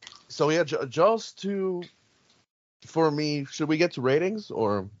 So yeah, Jaws 2. For me, should we get to ratings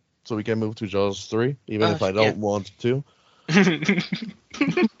or so we can move to Jaws 3, even if I don't want to?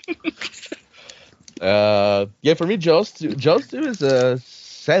 Yeah, for me, Jaws 2 is a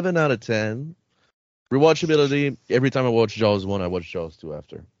 7 out of 10. Rewatchability, every time I watch Jaws 1, I watch Jaws 2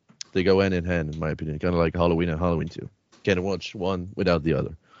 after. They go hand in hand, in my opinion. Kind of like Halloween and Halloween 2. Can't watch one without the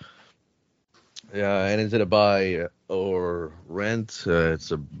other. Yeah, and is it a buy or rent?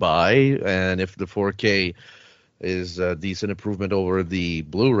 It's a buy, and if the 4K is a decent improvement over the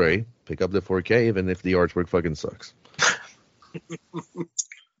Blu-ray, pick up the 4K, even if the artwork fucking sucks.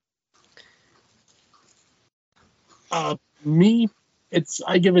 Me,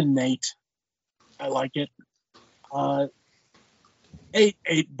 I give it an 8. I like it.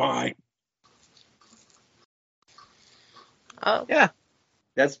 8 buy. Oh yeah,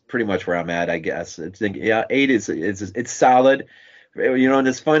 that's pretty much where I'm at, I guess. It's 8 is it's solid. And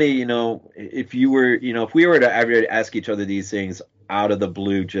it's funny, if we were to ever ask each other these things out of the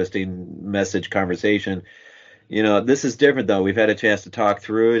blue, just in message conversation, this is different though. We've had a chance to talk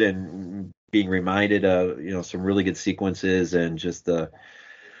through it and being reminded of, some really good sequences and just the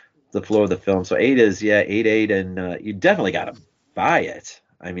flow of the film. So 8 is 8, and you definitely got to buy it.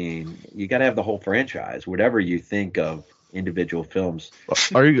 I mean, you got to have the whole franchise, whatever you think of individual films.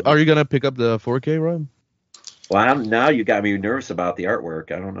 Are you gonna pick up the 4K, Ron? Well, now you got me nervous about the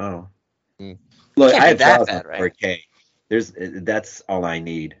artwork. I don't know. Mm. Look, Can't I be have that Jaws bad, on right? 4K. That's all I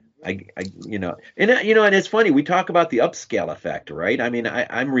need. And it's funny. We talk about the upscale effect, right? I mean,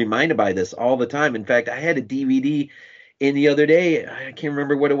 I'm reminded by this all the time. In fact, I had a DVD in the other day. I can't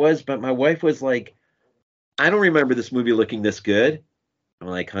remember what it was, but my wife was like, "I don't remember this movie looking this good." I'm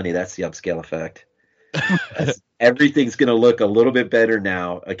like, "Honey, that's the upscale effect." Everything's going to look a little bit better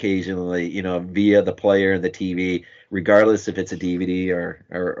now occasionally, via the player and the TV, regardless if it's a DVD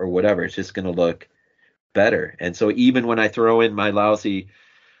or whatever. It's just going to look better. And so even when I throw in my lousy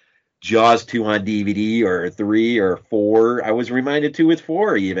Jaws 2 on DVD or 3 or 4, I was reminded 2 with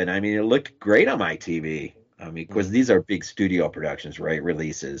 4 even. I mean, it looked great on my TV. I mean, because these are big studio productions, right?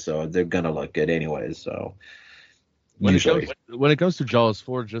 Releases. So they're going to look good anyways. So When it comes to Jaws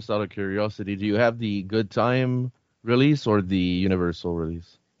 4, just out of curiosity, do you have the Good Time release or the Universal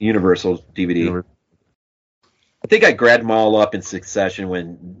release? Universal DVD. I think I grabbed them all up in succession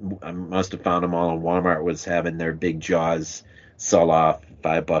when I must have found them all on Walmart was having their big Jaws sell-off,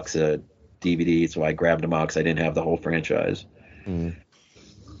 $5 a DVD, so I grabbed them all because I didn't have the whole franchise. Mm.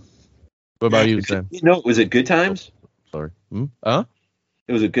 What about you, Sam? Was it Good Times? Sorry. Huh?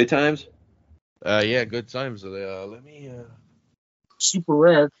 It was a Good Times? Yeah, Good Times. Let me. Super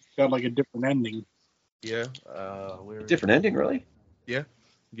rare. Got like a different ending. Yeah. Different ending, really? Yeah.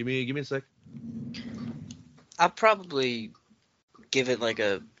 Give me a sec. I'll probably give it like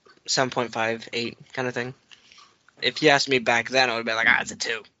a 7.5, 8 kind of thing. If you asked me back then, I would be like, it's a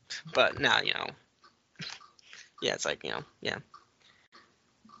 2. But now, yeah, it's like, yeah.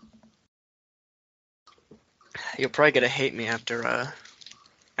 You're probably gonna hate me after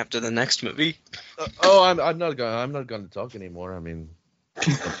After the next movie. I'm not gonna talk anymore. I mean,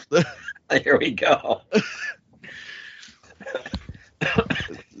 here we go.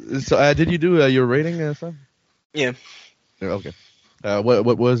 So, did you do your rating, Sam? Yeah. Okay.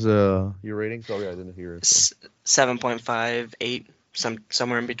 What was your rating? Sorry, I didn't hear it. So. 7.5, 8,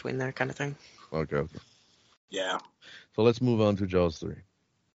 somewhere in between there, kind of thing. Okay. Yeah. So let's move on to Jaws 3.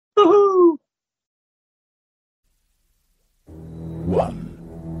 Woohoo! 1.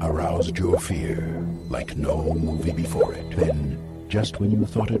 Aroused your fear like no movie before it. Then, just when you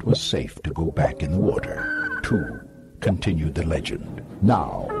thought it was safe to go back in the water, 2. Continued the legend.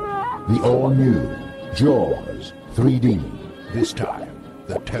 Now, the all-new Jaws 3D. This time,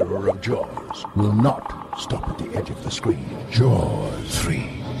 the terror of Jaws will not stop at the edge of the screen. Jaws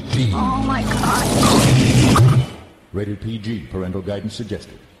 3D. Oh my God. Rated PG. Parental guidance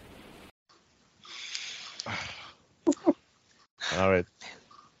suggested. All right.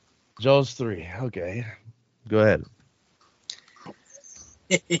 Jaws 3. Okay. Go ahead.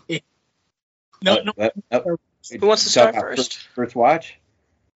 No. Who wants to start first? First watch?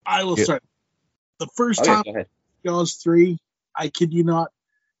 I will start. The first Okay, time go ahead. Jaws 3, I kid you not,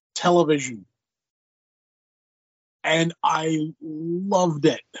 television. And I loved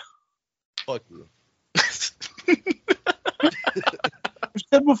it. Fuck you. I've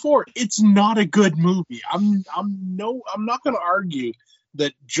said before, it's not a good movie. I'm not going to argue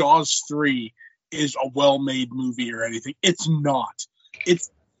that Jaws 3 is a well-made movie or anything. It's not.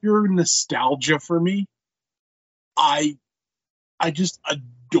 It's pure nostalgia for me. I just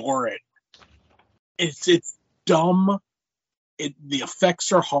adore it. It's dumb. The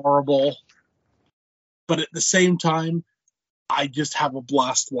effects are horrible, but at the same time, I just have a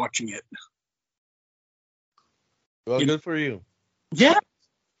blast watching it. Well, good for you. Yeah,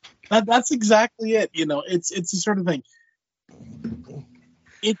 that's exactly it. It's the sort of thing.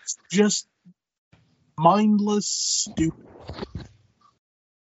 It's just mindless, stupid,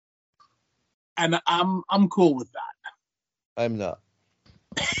 and I'm cool with that. I'm not.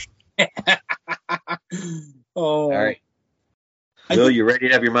 Oh, all right. Bill, you ready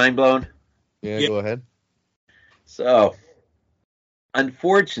to have your mind blown? Yeah, go ahead. So,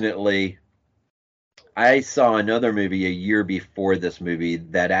 unfortunately, I saw another movie a year before this movie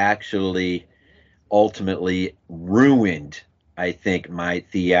that actually ultimately ruined, I think, my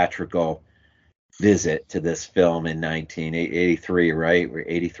theatrical visit to this film in 1983, right? Where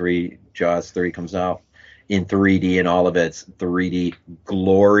 83 Jaws 3 comes out in 3D and all of its 3D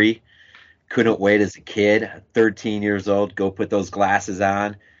glory. Couldn't wait as a kid, 13 years old, go put those glasses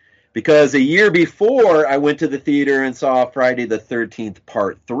on. Because a year before, I went to the theater and saw Friday the 13th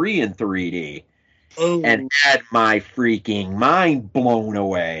Part 3 in 3D. Oh. And had my freaking mind blown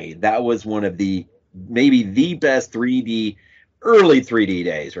away. That was one of maybe the best early 3D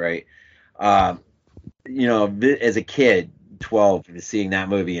days, right? As a kid, 12, seeing that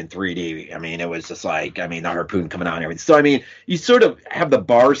movie in 3D, I mean, it was just like, the harpoon coming out and everything. So, you sort of have the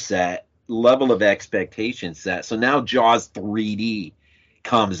bar set, level of expectation set. So now Jaws 3D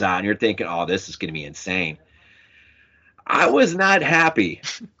comes out and you're thinking, oh, this is going to be insane. I was not happy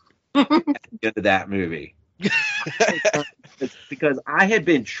at the end of that movie. It's because I had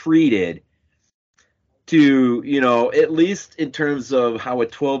been treated to, at least in terms of how a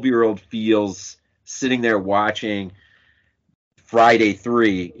 12-year-old feels sitting there watching Friday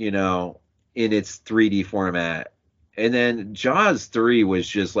 3, in its 3D format. And then Jaws 3 was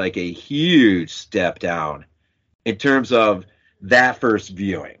just like a huge step down in terms of that first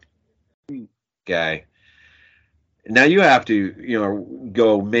viewing. Okay. Now you have to,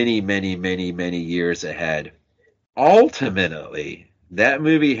 go many, many, many, many years ahead. Ultimately, that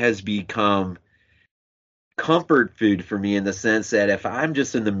movie has become comfort food for me in the sense that if I'm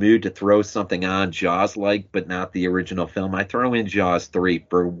just in the mood to throw something on Jaws-like, but not the original film, I throw in Jaws 3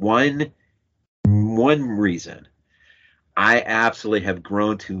 for one reason. I absolutely have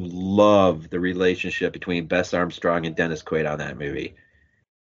grown to love the relationship between Bess Armstrong and Dennis Quaid on that movie.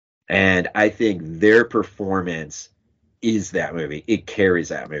 And I think their performance is that movie. It carries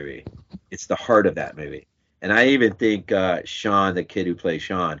that movie. It's the heart of that movie. And I even think Sean, the kid who plays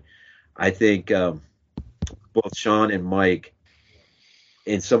Sean, I think both Sean and Mike,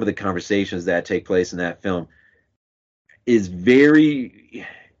 in some of the conversations that take place in that film, is very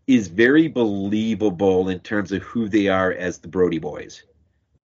believable in terms of who they are as the Brody Boys.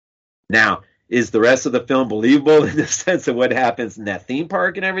 Now, is the rest of the film believable in the sense of what happens in that theme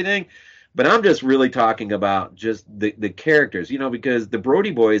park and everything? But I'm just really talking about just the characters, because the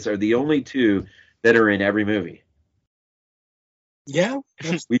Brody Boys are the only two that are in every movie. Yeah.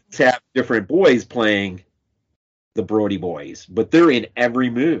 We just have different boys playing the Brody Boys, but they're in every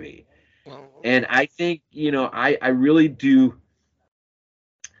movie. And I think, I really do.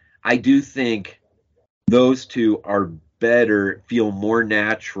 I do think those two are better, feel more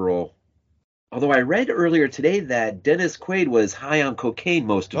natural. Although I read earlier today that Dennis Quaid was high on cocaine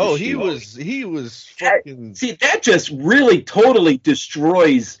most of the shoot. He was fucking. See, that just really totally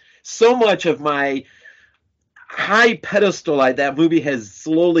destroys so much of my high pedestal that movie has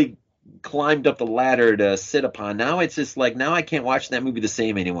slowly climbed up the ladder to sit upon. Now it's just like, now I can't watch that movie the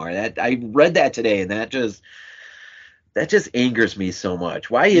same anymore. That I read that today, and that just angers me so much.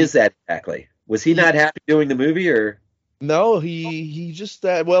 Why is that exactly? Was he not happy doing the movie, or? No, he just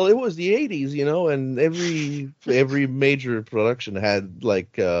well, it was the 80s, and every major production had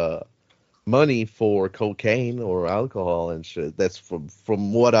like money for cocaine or alcohol and shit. That's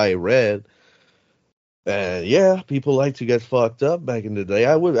from what I read. And yeah, people like to get fucked up back in the day.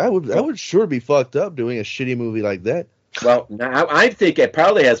 I would sure be fucked up doing a shitty movie like that. Well, now I think it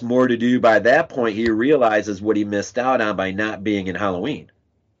probably has more to do by that point. He realizes what he missed out on by not being in Halloween.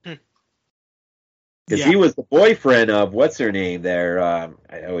 Because he was the boyfriend of what's her name there. I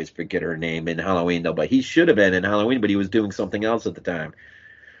always forget her name in Halloween though, but he should have been in Halloween, but he was doing something else at the time.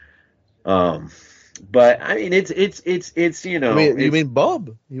 But I mean, it's you mean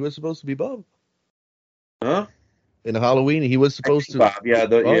Bob? He was supposed to be Bob. Huh? In Halloween, he was supposed to. Bob, yeah,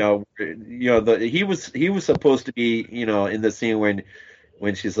 he was supposed to be, in the scene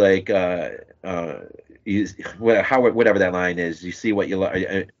when she's like, whatever that line is, you see what you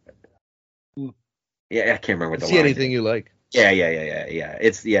like. Yeah, I can't remember what the line is. See anything you like. Yeah.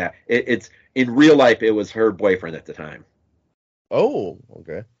 It's in real life, it was her boyfriend at the time. Oh,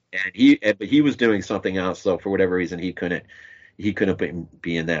 okay. But he was doing something else, so for whatever reason he couldn't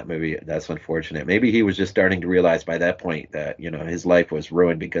be in that movie. That's unfortunate. Maybe he was just starting to realize by that point that, his life was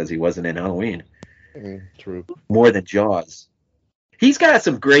ruined because he wasn't in Halloween. True. More than Jaws. He's got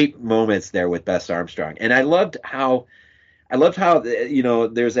some great moments there with Bess Armstrong, and I loved how there's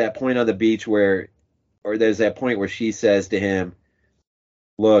that point on the beach where she says to him,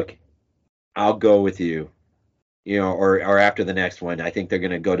 "Look, I'll go with you." Or after the next one, I think they're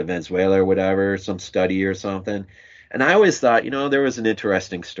going to go to Venezuela or whatever, some study or something. And I always thought, there was an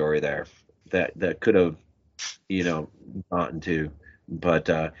interesting story there that could have, gotten to.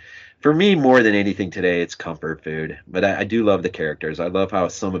 But for me, more than anything today, it's comfort food. But I do love the characters. I love how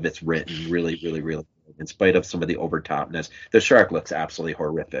some of it's written really, really, really, in spite of some of the overtopness. The shark looks absolutely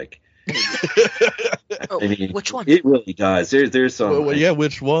horrific. I mean, which one? It really does. There's some. Well, yeah,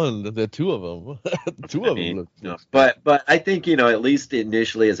 which one? The two of them. Them. No, but I think at least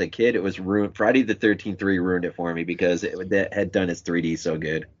initially as a kid, it was ruined. Friday the 13th 3 ruined it for me because it had done its 3D so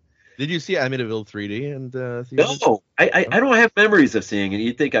good. Did you see Amityville 3D and No, I don't have memories of seeing it.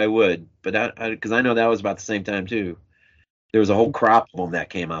 You'd think I would, but because I know that was about the same time too. There was a whole crop of them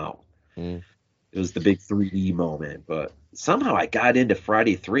that came out. It was the big 3D moment, but somehow I got into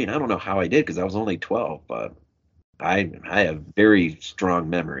Friday 3, and I don't know how I did because I was only 12, but I have very strong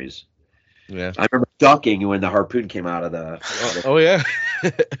memories. Yeah, I remember ducking when the harpoon came out of the. Oh yeah.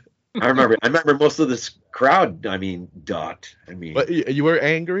 I remember most of this crowd. Ducked. But you were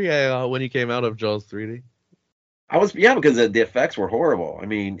angry when you came out of Jaws 3D. I was, because the effects were horrible. The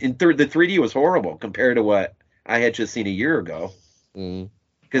 3D was horrible compared to what I had just seen a year ago.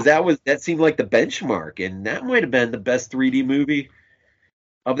 Because that seemed like the benchmark, and that might have been the best 3D movie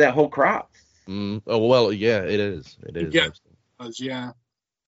of that whole crop. Oh well, yeah, it is. It is. Yeah.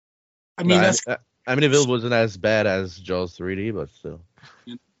 Amityville wasn't as bad as Jaws 3D, but still.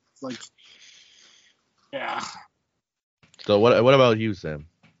 It's like, yeah. So what about you, Sam?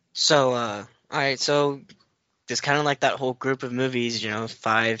 So all right, so it's kind of like that whole group of movies,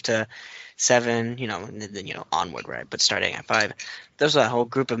 5 to 7, and then onward, right? But starting at 5, there's that whole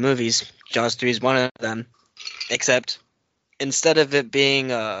group of movies. Jaws 3 is one of them, except instead of it being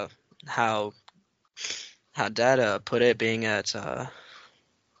how Dad put it, being at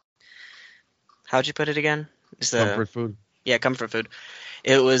how'd you put it again? It's comfort food. Yeah, comfort food.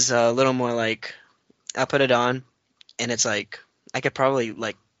 It was a little more like I put it on, and it's like I could probably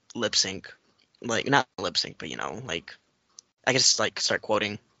like lip sync, like not lip sync, but like I could just like start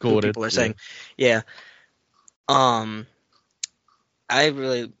quoting what people are saying. Yeah. I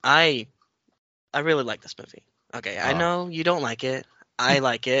really like this movie. Okay, I know you don't like it. I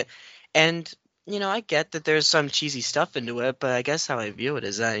like it, and I get that there's some cheesy stuff into it, but I guess how I view it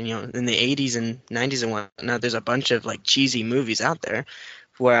is that in the 80s and 90s and whatnot, there's a bunch of like cheesy movies out there,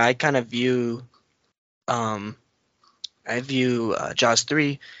 where I kind of view, Jaws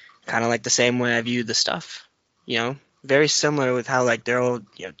 3 kind of like the same way I view The Stuff. Very similar with how like they're all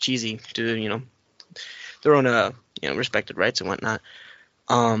cheesy to their own respected rights and whatnot.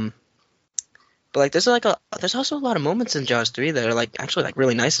 But like there's also a lot of moments in Jaws 3 that are like actually like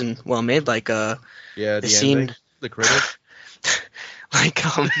really nice and well made. Like Yeah, the the scene, ending, the credits. like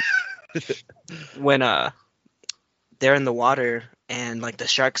when they're in the water and like the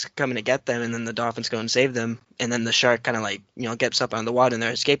shark's coming to get them, and then the dolphins go and save them, and then the shark kind of like gets up on the water and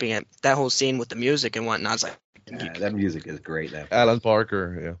they're escaping it. That whole scene with the music and whatnot is like that music is great. That Alan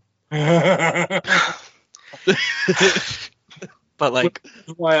Parker, yeah. But like,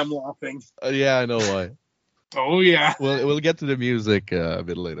 that's why I'm laughing. Yeah, I know why. Oh yeah. We'll get to the music a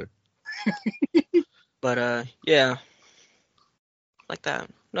bit later. But yeah, like that.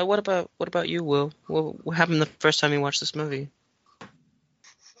 Now, what about you, Will? What happened the first time you watched this movie?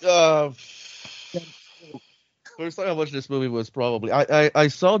 First time I watched this movie was probably I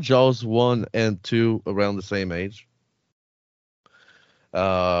saw Jaws 1 and 2 around the same age.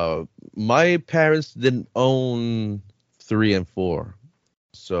 My parents didn't own 3 and 4.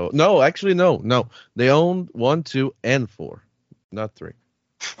 So no, actually no. They owned 1, 2, and 4, not 3.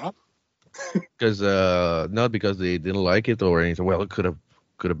 Because not because they didn't like it or anything. Well, it could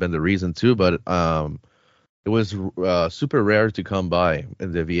have been the reason too, but it was super rare to come by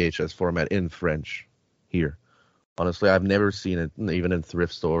in the VHS format in French here. Honestly, I've never seen it even in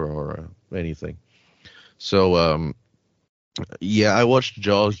thrift store or anything. So yeah, I watched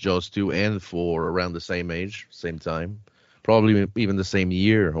Jaws 2 and 4 around the same age, same time, probably even the same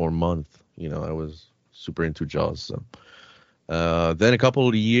year or month. I was super into Jaws. So then a couple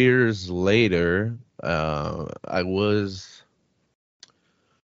of years later, I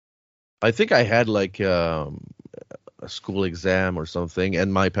think I had like a school exam or something,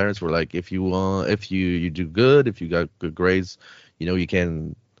 and my parents were like, if you do good, if you got good grades, you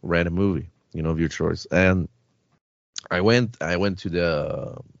can rent a movie, of your choice. And I went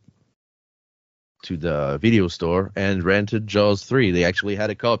to the video store and rented Jaws 3. They actually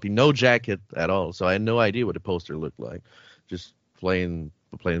had a copy, no jacket at all, so I had no idea what the poster looked like. Just playing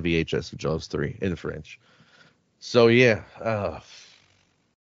VHS of Jaws 3 in French. So yeah,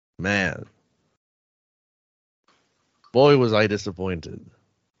 man, boy was I disappointed,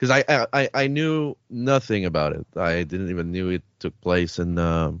 because I knew nothing about it. I didn't even knew it took place in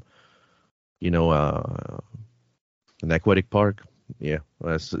an aquatic park. Yeah,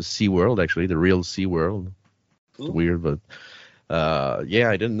 SeaWorld, actually, the real SeaWorld. It's weird, but yeah,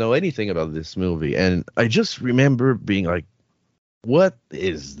 I didn't know anything about this movie, and I just remember being like, what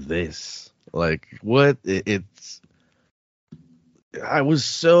is this? Like, what? I was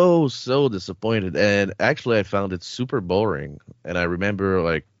so disappointed, and actually I found it super boring. And I remember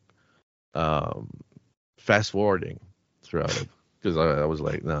like fast forwarding throughout it, because I was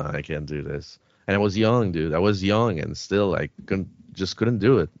like, no, I can't do this. And I was young, dude. I was young, and still I couldn't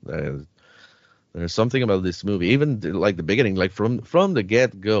do it. There's something about this movie, even like the beginning, like from the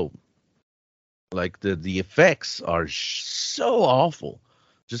get go. Like the effects are so awful.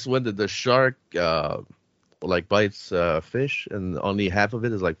 Just when the shark like bites fish and only half of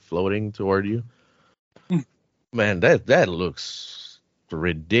it is like floating toward you. Man, that looks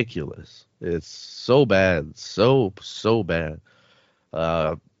ridiculous. It's so bad, so bad.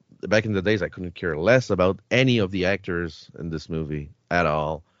 Back in the days, I couldn't care less about any of the actors in this movie at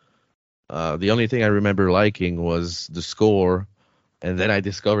all. The only thing I remember liking was the score. And then I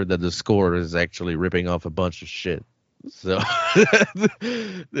discovered that the score is actually ripping off a bunch of shit. So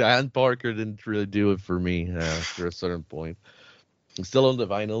Alan Parker didn't really do it for me after a certain point. I'm still on the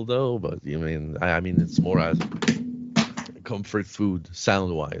vinyl though, but I mean it's more as comfort food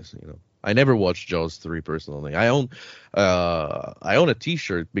sound wise. I never watched Jaws 3 personally. I own a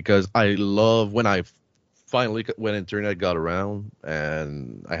T-shirt because I love when when internet got around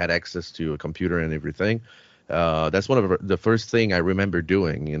and I had access to a computer and everything. That's one of the first thing I remember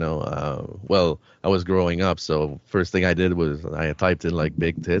doing, well, I was growing up, so first thing I did was I typed in like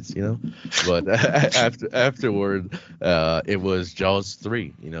big tits, but afterward, it was Jaws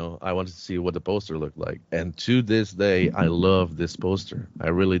 3, I wanted to see what the poster looked like. And to this day, I love this poster. I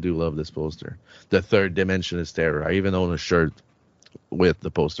really do love this poster. The Third Dimension is Terror. I even own a shirt with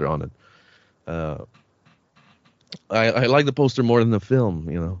the poster on it. I like the poster more than the film,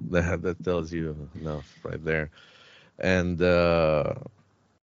 that tells you enough right there. And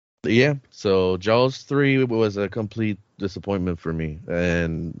yeah, so Jaws 3 was a complete disappointment for me,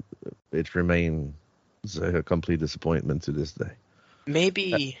 and it remains a complete disappointment to this day.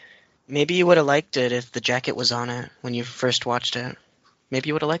 Maybe you would have liked it if the jacket was on it when you first watched it. Maybe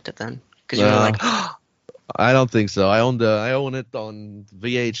you would have liked it then, because you were like, oh. I don't think so. I own it on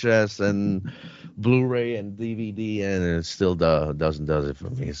VHS and Blu-ray and DVD, and it still does it for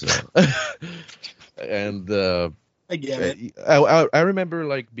me. So And I get it. I remember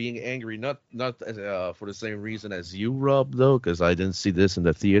like being angry, not for the same reason as you, Rob, though, because I didn't see this in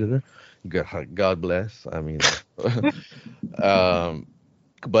the theater. God bless. I mean, um,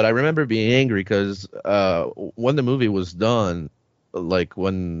 but I remember being angry because when the movie was done, like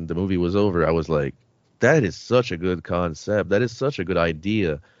when the movie was over, I was like, that is such a good concept. That is such a good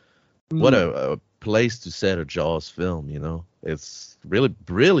idea. What a place to set a Jaws film, you know? It's really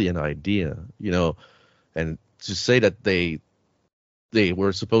brilliant idea, you know, and to say that they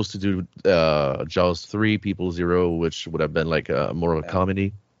were supposed to do Jaws 3 People Zero, which would have been like more of a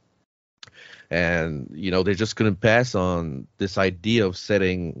comedy. And, you know, they just couldn't pass on this idea of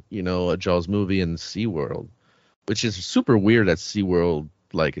setting, you know, a Jaws movie in SeaWorld, which is super weird that SeaWorld,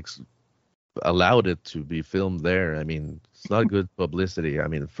 like, allowed it to be filmed there. I mean, it's not good publicity. I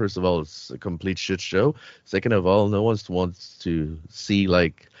mean, first of all, it's a complete shit show. Second of all, no one wants to see,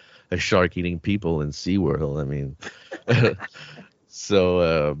 like, a shark eating people in SeaWorld. I mean,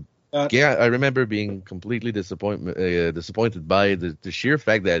 so... yeah, I remember being completely disappointed by the sheer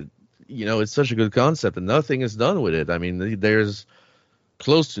fact that, you know, it's such a good concept and nothing is done with it. I mean, there's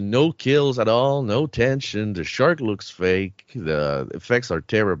close to no kills at all, no tension. The shark looks fake. The effects are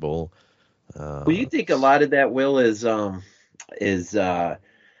terrible. Well, you think a lot of that, Will,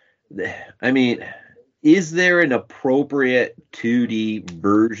 I mean, is there an appropriate 2D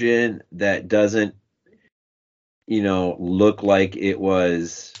version that doesn't, you know, look like it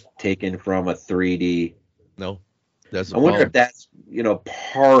was taken from a 3D? No. That's I wonder if that's, you know,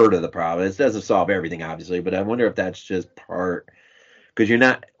 part of the problem. It doesn't solve everything, obviously, but I wonder if that's just part, because you're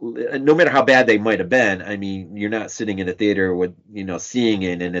not, no matter how bad they might have been, I mean, you're not sitting in a theater with, you know, seeing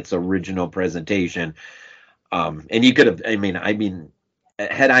it in its original presentation. And you could have, I mean,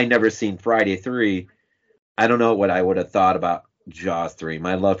 had I never seen Friday 3, I don't know what I would have thought about Jaws 3.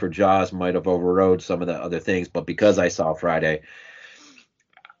 My love for Jaws might have overrode some of the other things, but because I saw Friday,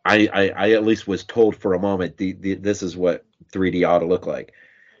 I at least was told for a moment this is what 3D ought to look like,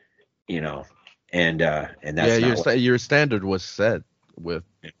 you know, and that's your standard was set with,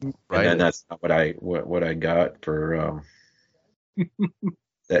 right? And that's not what I got for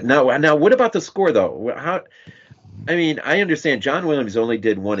that. Now, what about the score though? How? I mean, I understand John Williams only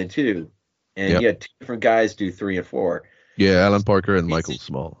did 1 and 2, and you had 2 different guys do 3 and 4. Yeah, Alan Parker and Michael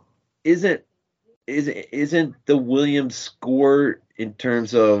Small. Isn't the Williams score in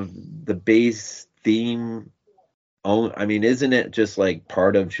terms of the bass theme? I mean, isn't it just like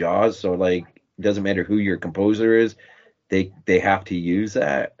part of Jaws? So like, it doesn't matter who your composer is, they have to use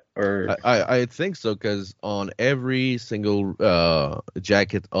that. Or I think so, because on every single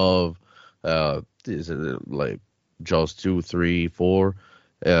jacket of is it like Jaws 2, 3, 4,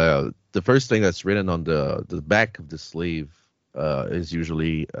 the first thing that's written on the back of the sleeve is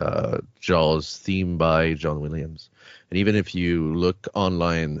usually Jaws theme by John Williams. And even if you look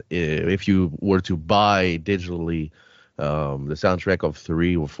online, if you were to buy digitally the soundtrack of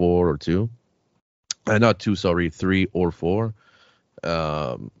 3 or 4 or 2, not 2, sorry, 3 or 4,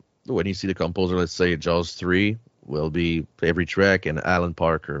 when you see the composer, let's say Jaws 3 will be every track and Alan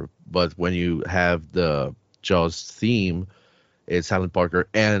Parker. But when you have the Jaws theme, it's Alan Parker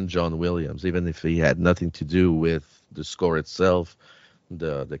and John Williams, even if he had nothing to do with the score itself.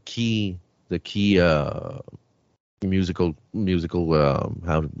 The key musical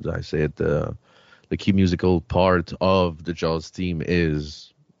how did I say it, the key musical part of the Jaws theme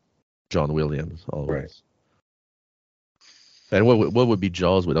is John Williams always. Right. And what would be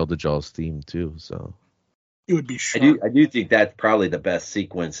Jaws without the Jaws theme too? So it would be sharp. I do think that's probably the best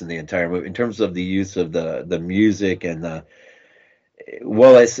sequence in the entire movie in terms of the use of the music and the.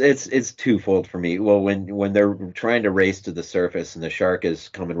 Well, it's twofold for me. Well, when they're trying to race to the surface and the shark is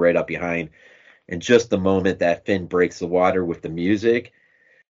coming right up behind, and just the moment that fin breaks the water with the music,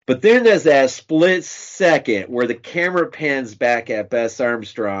 but then there's that split second where the camera pans back at Bess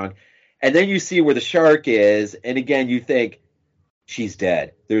Armstrong, and then you see where the shark is, and again you think she's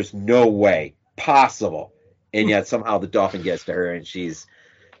dead. There's no way possible, and yet somehow the dolphin gets to her and she's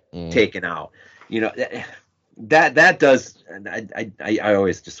taken out. You know. That does, I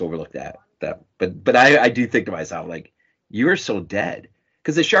always just overlook that but I do think to myself, like, you're so dead,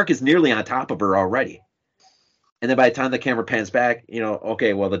 because the shark is nearly on top of her already, and then by the time the camera pans back, you know,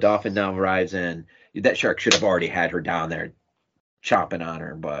 okay, well, the dolphin now arrives and that shark should have already had her down there chomping on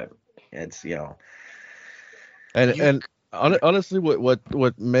her, but it's, you know, and honestly,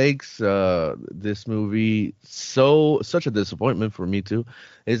 what makes this movie such a disappointment for me too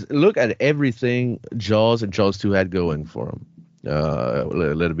is look at everything Jaws and Jaws 2 had going for them.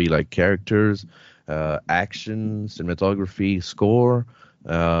 Let it be like characters, action, cinematography, score,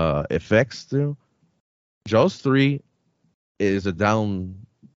 effects too. Jaws 3 is a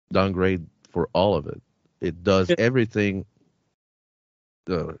downgrade for all of it. It does everything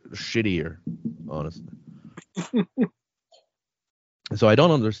shittier, honestly. So I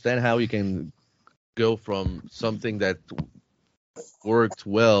don't understand how you can go from something that worked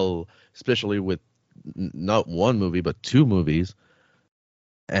well, especially with not one movie but two movies,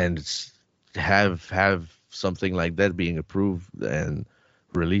 and have something like that being approved and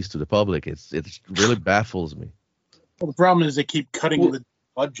released to the public. It really baffles me. Well, the problem is they keep cutting the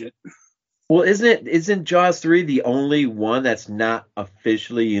budget. Well, isn't Jaws 3 the only one that's not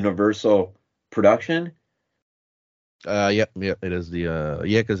officially Universal production? Yeah, it is the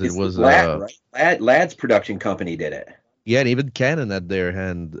because it was right? Lad's production company did it. Yeah, and even Canon had their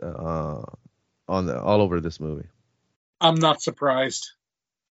hand on all over this movie. I'm not surprised.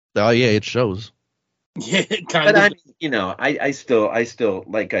 Oh yeah, it shows. Yeah, it kind but of. I mean, you know, I still,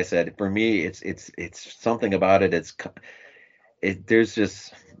 like I said, for me, it's something about it. There's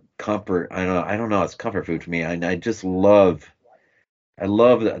just comfort. I don't know. It's comfort food for me. I just love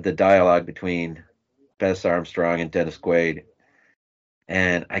the dialogue between Bess Armstrong and Dennis Quaid.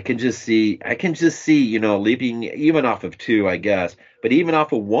 And I can just see, you know, leaping even off of 2, I guess, but even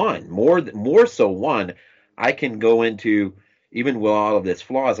off of 1, more so 1, I can go into, even with all of its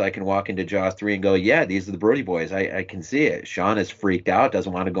flaws, I can walk into Jaws 3 and go, yeah, these are the Brody boys. I can see it. Sean is freaked out,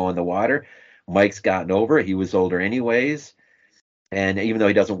 doesn't want to go in the water. Mike's gotten over it. He was older anyways. And even though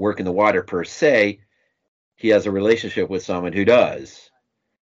he doesn't work in the water per se, he has a relationship with someone who does.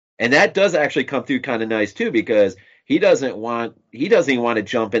 And that does actually come through kind of nice too, because he doesn't even want to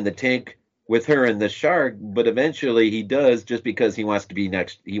jump in the tank with her and the shark, but eventually he does, just because he wants to be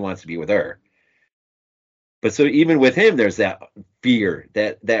with her. But so even with him, there's that fear,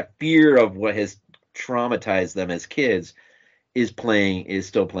 that fear of what has traumatized them as kids is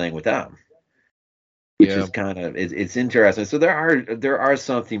still playing with them, which is kind of, it's interesting. So there are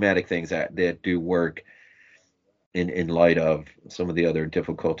some thematic things that do work in light of some of the other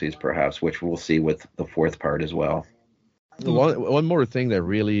difficulties, perhaps, which we'll see with the 4th part as well. One more thing that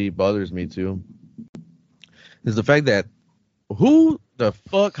really bothers me too is the fact that who the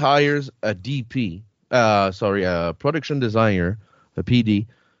fuck hires a DP, a production designer, a PD,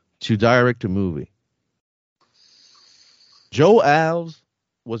 to direct a movie? Joe Alves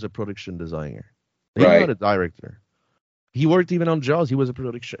was a production designer. He's not a director. He worked even on Jaws. He was a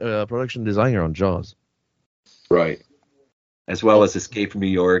production designer on Jaws. Right. As well as Escape from New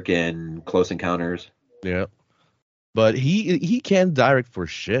York and Close Encounters. Yeah. But he can't direct for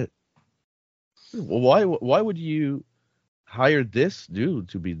shit. Why would you hire this dude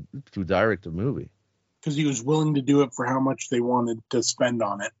to direct a movie? Because he was willing to do it for how much they wanted to spend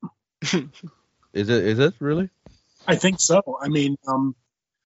on it. Is it really? I think so. I mean,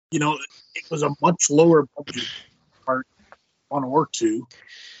 you know, it was a much lower budget part 1 or 2.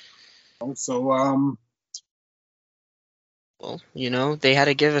 So, well, you know, they had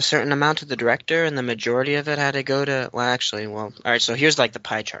to give a certain amount to the director, and the majority of it had to go to, all right, so here's like the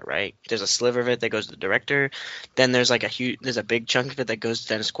pie chart, right? There's a sliver of it that goes to the director, then there's like there's a big chunk of it that goes to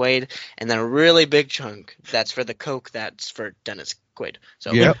Dennis Quaid, and then a really big chunk that's for the coke that's for Dennis Quaid. So,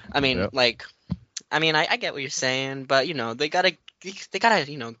 I get what you're saying, but, you know, they gotta,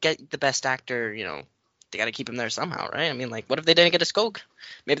 you know, get the best actor, you know, they gotta keep him there somehow, right? I mean, like, what if they didn't get a Skoke?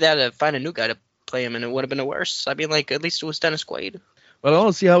 Maybe they had to find a new guy to play him, and it would have been worse. I mean, like, at least it was Dennis Quaid. Well, I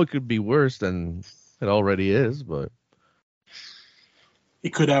don't see how it could be worse than it already is, but it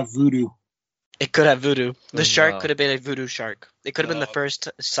could have voodoo. It could have voodoo. The shark could have been a voodoo shark. It could have been the first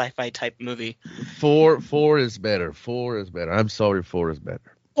sci-fi type movie. 4 is better. 4 is better. I'm sorry, 4 is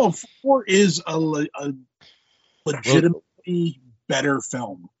better. Well, 4 is a legitimately better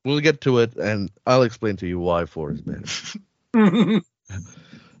film. We'll get to it, and I'll explain to you why 4 is better.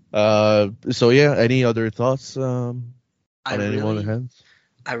 So yeah, any other thoughts on anyone's hands?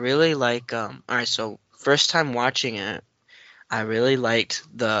 I really like all right, so first time watching it, I really liked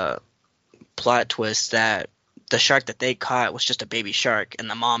the plot twist that the shark that they caught was just a baby shark, and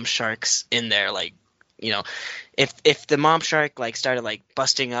the mom shark's in there, like, you know, if the mom shark like started like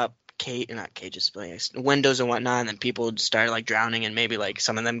busting up windows and whatnot, and then people started like drowning, and maybe like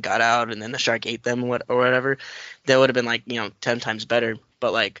some of them got out, and then the shark ate them or whatever, that would have been like, you know, 10 times better.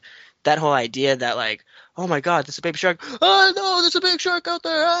 But like that whole idea that like, oh my god, there's a baby shark, oh no, there's a big shark out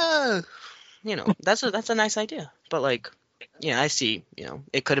there, ah! You know, that's a nice idea. But like, yeah, I see, you know,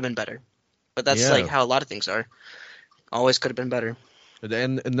 it could have been better. But that's like how a lot of things are. Always could have been better.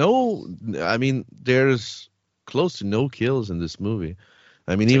 And no, I mean, there's close to no kills in this movie.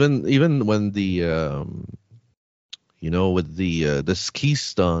 I mean, even when the with the ski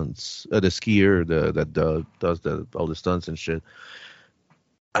stunts, the skier that does all the stunts and shit.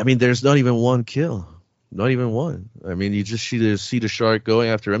 I mean, there's not even one kill, not even one. I mean, you just see the shark going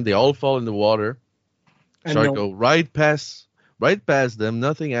after him. They all fall in the water. Shark go right past them.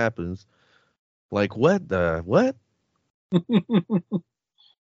 Nothing happens. Like what?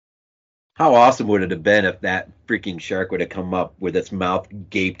 How awesome would it have been if that freaking shark would have come up with its mouth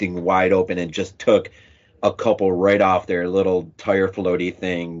gaping wide open and just took a couple right off their little tire floaty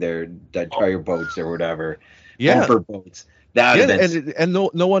thing, their tire boats or whatever, bumper boats. That would have been. And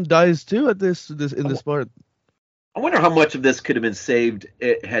no one dies too at this part. I wonder how much of this could have been saved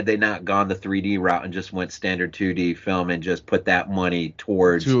had they not gone the 3D route and just went standard 2D film and just put that money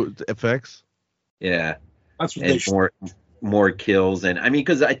towards effects. Yeah, that's what and more kills. And I mean,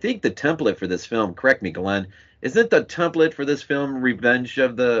 because I think the template for this film, correct me, Glenn, isn't the template for this film Revenge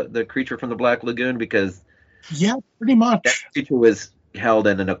of the Creature from the Black Lagoon? Because yeah, pretty much. That creature was held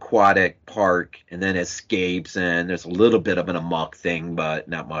in an aquatic park and then escapes, and there's a little bit of an amok thing, but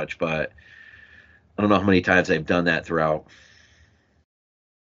not much. But I don't know how many times they've done that throughout.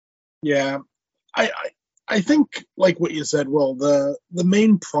 Yeah, I think, like what you said, Will, the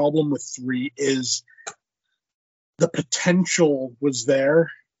main problem with 3 is the potential was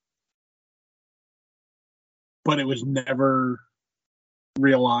there, but it was never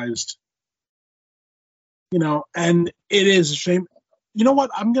realized. And it is a shame. You know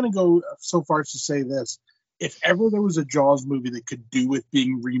what? I'm going to go so far as to say this. If ever there was a Jaws movie that could do with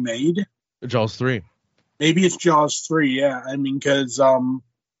being remade, Jaws 3. Maybe it's Jaws 3, yeah. I mean, because,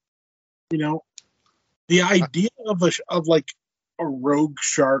 the idea of like a rogue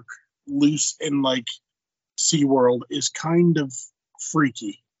shark loose in like SeaWorld is kind of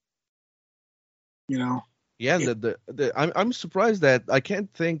freaky. Yeah, I'm surprised that I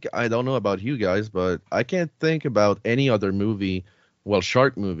can't think. I don't know about you guys, but I can't think about any other movie,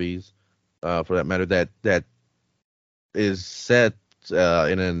 shark movies, for that matter, that is set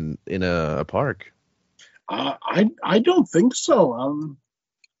in a park. I don't think so.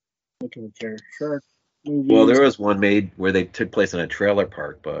 Looking here, shark movies. Well, there was one made where they took place in a trailer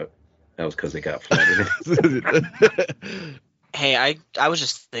park, but that was because they got flooded. Hey, I was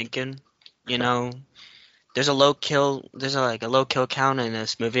just thinking, there's a low kill count in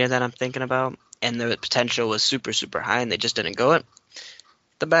this movie that I'm thinking about, and the potential was super, super high, and they just didn't go it.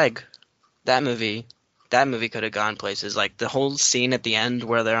 The Meg, that movie could have gone places. Like the whole scene at the end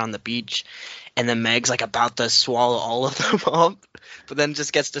where they're on the beach, and then Meg's like about to swallow all of them up, but then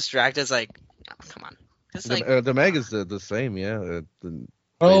just gets distracted. It's like, oh, come on. The Meg is the same, yeah.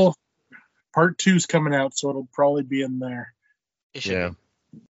 Part 2's coming out, so it'll probably be in there. Yeah.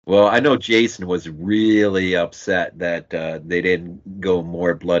 Well, I know Jason was really upset that they didn't go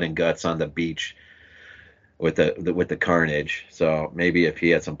more blood and guts on the beach with the carnage. So maybe if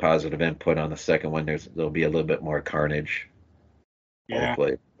he had some positive input on the second one, there'll be a little bit more carnage. Yeah.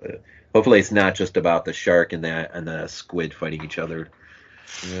 Hopefully it's not just about the shark and the squid fighting each other.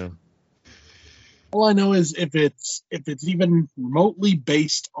 Yeah. All I know is if it's even remotely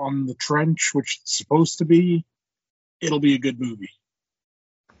based on the trench, which it's supposed to be, it'll be a good movie.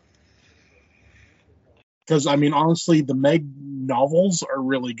 Because I mean, honestly, the Meg novels are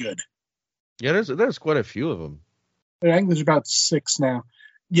really good. Yeah, there's quite a few of them. I think there's about 6 now.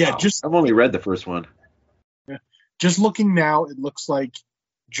 Yeah, I've only read the first one. Yeah, just looking now, it looks like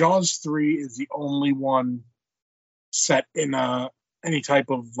Jaws 3 is the only one set in any type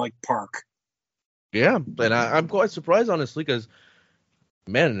of like park. Yeah, and I'm quite surprised, honestly, because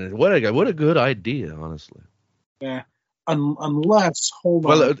man, what a good idea, honestly. Yeah, unless hold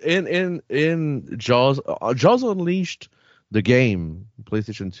on. Well, in Jaws, Jaws Unleashed, the game,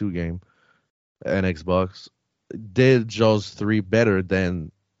 PlayStation 2 game, and Xbox, did Jaws 3 better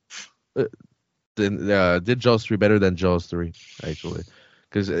than Jaws 3 actually,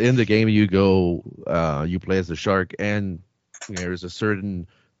 because in the game you play as the shark, and there's a certain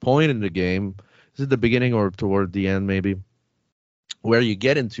point in the game. Is it the beginning or toward the end, maybe, where you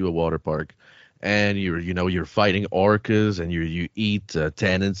get into a water park and you're fighting orcas and you eat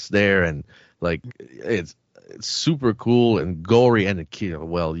tenants there, and like it's super cool and gory, and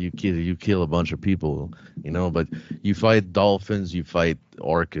you kill a bunch of people, but you fight dolphins, you fight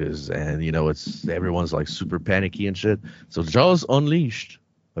orcas, and everyone's like super panicky and shit. So Jaws Unleashed,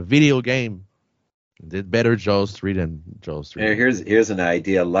 a video game, did better Jaws 3 than Jaws 3. Here's an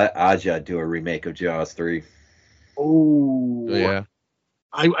idea. Let Aja do a remake of Jaws 3. Oh yeah.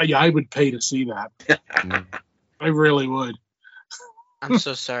 I would pay to see that. I really would. I'm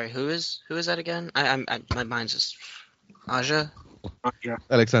so sorry. Who is that again? My mind's just Aja.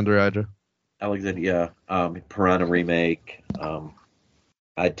 Alexander Aja. Alexander, Piranha remake,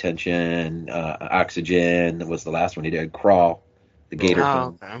 High Tension, Oxygen was the last one he did. Crawl, the Gator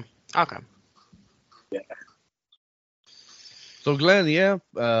film. Okay. Yeah. So Glenn,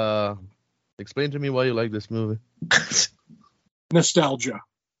 explain to me why you like this movie. Nostalgia.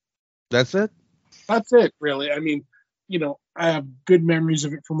 That's it? That's it, really. I mean, I have good memories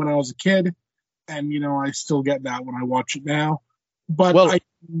of it from when I was a kid, and I still get that when I watch it now. But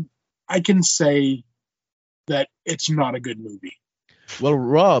I can say that it's not a good movie. Well,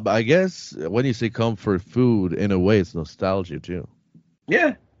 Rob, I guess when you say comfort food, in a way, it's nostalgia too.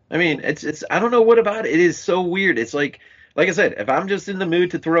 Yeah, I mean, it's I don't know what about it. It is so weird. It's like I said, if I'm just in the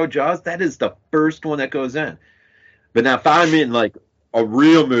mood to throw Jaws, that is the first one that goes in. But now if I'm in like a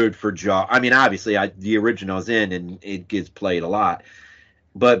real mood for Jaws, I mean, obviously the original's in and it gets played a lot.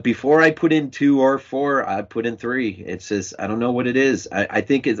 But before I put in 2 or 4, I put in 3. It's just, I don't know what it is. I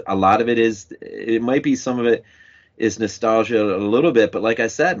think a lot of it is, it might be some of it is nostalgia a little bit. But like I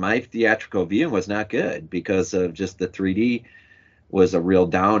said, my theatrical viewing was not good because of just the 3D was a real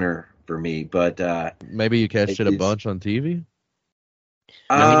downer for me. But maybe you catch it a bunch on TV?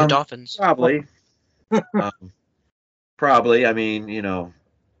 No, Dolphins. Probably. Probably. I mean,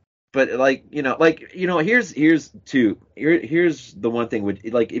 but here's the one thing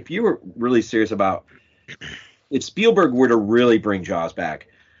like if you were really serious about if Spielberg were to really bring Jaws back,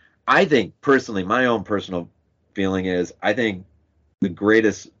 I think personally, my own personal feeling is I think the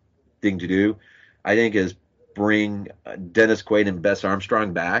greatest thing to do, I think, is bring Dennis Quaid and Bess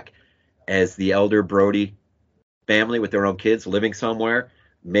Armstrong back as the elder Brody family with their own kids living somewhere.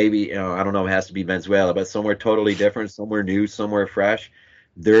 Maybe, I don't know, it has to be Venezuela, but somewhere totally different, somewhere new, somewhere fresh.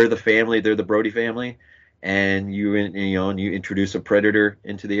 They're the family, they're the Brody family, and you introduce a predator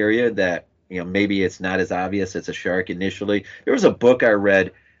into the area that, maybe it's not as obvious it's a shark initially. There was a book I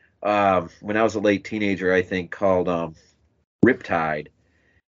read when I was a late teenager, I think, called Riptide,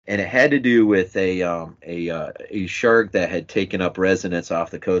 and it had to do with a shark that had taken up residence off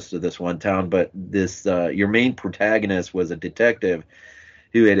the coast of this one town. But this your main protagonist was a detective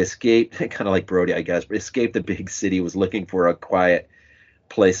who had escaped, kind of like Brody, I guess, but escaped the big city, was looking for a quiet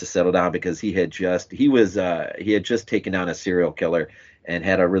place to settle down because he had just taken down a serial killer and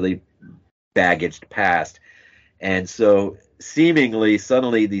had a really baggaged past. And so seemingly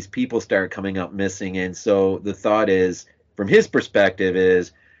suddenly these people start coming up missing. And so the thought is, from his perspective,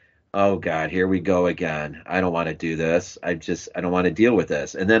 is, oh God, here we go again. I don't want to do this. I don't want to deal with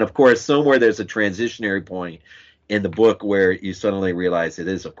this. And then of course, somewhere there's a transitionary point in the book where you suddenly realize it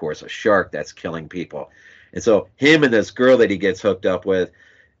is, of course, a shark that's killing people. And so him and this girl that he gets hooked up with,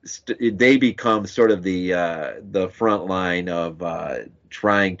 they become sort of the front line of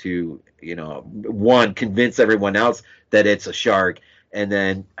trying to, one, convince everyone else that it's a shark, and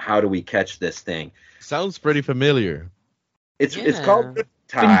then how do we catch this thing? Sounds pretty familiar. It's called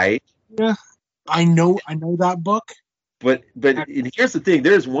Riptide. Yeah, I know that book. But here's the thing: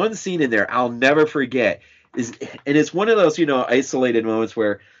 there's one scene in there I'll never forget. And it's one of those isolated moments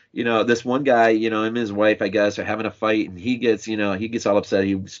where this one guy, him and his wife, I guess, are having a fight, and he gets all upset.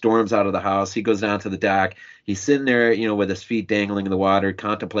 He storms out of the house. He goes down to the dock. He's sitting there, with his feet dangling in the water,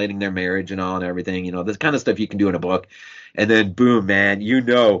 contemplating their marriage and all and everything. This kind of stuff you can do in a book. And then, boom, man,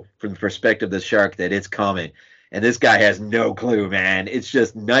 from the perspective of the shark that it's coming. And this guy has no clue, man. It's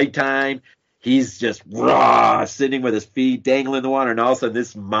just nighttime. He's just sitting with his feet dangling in the water, and all of a sudden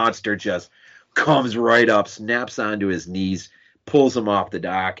this monster just comes right up, snaps onto his knees, pulls him off the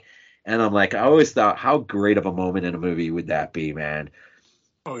dock. And I'm like, I always thought, how great of a moment in a movie would that be, man?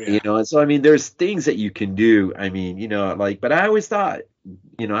 Oh, yeah. And so, I mean, there's things that you can do. I mean, but I always thought,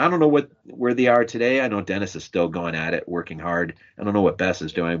 I don't know where they are today. I know Dennis is still going at it, working hard. I don't know what Bess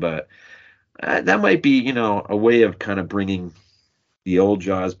is doing, but that might be, a way of kind of bringing the old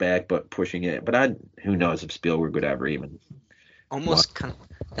Jaws back, but pushing it. But who knows if Spielberg would ever even. Almost kind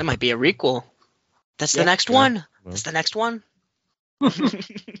of, that might be a requel. That's the next one. That's the next one.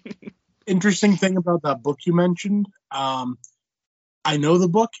 Interesting thing about that book you mentioned. I know the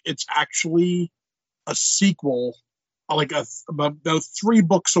book. It's actually a sequel, like about 3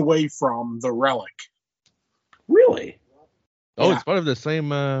 books away from The Relic. Really? Oh, Yeah. It's part of the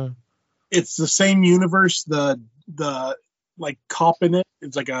same. It's the same universe. The like cop in it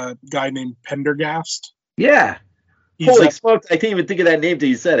is like a guy named Pendergast. Yeah. Holy smokes! I can't even think of that name till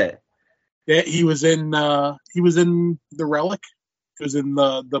you said it. Yeah, he was in The Relic. He was in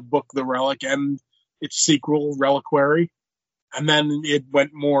the book The Relic and its sequel Reliquary, and then it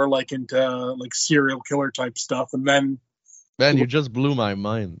went more like into like serial killer type stuff, and then. Man, you just blew my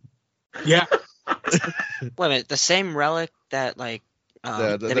mind. Yeah. Wait a minute, the same Relic that like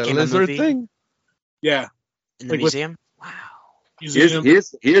the that became lizard a movie? thing? Yeah. In the museum? Wow.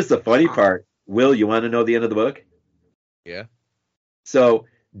 Here's the funny part. Will, you want to know the end of the book? Yeah. So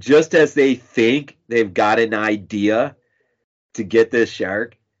just as they think they've got an idea to get this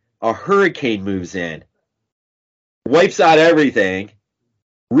shark, a hurricane moves in, wipes out everything,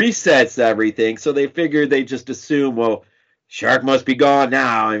 resets everything. So they figure they just assume, well, shark must be gone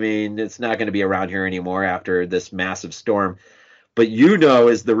now. I mean, it's not going to be around here anymore after this massive storm. But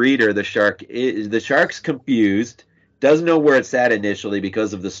as the reader, the shark's confused, doesn't know where it's at initially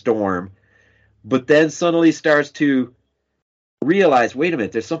because of the storm, but then suddenly starts to realize, wait a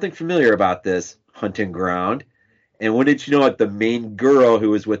minute, there's something familiar about this hunting ground. And when did you know it? The main girl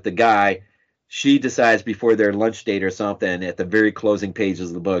who was with the guy, she decides before their lunch date or something, at the very closing pages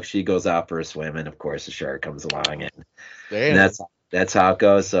of the book, she goes out for a swim, and of course the shark comes along, and that's how it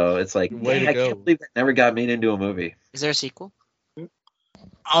goes. So it's like, I can't believe that never got made into a movie. Is there a sequel?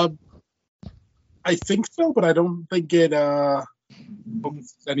 I think so, but I don't think it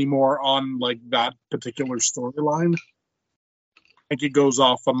focuses anymore on like that particular storyline. I think it goes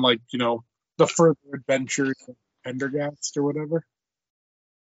off on like, the further adventures of Pendergast or whatever.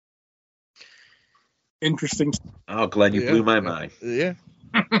 Interesting. Oh, Glenn, you blew my mind. Yeah.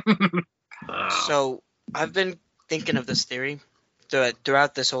 So I've been thinking of this theory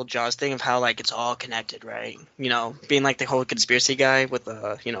throughout this whole Jaws thing of how like it's all connected, right? Being like the whole conspiracy guy with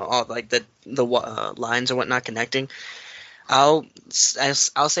all like the lines and whatnot connecting. I'll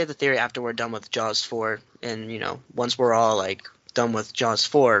say the theory after we're done with Jaws 4, and once we're all like done with Jaws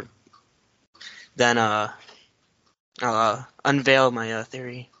 4, then I'll unveil my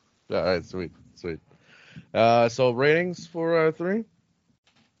theory. All right, sweet. So ratings for 3?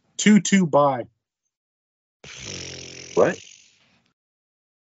 2-2 bye. What?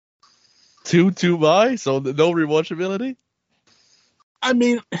 2-2 bye? So no rewatchability? I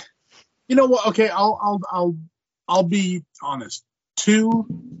mean, you know what? Okay, I'll be honest.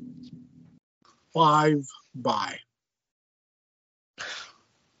 2-5 bye.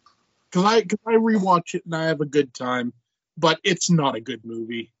 Because I rewatch it and I have a good time, but it's not a good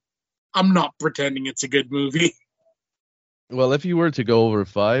movie. I'm not pretending it's a good movie. Well, if you were to go over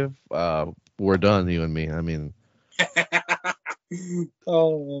 5, we're done, you and me. I mean,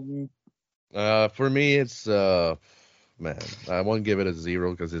 oh. For me, it's man, I won't give it a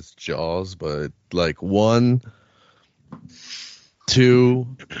 0 because it's Jaws, but like 1,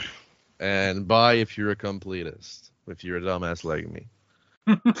 2, and bye if you're a completist. If you're a dumbass like me.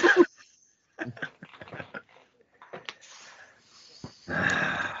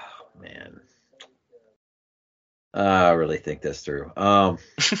 Man, I really think this through.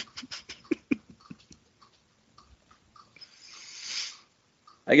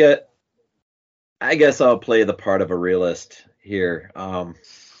 I guess I'll play the part of a realist here. Are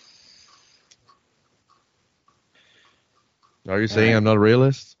you saying I'm not a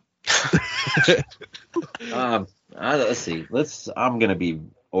realist? Let's see. I'm gonna be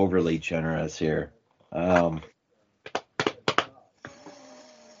overly generous here.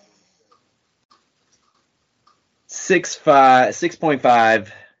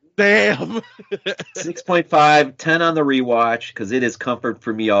 6.5. Damn. 6.5, 10 on the rewatch because it is comfort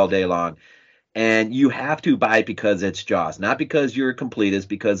for me all day long. And you have to buy it because it's Jaws, not because you're a completist,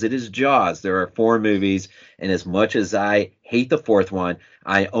 because it is Jaws. There are 4 movies, and as much as I hate the 4th one,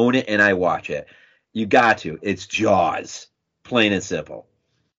 I own it and I watch it. You got to. It's Jaws, plain and simple.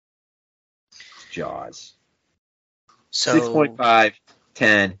 It's Jaws. So 6.5,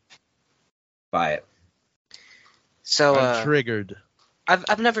 10. Buy it. So I'm triggered.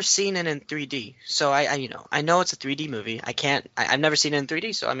 I've never seen it in 3D, so I know it's a 3D movie. I've never seen it in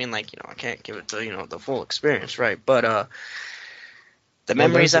 3D, so I mean I can't give it the full experience, right? But the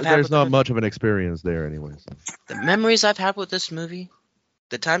memories I've had. There's not much of an experience there, anyways. The memories I've had with this movie,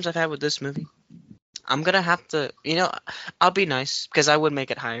 the times I've had with this movie, I'm gonna have to, I'll be nice because I would make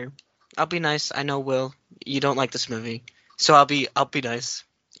it higher. I'll be nice. I know, Will, you don't like this movie, so I'll be nice.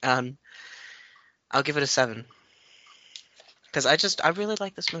 I'll give it a 7. Because I really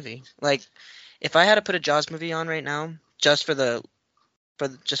like this movie. Like, if I had to put a Jaws movie on right now, just for the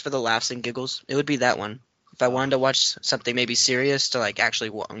laughs and giggles, it would be that one. If I wanted to watch something maybe serious to like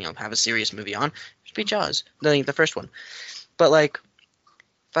actually have a serious movie on, it would be Jaws, the first one. But like,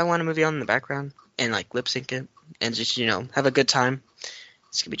 if I want a movie on in the background and like lip sync it and just have a good time,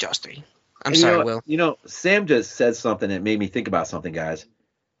 it's gonna be Jaws 3. I'm sorry, Will. Sam just said something that made me think about something, guys.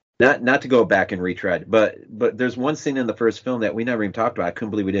 Not to go back and retread, but there's one scene in the first film that we never even talked about. I couldn't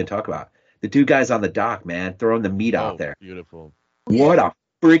believe we didn't talk about. The 2 guys on the dock, man, throwing the meat out there. Beautiful. What a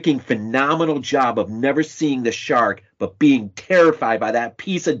freaking phenomenal job of never seeing the shark, but being terrified by that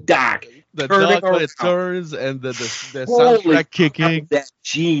piece of dock the turning dog when it around. turns and the Holy soundtrack kicking. That's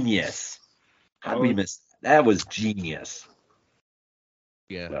genius. How did we miss that? That was genius.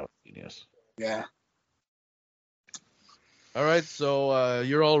 Yeah. That was genius. Yeah. All right, so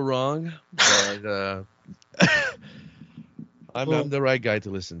you're all wrong, but I'm the right guy to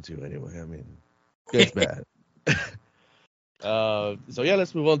listen to anyway. I mean, it's bad. So yeah,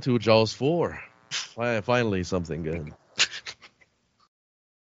 let's move on to Jaws 4. Finally, something good.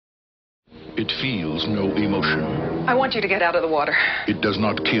 It feels no emotion. I want you to get out of the water. It does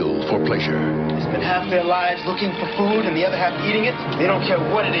not kill for pleasure. They spend half their lives looking for food and the other half eating it. They don't care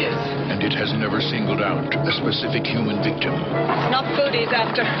what it is. And it has never singled out a specific human victim. Not food he's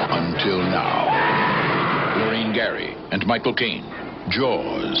after. Until now. Lorraine Gary and Michael Caine.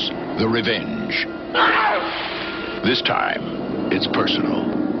 Jaws, The Revenge. This time, it's personal.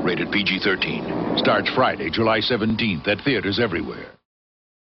 Rated PG-13. Starts Friday, July 17th at theaters everywhere.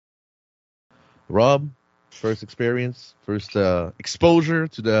 Rob, first experience, first exposure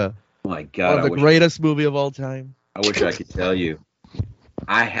to the my God, one of the greatest movie of all time. I wish I could tell you.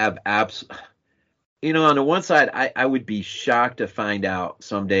 I have you know, on the one side, I would be shocked to find out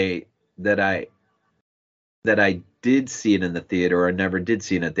someday that I did see it in the theater or never did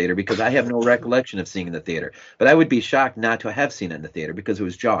see it in the theater because I have no recollection of seeing it in the theater. But I would be shocked not to have seen it in the theater because it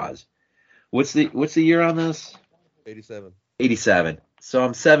was Jaws. What's the year on this? 87. 87. So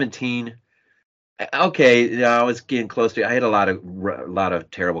I'm 17. Okay, I was getting close to. I had a lot of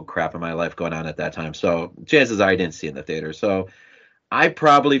terrible crap in my life going on at that time. So chances are I didn't see it in the theater. So I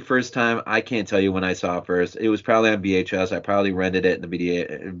probably first time, I can't tell you when I saw it first. It was probably on VHS. I probably rented it in the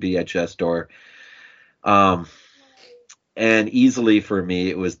VHS store. And easily for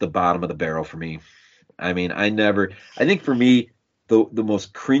me, it was the bottom of the barrel for me. I mean, I think for me, the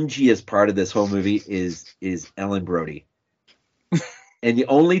most cringiest part of this whole movie is Ellen Brody. And the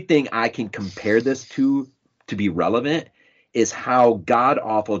only thing I can compare this to be relevant is how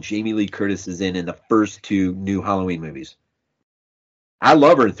god-awful Jamie Lee Curtis is in the first two new Halloween movies. I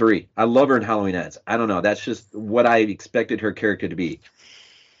love her in 3. I love her in Halloween Ends. I don't know. That's just what I expected her character to be.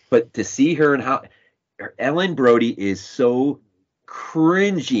 But to see her in Ellen Brody is so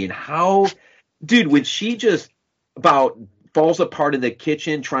cringy. And how, dude, when she just about falls apart in the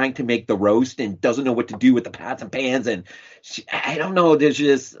kitchen trying to make the roast and doesn't know what to do with the pots and pans. And I don't know. There's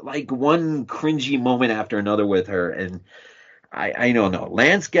just like one cringy moment after another with her. And I don't know.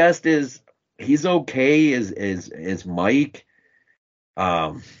 Lance Guest he's okay as Mike.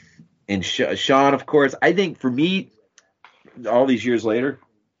 And Sean, of course, I think for me, all these years later,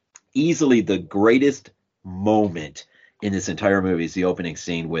 easily the greatest moment in this entire movie is the opening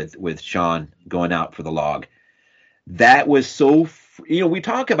scene with Sean going out for the log. That was so, we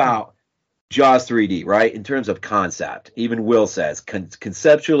talk about Jaws 3D, right? In terms of concept, even Will says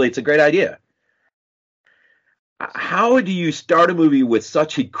conceptually, it's a great idea. How do you start a movie with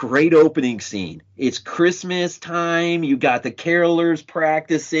such a great opening scene? It's Christmas time. You got the carolers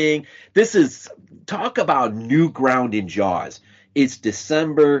practicing. Talk about new ground in Jaws. It's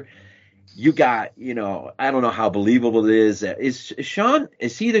December. You got, I don't know how believable it is. Is Sean,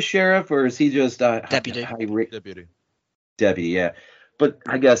 is he the sheriff or is he just deputy? Deputy, yeah. But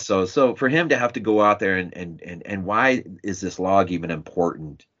I guess so. So for him to have to go out there and why is this log even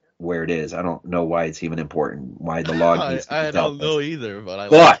important where it is? I don't know why it's even important. Why the log needs to be I don't know either,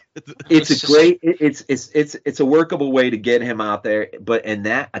 but it's a workable way to get him out there. And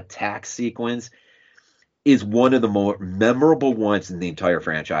that attack sequence is one of the more memorable ones in the entire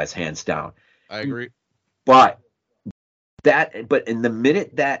franchise, hands down. I agree. But in the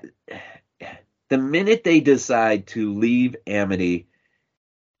minute they decide to leave Amity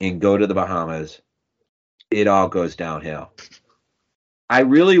and go to the Bahamas, it all goes downhill. I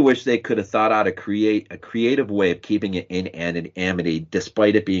really wish they could have thought out a creative way of keeping it in Amity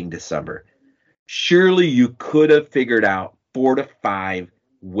despite it being December. Surely you could have figured out 4 to 5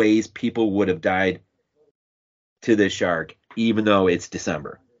 ways people would have died to this shark, even though it's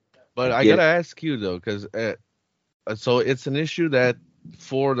December. But I gotta ask you though, because so it's an issue that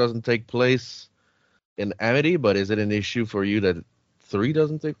 4 doesn't take place in Amity, but is it an issue for you that 3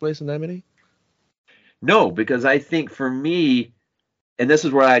 doesn't take place in Amity? No, because I think for me, and this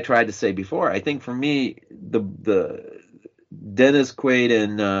is what I tried to say before, I think for me, the Dennis Quaid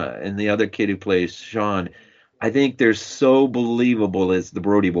and the other kid who plays Sean, I think they're so believable as the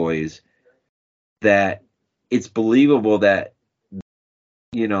Brody Boys that it's believable that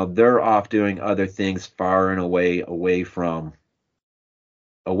they're off doing other things far and away from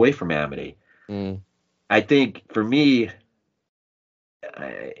Amity. I think for me,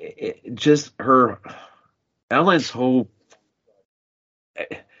 just Ellen's whole.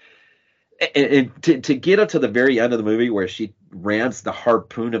 And to get up to the very end of the movie where she rams the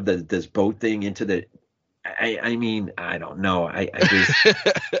harpoon of this boat thing into the, I mean, I don't know. I just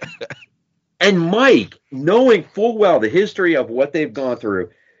and Mike, knowing full well the history of what they've gone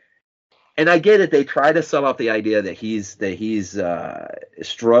through, and I get it. They try to sell off the idea that he's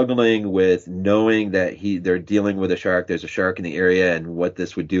struggling with knowing that they're dealing with a shark. There's a shark in the area, and what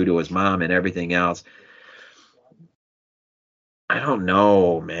this would do to his mom and everything else. I don't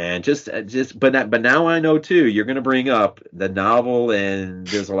know, man. But now I know too. You're going to bring up the novel, and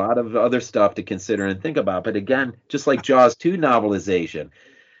there's a lot of other stuff to consider and think about. But again, just like Jaws 2 novelization,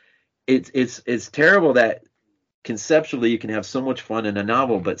 it's terrible that conceptually you can have so much fun in a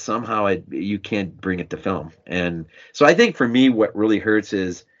novel, but somehow you can't bring it to film. And so I think for me, what really hurts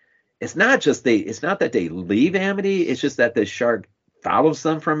is it's not that they leave Amity. It's just that the shark follows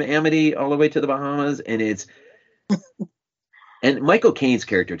them from Amity all the way to the Bahamas, and it's. And Michael Caine's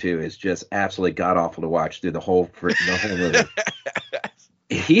character too is just absolutely god awful to watch through the whole movie.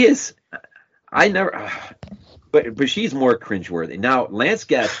 He is. I never. But she's more cringeworthy. Now Lance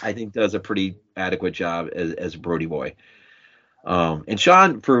Guest I think does a pretty adequate job as Brody Boy. And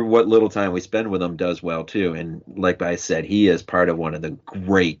Sean, for what little time we spend with him, does well too. And like I said, he is part of one of the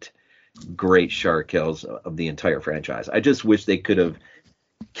great shark kills of the entire franchise. I just wish they could have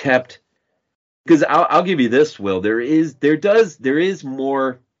kept. Because I'll give you this, Will. There is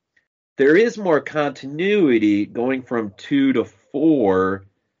more continuity going from 2 to 4,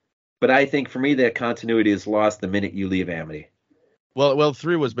 but I think for me that continuity is lost the minute you leave Amity. Well,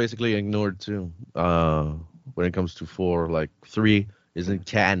 3 was basically ignored too. When it comes to 4, like 3 isn't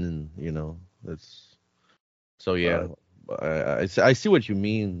canon, you know. It's so yeah. I see what you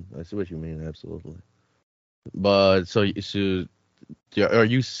mean. I see what you mean, absolutely. But so are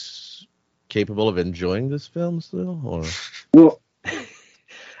you capable of enjoying this film still, or? Well,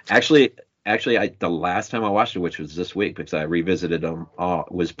 actually, the last time I watched it, which was this week, because I revisited them all,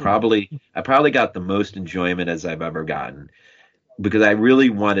 was I probably got the most enjoyment as I've ever gotten, because I really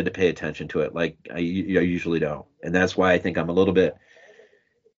wanted to pay attention to it, like I usually don't, and that's why I think I'm a little bit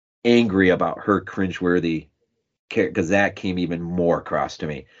angry about her cringeworthy character, because that came even more across to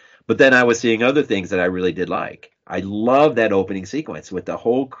me. But then I was seeing other things that I really did like. I love that opening sequence with the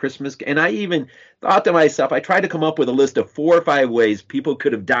whole Christmas. And I even thought to myself, I tried to come up with a list of 4 or 5 ways people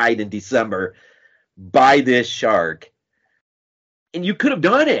could have died in December by this shark. And you could have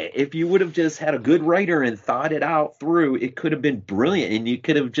done it if you would have just had a good writer and thought it out through. It could have been brilliant. And you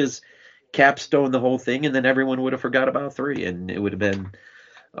could have just capstoned the whole thing. And then everyone would have forgot about 3. And it would have been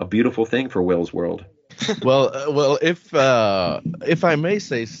a beautiful thing for Will's world. Well, if I may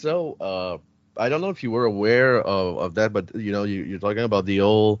say so, I don't know if you were aware of that, but you know, you're talking about the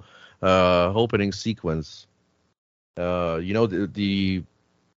old opening sequence. You know, the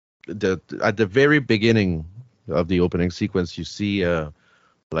at the very beginning of the opening sequence, you see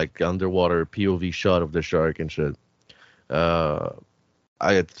like underwater POV shot of the shark and shit.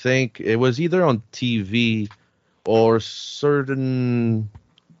 I think it was either on TV or certain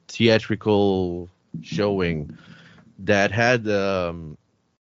theatrical showing that had a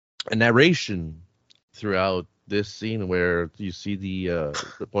narration throughout this scene where you see the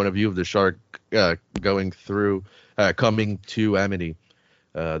point of view of the shark coming to Amity.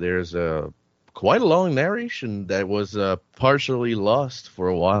 There's quite a long narration that was partially lost for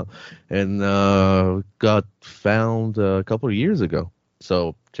a while and got found a couple of years ago.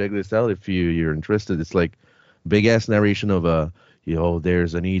 So check this out if you're interested. It's like big ass narration of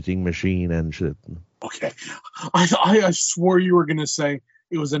there's an eating machine and shit. Okay, I swore you were gonna say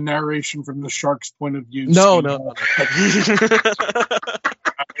it was a narration from the shark's point of view. No. That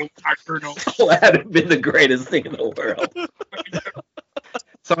would have been the greatest thing in the world.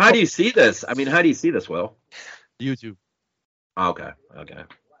 So how do you see this? I mean, how do you see this, Will? YouTube. Okay.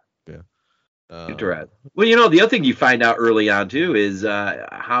 Yeah. Interesting. Well, you know, the other thing you find out early on too is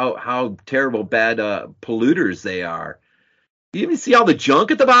how terrible bad polluters they are. You even see all the junk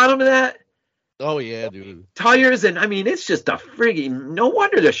at the bottom of that? Oh yeah, dude. Tires, and I mean, it's just a freaking. No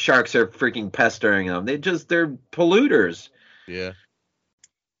wonder the sharks are freaking pestering them. They're polluters. Yeah.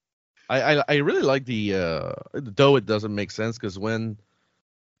 I really like the though it doesn't make sense because when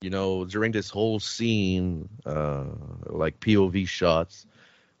during this whole scene like POV shots,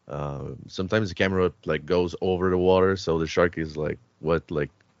 sometimes the camera like goes over the water, so the shark is like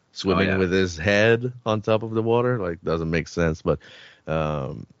swimming with his head on top of the water. Like, doesn't make sense, but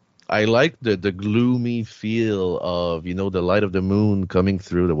I like the gloomy feel of the light of the moon coming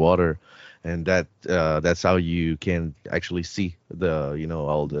through the water, and that's how you can actually see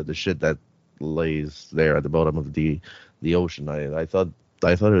all the shit that lays there at the bottom of the ocean. I thought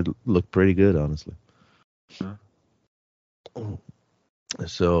I thought it looked pretty good, honestly.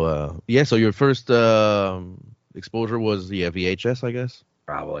 So so your first exposure was VHS, I guess.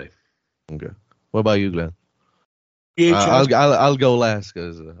 Probably. Okay. What about you, Glenn? VHS. I'll go last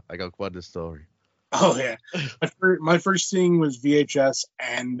because I got quite the story. Oh yeah, my first thing was VHS,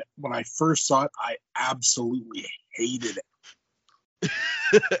 and when I first saw it, I absolutely hated it.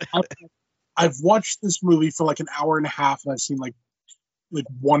 I've watched this movie for like an hour and a half, and I've seen like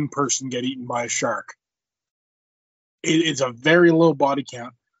one person get eaten by a shark. It's a very low body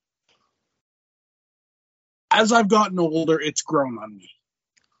count. As I've gotten older, it's grown on me.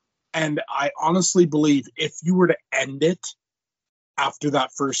 And I honestly believe if you were to end it after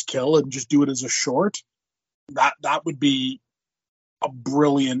that first kill and just do it as a short, that would be a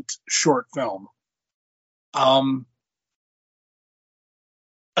brilliant short film.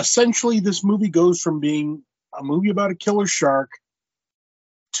 Essentially, this movie goes from being a movie about a killer shark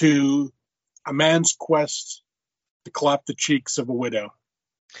to a man's quest to clap the cheeks of a widow.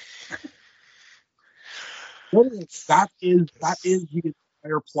 That is the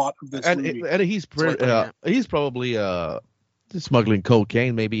entire plot of this movie. And he's probably smuggling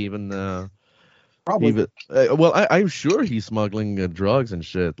cocaine, maybe even probably. I'm sure he's smuggling drugs and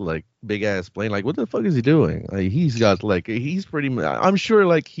shit, like big ass plane. Like, what the fuck is he doing? He's got he's pretty. I'm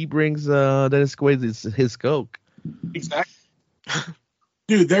sure he brings Dennis Quaid his coke. Exactly.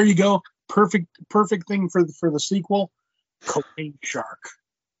 Dude, there you go. Perfect thing for the sequel. Cocaine shark.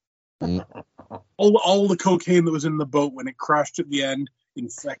 Mm. All the cocaine that was in the boat when it crashed at the end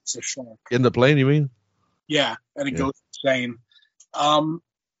infects a shark. In the plane, you mean? Yeah, and it goes insane.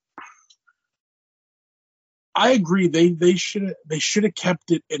 I agree. They should have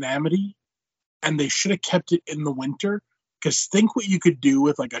kept it in Amity, and they should have kept it in the winter. Because think what you could do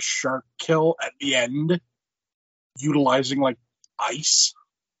with a shark kill at the end, utilizing ice.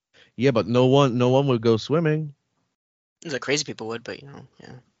 Yeah, but no one would go swimming. The crazy people would, but yeah.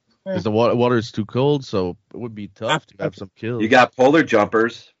 Because the water is too cold, so it would be tough to have some kills. You got polar water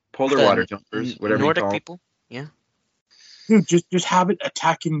jumpers, whatever Nordic you call people. Yeah. Dude, just have it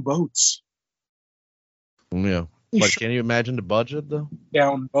attacking boats. Yeah. But can you imagine the budget, though?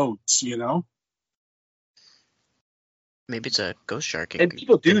 Down boats, Maybe it's a ghost shark. And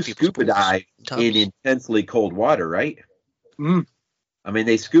people do scuba dive in intensely cold water, right? Mm. I mean,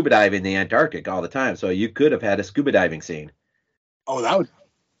 they scuba dive in the Antarctic all the time, so you could have had a scuba diving scene. Oh, that would...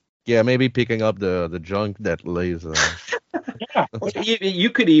 Yeah, maybe picking up the junk that lays... Yeah. You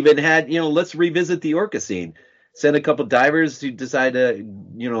could even had, let's revisit the orca scene. Send a couple divers to decide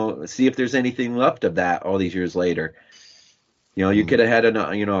to, see if there's anything left of that all these years later. You could have had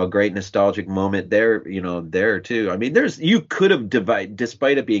a great nostalgic moment there, there too. I mean, you could have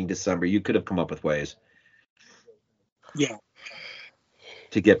despite it being December, you could have come up with ways. Yeah.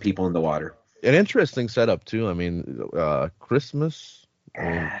 To get people in the water. An interesting setup too. I mean, Christmas.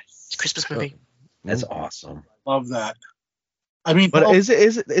 It's a Christmas movie. That's awesome. Love that. I mean, but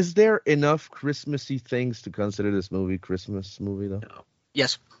is there enough Christmassy things to consider this movie Christmas movie though? No.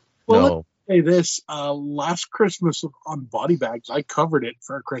 Yes. Well, no. Let's say this: last Christmas on Body Bags, I covered it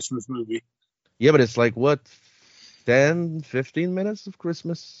for a Christmas movie. Yeah, but it's 10, 15 minutes of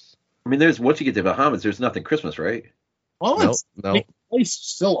Christmas. I mean, once you get to Bahamas, there's nothing Christmas, right? Well, it's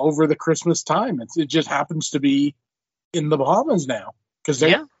still over the Christmas time. It just happens to be in the Bahamas now because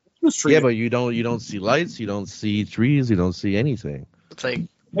they're Christmas tree. Yeah, but you don't see lights, you don't see trees, you don't see anything. It's like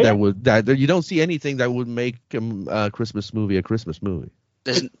that you don't see anything that would make a Christmas movie a Christmas movie.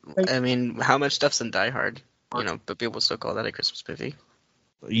 I mean, how much stuff's in Die Hard? But people still call that a Christmas movie.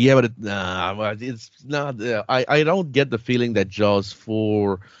 Yeah, but it's not. I don't get the feeling that Jaws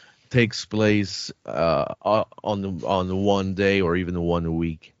 4 takes place on the one day or even the 1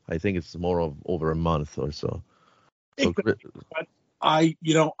 week. I think it's more of over a month or so. But I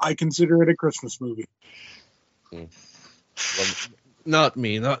consider it a Christmas movie. Well, not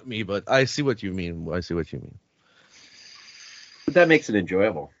me, but I see what you mean. But that makes it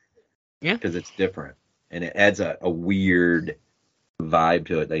enjoyable. Yeah. Because it's different. And it adds a weird vibe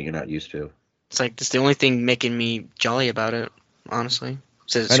to it that you're not used to. It's the only thing making me jolly about it, honestly.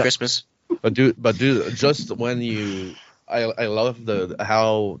 Says it's Christmas. But dude, just when I love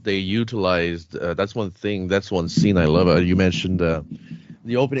how they utilized. That's one scene I love. You mentioned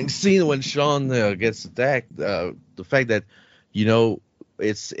the opening scene when Sean gets attacked. The fact that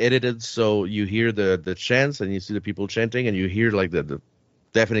it's edited so you hear the chants and you see the people chanting and you hear the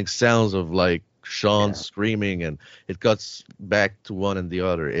deafening sounds of Sean screaming, and it cuts back to one and the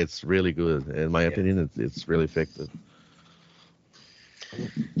other. It's really good, in my opinion. It's really effective.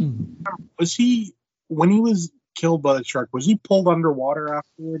 Was he, when he was killed by the shark, was he pulled underwater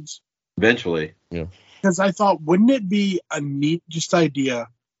afterwards? Eventually. Yeah. Because I thought, wouldn't it be a neat just idea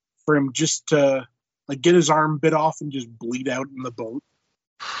for him just to like get his arm bit off and just bleed out in the boat?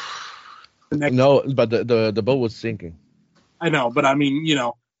 No, but the boat was sinking. I know, but I mean,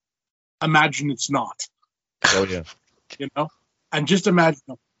 imagine it's not. Oh yeah. And just imagine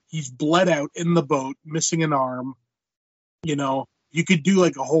he's bled out in the boat, missing an arm. You could do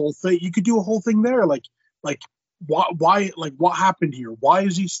like a whole thing. You could do a whole thing there, like why, like what happened here? Why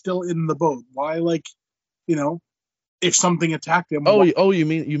is he still in the boat? Why, like, if something attacked him? You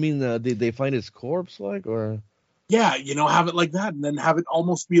mean they find his corpse, like, or? Yeah, have it like that, and then have it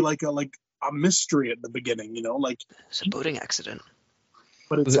almost be like a mystery at the beginning. Like it's a boating accident.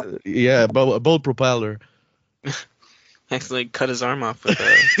 But it's a boat propeller. Actually cut his arm off with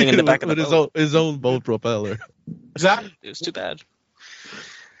a thing in the back of the boat. His own boat propeller. Exactly. It was too bad.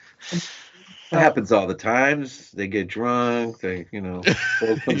 It happens all the times. They get drunk. They,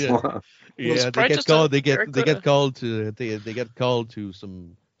 boat comes along. Yeah, they get called to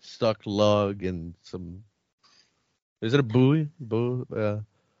some stuck log and some. Is it a buoy? Yeah.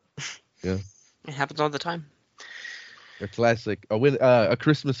 It happens all the time. A classic, a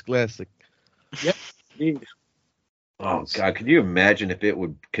Christmas classic. Yep. Oh God, could you imagine if it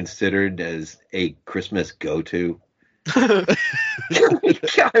would considered as a Christmas go-to? Gotta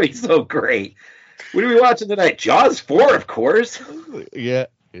be so great. What are we watching tonight? Jaws 4, of course. Yeah.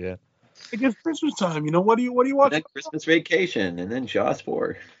 I guess Christmas time. What do you watch? And then Christmas Vacation, and then Jaws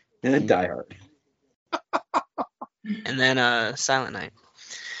 4, and then Die Hard, and then Silent Night.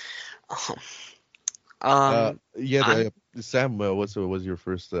 Sam, what was your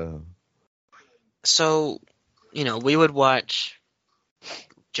first? So, we would watch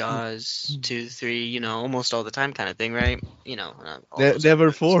Jaws 2, 3, almost all the time, kind of thing, right?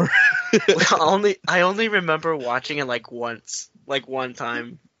 Never 4. I only remember watching it like once, like one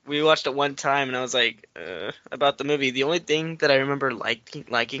time. We watched it one time, and I was like, about the movie. The only thing that I remember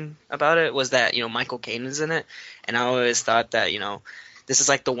liking about it was that Michael Caine is in it, and I always thought that this is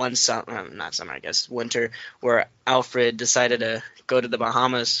like the one not summer, I guess, winter, where Alfred decided to go to the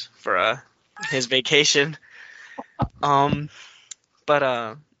Bahamas for his vacation.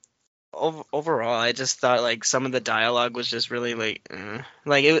 But overall, I just thought like some of the dialogue was just really like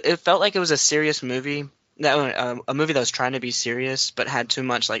it felt like it was a serious movie. A movie that was trying to be serious but had too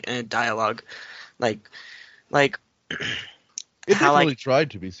much like dialogue, like it definitely tried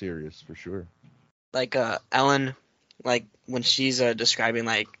to be serious for sure. Like Ellen, like when she's describing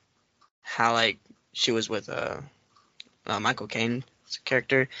like how like she was with Michael Caine's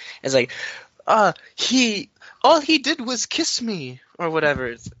character, it's like all he did was kiss me or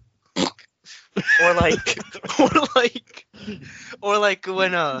whatever. or like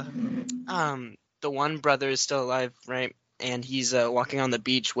when the one brother is still alive, right? And he's walking on the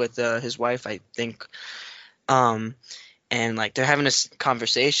beach with his wife, I think. And like they're having this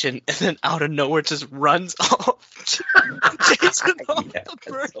conversation, and then out of nowhere just runs off, chasing off the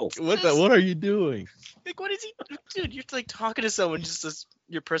bird. What are you doing? Like, what is he, dude? You're like talking to someone, just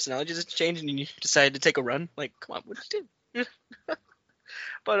your personality just changed, and you decided to take a run. Like, come on, what did you do?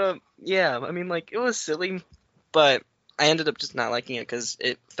 But yeah, I mean, like it was silly, but I ended up just not liking it because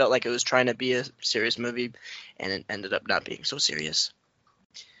it felt like it was trying to be a serious movie, and it ended up not being so serious.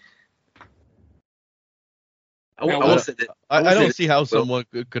 I don't see how someone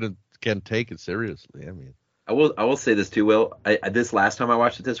can take it seriously. I mean, I will say this too, Will. This last time I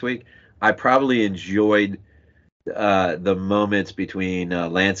watched it this week, I probably enjoyed the moments between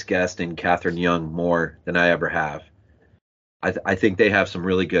Lance Guest and Catherine Young more than I ever have. I think they have some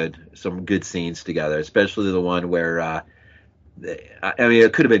good scenes together, especially the one where I mean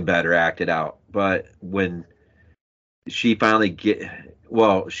it could have been better acted out, but when she finally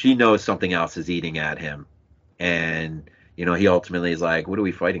she knows something else is eating at him. And, he ultimately is like, what are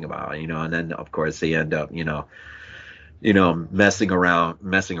we fighting about? And then of course they end up, messing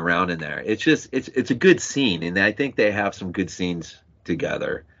around in there. It's just, it's a good scene. And I think they have some good scenes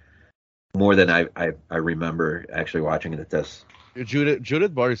together more than I remember actually watching it at this.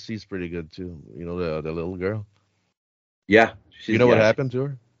 Judith Barcy's pretty good too. The little girl. Yeah. What happened to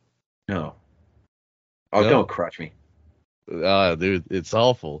her? No. Oh, don't crush me. Dude, it's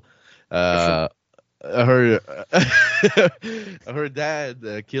awful. Her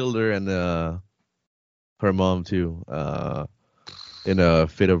dad killed her and her mom too in a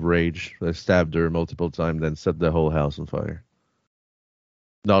fit of rage. They stabbed her multiple times, then set the whole house on fire.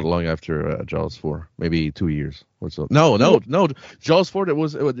 Not long after Jaws 4, maybe 2 years or so. No. Jaws 4.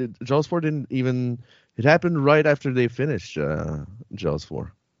 Jaws 4 didn't even. It happened right after they finished Jaws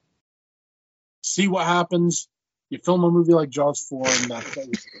 4. See what happens You film a movie like Jaws 4 and that's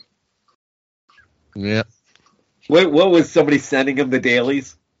it. Yeah. What was somebody sending him the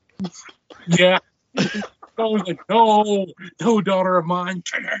dailies? Yeah. I was like, no, daughter of mine.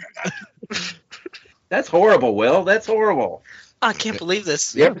 That's horrible, Will. That's horrible. I can't believe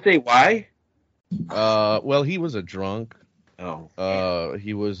this. You have to say why? Well, he was a drunk. Oh.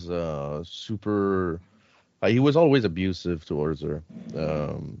 He was super. He was always abusive towards her,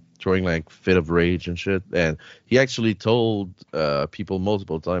 throwing like fit of rage and shit. And he actually told people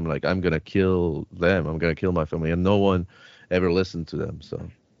multiple times, like, "I'm gonna kill them. I'm gonna kill my family," and no one ever listened to them. So.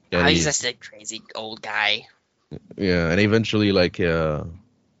 He's just a crazy old guy. Yeah, and eventually, like,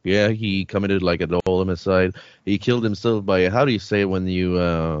 he committed like a double homicide. He killed himself by, how do you say it when you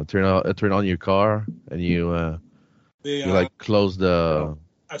turn on your car and you like close the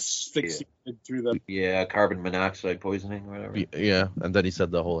asphyxiated through the carbon monoxide poisoning or whatever. Yeah, and then he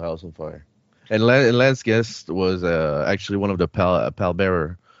set the whole house on fire. And Lance Guest was actually one of the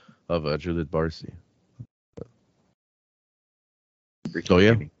pallbearer of Judith Barcy. So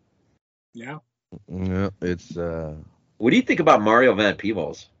yeah. Yeah. Yeah, it's. What do you think about Mario Van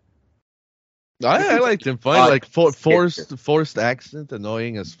Peebles? I liked him fine. Like forced accent,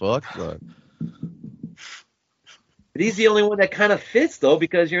 annoying as fuck. But he's the only one that kind of fits though,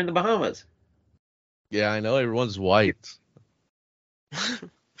 because you're in the Bahamas. Yeah, I know everyone's white.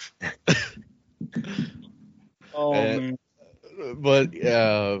 Man. But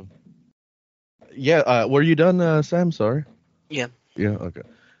yeah. Were you done, Sam? Sorry. Yeah. Yeah.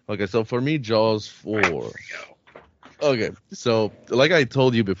 Okay. So for me, Jaws 4. Okay. So like I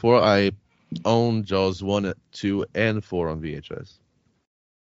told you before, I owned Jaws 1, 2, and 4 on VHS.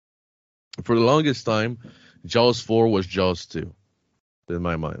 For the longest time, Jaws 4 was Jaws 2 in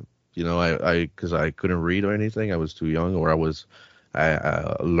my mind. You know, because I couldn't read or anything. I was too young, or I was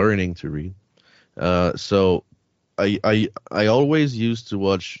learning to read. So I always used to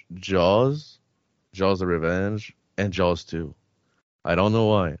watch Jaws, Jaws the Revenge, and Jaws 2. I don't know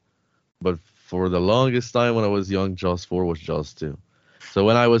why, but for the longest time when I was young, Jaws 4 was Jaws 2. So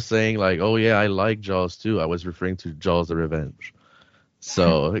when I was saying like, oh yeah, I like Jaws 2, I was referring to Jaws the Revenge.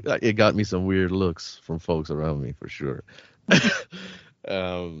 So it got me some weird looks from folks around me for sure.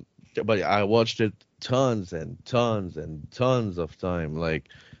 But I watched it tons and tons and tons of time. Like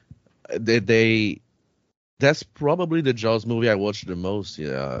that's probably the Jaws movie I watched the most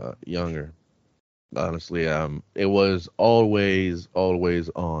younger. Honestly, it was always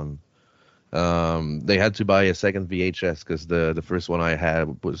on. They had to buy a second VHS because the first one I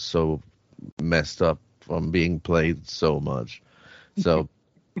had was so messed up from being played so much. So,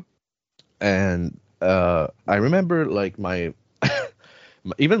 and I remember like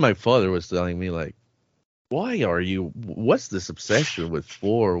even my father was telling me like, what's this obsession with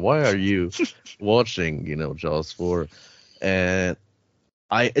 4? Why are you watching, Jaws 4? And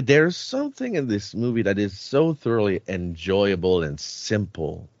there's something in this movie that is so thoroughly enjoyable and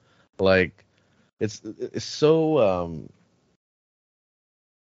simple. Like it's so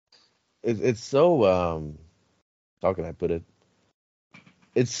it's so how can I put it?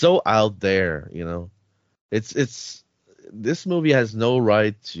 It's so out there, It's this movie has no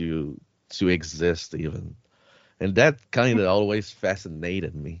right to exist even. And that kind of always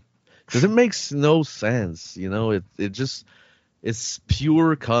fascinated me. Because it makes no sense, It's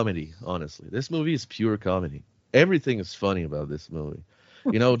pure comedy, honestly. This movie is pure comedy. Everything is funny about this movie.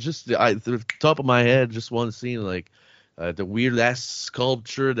 Just the top of my head, just one scene, like the weird ass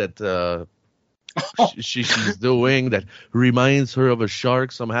sculpture that she's doing that reminds her of a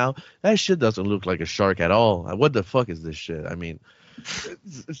shark somehow. That shit doesn't look like a shark at all. What the fuck is this shit? I mean,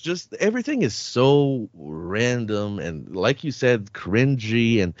 it's just everything is so random and, like you said,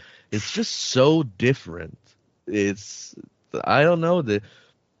 cringy, and it's just so different. I don't know.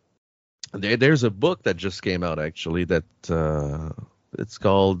 There's a book that just came out actually that it's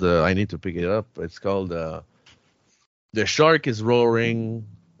called. I need to pick it up. It's called "The Shark is Roaring."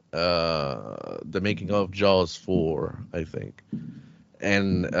 The making of Jaws 4, I think.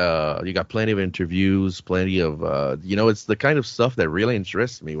 And you got plenty of interviews, plenty of it's the kind of stuff that really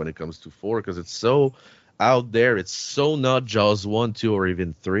interests me when it comes to 4 because it's so out there. It's so not Jaws 1, 2, or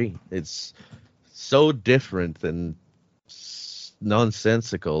even 3. It's so different and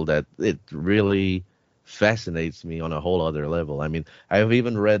nonsensical that it really fascinates me on a whole other level. I mean, I've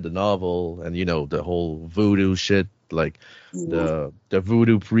even read the novel and the whole voodoo shit, like the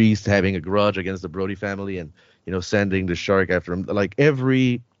voodoo priest having a grudge against the Brody family and sending the shark after him. Like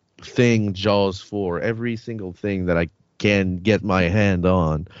everything Jaws 4, every single thing that I can get my hand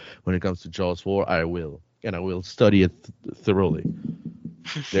on when it comes to Jaws 4, I will, and I will study it thoroughly.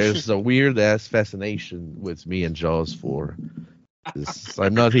 There's a weird ass fascination with me and Jaws 4.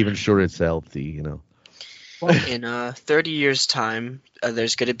 I'm not even sure it's healthy, you know. In 30 years' time,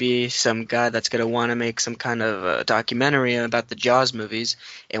 there's going to be some guy that's going to want to make some kind of documentary about the Jaws movies,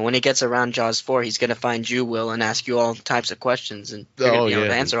 and when he gets around Jaws 4, he's going to find you, Will, and ask you all types of questions, and you're going to be able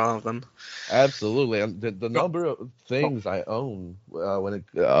to answer all of them. Absolutely, and the number of things I own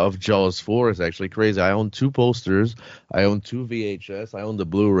of Jaws 4 is actually crazy. I own 2 posters, I own 2 VHS, I own the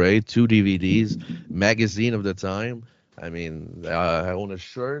Blu-ray, 2 DVDs, magazine of the time. I mean, I own a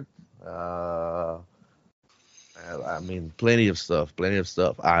shirt. I mean, plenty of stuff.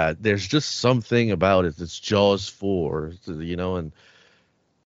 There's just something about it. It's Jaws 4, you know, and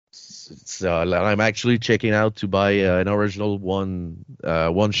I'm actually checking out to buy an original one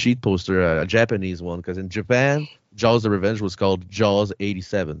sheet poster, a Japanese one, because in Japan, Jaws: The Revenge was called Jaws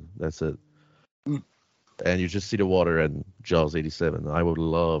 87. That's it. And you just see the water and Jaws 87. I would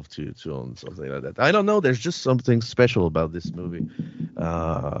love to own something like that. I don't know. There's just something special about this movie.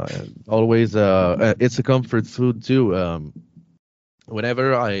 Always, it's a comfort food too.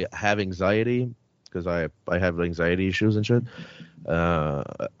 Whenever I have anxiety, because I have anxiety issues and shit,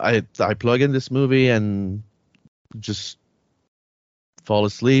 I plug in this movie and just fall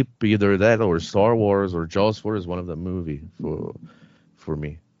asleep. Either that or Star Wars or Jaws 4 is one of the movie for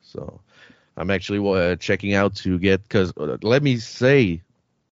me. So I'm actually checking out to get, because let me say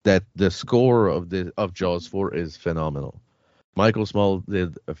that the score of Jaws 4 is phenomenal. Michael Small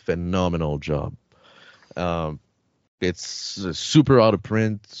did a phenomenal job. It's super out of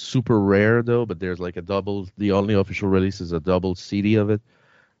print, super rare though, but there's like the only official release is a double CD of it.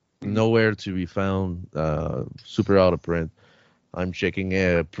 Nowhere to be found, super out of print. I'm checking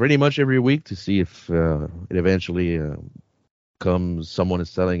pretty much every week to see if it eventually someone is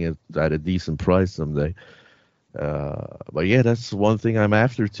selling it at a decent price someday. But yeah, that's one thing I'm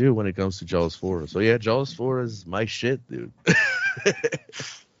after too when it comes to Jaws 4. So yeah, Jaws 4 is my shit, dude.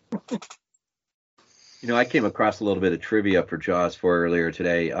 You know, I came across a little bit of trivia for Jaws 4 earlier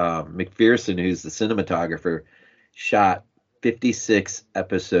today. McPherson, who's the cinematographer, shot 56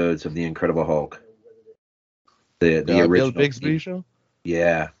 episodes of The Incredible Hulk. The original Bill Bixby show?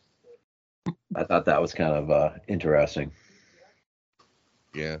 Yeah. I thought that was kind of interesting.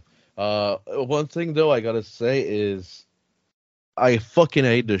 Yeah. One thing though I gotta say is I fucking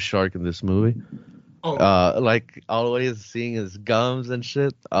hate the shark in this movie. Like always seeing his gums and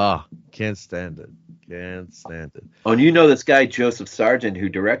shit. Can't stand it. Oh, and you know this guy Joseph Sargent who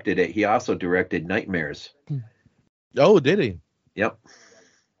directed it. He also directed Nightmares. Oh, did he? Yep.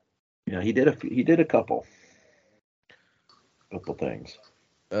 Yeah, he did a couple things.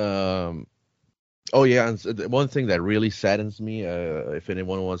 Oh yeah, and one thing that really saddens me, if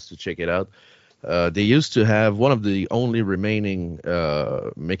anyone wants to check it out, they used to have one of the only remaining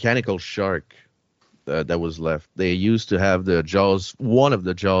mechanical shark that was left. They used to have one of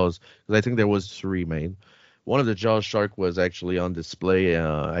the Jaws, because I think there was 3 main. One of the Jaws shark was actually on display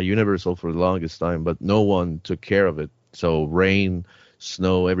at Universal for the longest time, but no one took care of it. So rain,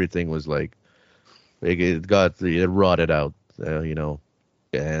 snow, everything was like, it rotted out, you know.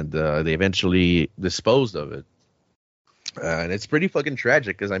 And they eventually disposed of it. And it's pretty fucking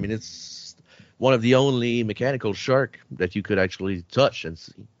tragic, because, I mean, it's one of the only mechanical shark that you could actually touch and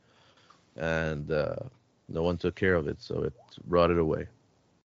see. And no one took care of it, so it rotted away.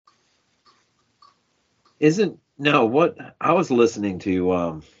 What I was listening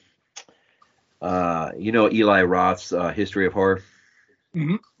to, Eli Roth's History of Horror?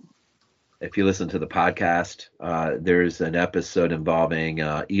 Mm-hmm. If you listen to the podcast, there's an episode involving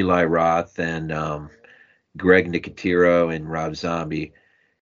Eli Roth and Greg Nicotero and Rob Zombie.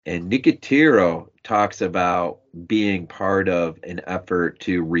 And Nicotero talks about being part of an effort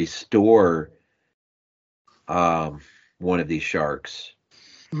to restore one of these sharks.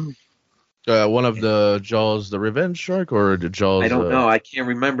 One of the Jaws, the Revenge Shark, or the Jaws? I don't know. I can't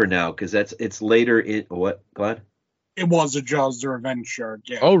remember now, because it's later in what, Glenn? It was a Jaws the Revenge Shark.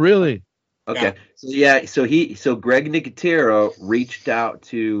 Yeah. Oh, really? Okay. Yeah. So Greg Nicotero reached out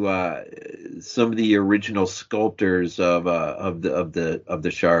to some of the original sculptors of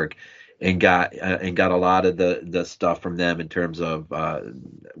the shark, and got a lot of the stuff from them in terms of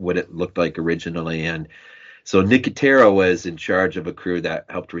what it looked like originally. And so Nicotero was in charge of a crew that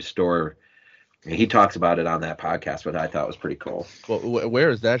helped restore. And he talks about it on that podcast, but I thought it was pretty cool. Well,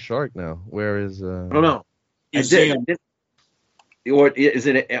 where is that shark now? Where is? I don't know. Or is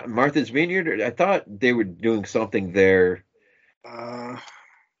it at Martha's Vineyard? I thought they were doing something there.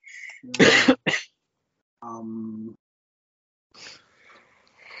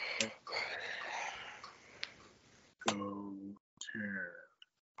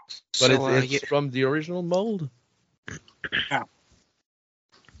 But So, it's from the original mold. Yeah.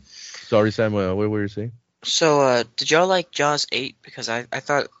 Sorry, Samuel. What were you saying? So, did y'all like Jaws 8? Because I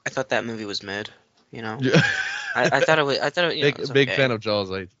thought that movie was mid. You know, I thought it was. I thought it, you know, it was Big okay. fan of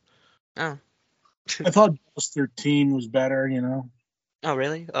Jaws 8. Oh. I thought Jaws 13 was better. You know. Oh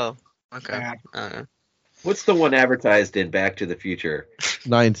really? Oh, okay. Yeah. What's the one advertised in Back to the Future?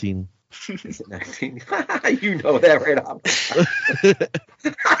 19. Is it 19? You know that right off.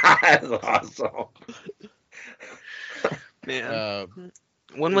 That's awesome. Man.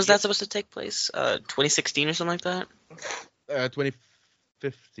 When was that supposed to take place? 2016 or something like that?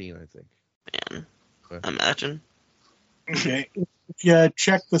 2015, I think. Man, imagine. Okay. If you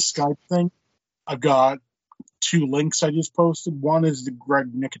check the Skype thing, I've got 2 links I just posted. One is the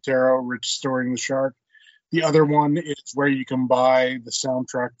Greg Nicotero Restoring the Shark. The other one is where you can buy the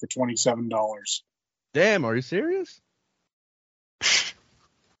soundtrack for $27. Damn, are you serious?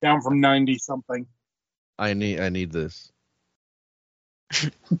 Down from 90 something. I need this.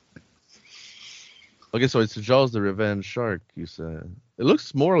 Okay, so it's Jaws the Revenge Shark, you said. It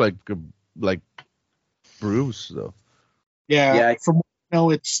looks more like Bruce though. Yeah. From what I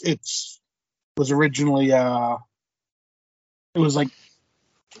know, it was originally it was like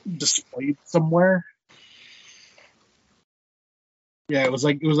displayed somewhere. Yeah, it was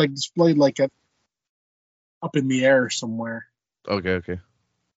like displayed like up in the air somewhere. Okay.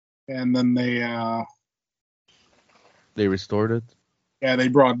 And then they restored it. Yeah, they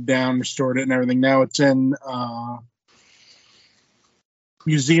brought it down, restored it, and everything. Now it's in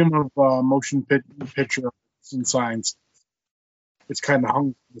Museum of Motion Picture Arts and Science. It's kind of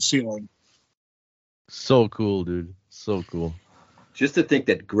hung from the ceiling. So cool, dude. So cool. Just to think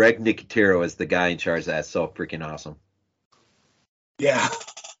that Greg Nicotero is the guy in charge of that, so freaking awesome. Yeah.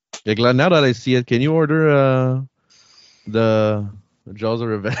 Yeah, Glenn, now that I see it, can you order the Jaws of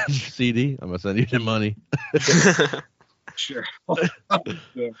Revenge CD? I'm going to send you the money. Sure.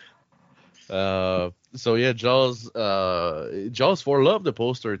 So yeah, Jaws 4, love the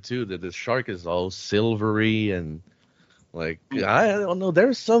poster too. That the shark is all silvery and like I don't know.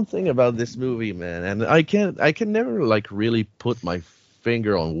 There's something about this movie, man, and I can never like really put my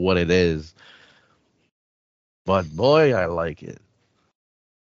finger on what it is. But boy, I like it.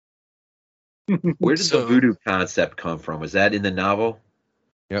 Where did the voodoo concept come from? Was that in the novel?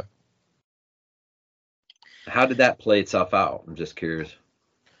 Yep. How did that play itself out? I'm just curious.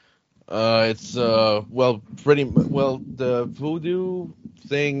 It's the voodoo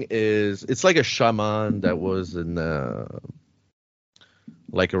thing is it's like a shaman that was in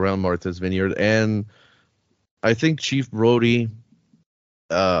like around Martha's Vineyard, and I think Chief Brody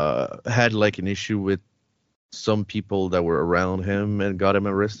had like an issue with some people that were around him and got him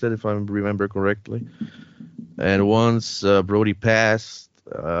arrested, if I remember correctly. And once Brody passed,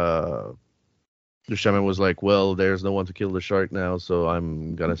 the shaman was like, well, there's no one to kill the shark now, so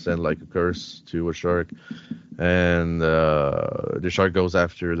I'm gonna send like a curse to a shark, and the shark goes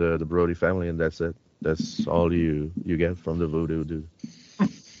after the Brody family, and that's it. That's all you get from the voodoo dude.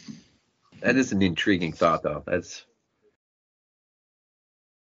 That is an intriguing thought, though. That's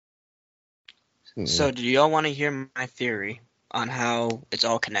So, do y'all want to hear my theory on how it's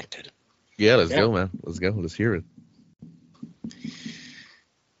all connected? Yeah, let's go, man. Let's go. Let's hear it.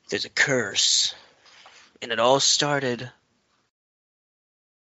 There's a curse, and it all started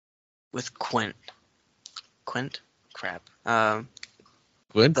with Quint. Quint? Crap.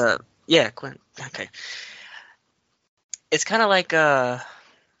 Quint? Quint. Okay. It's kind of like a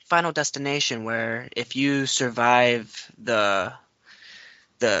Final Destination, where if you survive the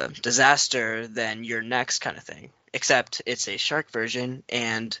disaster, then you're next kind of thing. Except it's a shark version,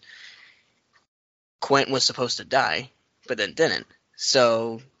 and Quint was supposed to die, but then didn't.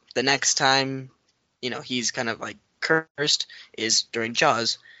 So the next time, he's kind of like cursed is during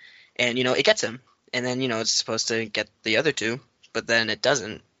Jaws, and it gets him, and then it's supposed to get the other two, but then it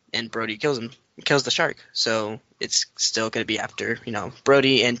doesn't, and Brody kills the shark. So it's still going to be after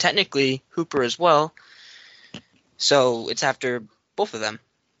Brody, and technically Hooper as well. So it's after both of them.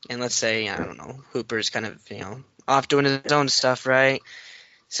 And let's say, I don't know, Hooper's kind of, off doing his own stuff, right?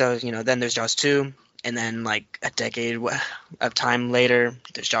 So, then there's Jaws 2, and then, like, a decade of time later,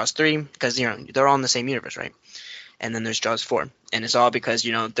 there's Jaws 3, because, they're all in the same universe, right? And then there's Jaws 4, and it's all because,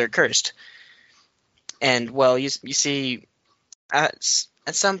 they're cursed. And, well, you see, at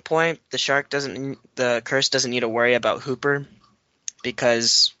some point, the curse doesn't need to worry about Hooper,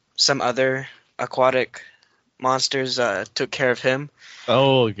 because some other aquatic monsters took care of him.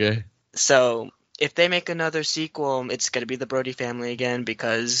 Oh, okay. So if they make another sequel, it's going to be the Brody family again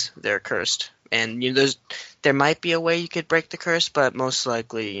because they're cursed. And there might be a way you could break the curse, but most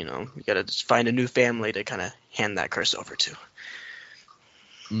likely, you gotta just find a new family to kind of hand that curse over to.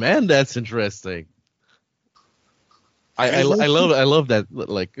 Man, that's interesting. I love that.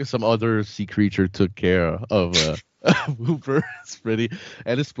 Like some other sea creature took care of Hooper.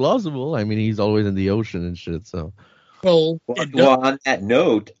 It's plausible. I mean, he's always in the ocean and shit. So. Well, on that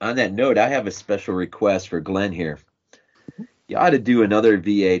note, I have a special request for Glenn here. You ought to do another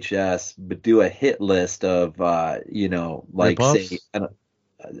VHS, but do a hit list of, say,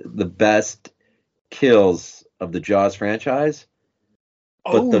 the best kills of the Jaws franchise.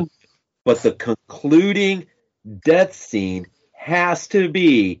 But the concluding death scene has to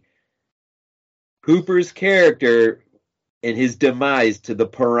be Hooper's character and his demise to the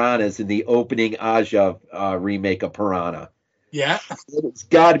piranhas in the opening Aja remake of Piranha. Yeah. It's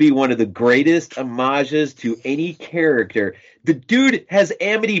got to be one of the greatest homages to any character. The dude has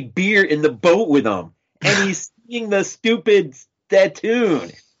Amity Beer in the boat with him, and he's singing the stupid that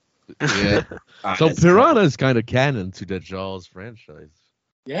tune. Yeah. So Piranha is kind of canon to the Jaws franchise.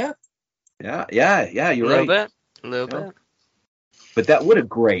 Yeah. Yeah, you're right. A little bit. But what a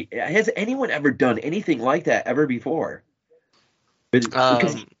great. Has anyone ever done anything like that ever before?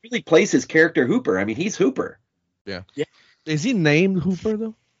 Because he really plays his character Hooper. I mean, he's Hooper. Yeah. Is he named Hooper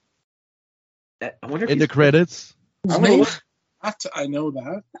though? I wonder if in the credits. I know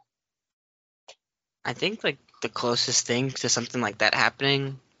that. I think like the closest thing to something like that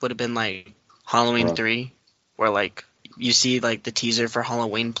happening would have been like Halloween 3, where like you see like the teaser for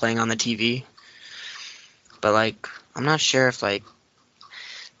Halloween playing on the TV. But like I'm not sure if like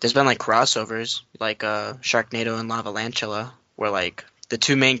there's been like crossovers like Sharknado and Lavalantula, where like the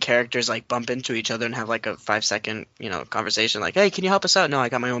two main characters like bump into each other and have like a 5-second conversation like, hey, can you help us out? No, I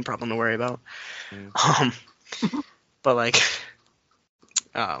got my own problem to worry about. But like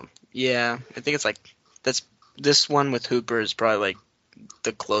yeah, I think it's like this one with Hooper is probably like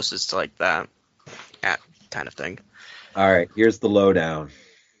the closest to like that kind of thing. All right, here's the lowdown.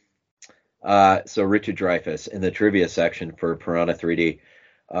 So Richard Dreyfuss in the trivia section for Piranha 3D.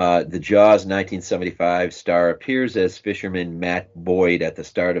 The Jaws 1975 star appears as fisherman Matt Boyd at the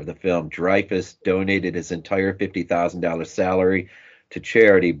start of the film. Dreyfuss donated his entire $50,000 salary to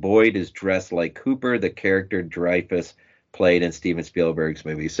charity. Boyd is dressed like Cooper, the character Dreyfuss played in Steven Spielberg's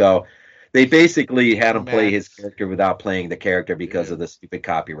movie. So they basically had him play his character without playing the character because of the stupid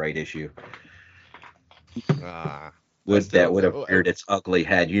copyright issue. That would have reared its ugly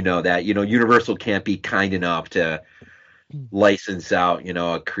head. You know that. Universal can't be kind enough to license out,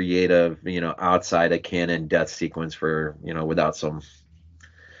 a creative, outside of canon death sequence for, without some,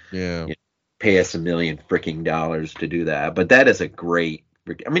 pay us $1 million freaking dollars to do that. But that is a great.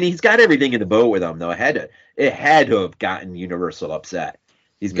 I mean, he's got everything in the boat with him, though. It had to have gotten Universal upset.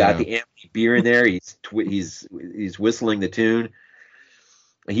 He's got the Amity Beer in there. He's whistling the tune.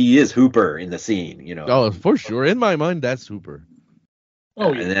 He is Hooper in the scene, Oh, for sure. In my mind, that's Hooper.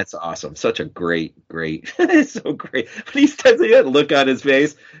 Oh, and that's awesome. Such a great. It's so great. But he says he had a look on his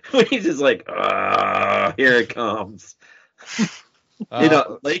face when he's just like, here it comes. In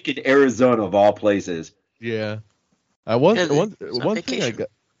a lake in Arizona of all places. Yeah. One thing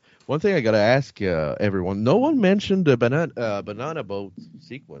I gotta ask everyone. No one mentioned the banana boat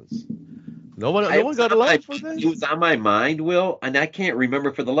sequence. No one got a line for that. It was on my mind, Will, and I can't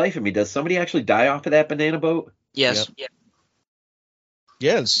remember for the life of me. Does somebody actually die off of that banana boat? Yes. Yep.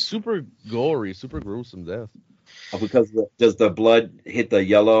 Yeah, it's super gory, super gruesome death. Oh, because does the blood hit the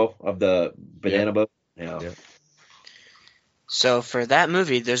yellow of the banana boat? Yeah. So for that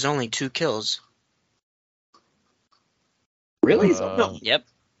movie, there's only 2 kills. Really? No. Yep.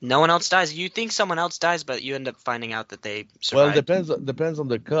 No one else dies. You think someone else dies, but you end up finding out that they survived. Well, it depends on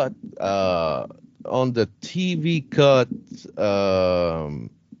the cut. On the TV cut, in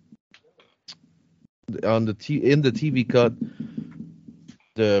the TV cut,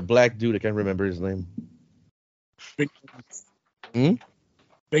 the black dude, I can't remember his name. Bing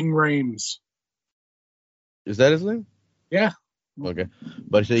Rames. Is that his name? Yeah. Okay,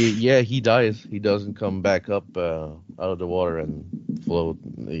 but he dies. He doesn't come back up out of the water and float.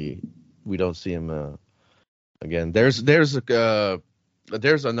 We don't see him again. There's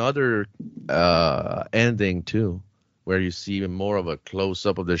another ending too, where you see more of a close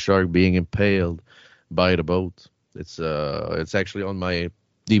up of the shark being impaled by the boat. It's actually on my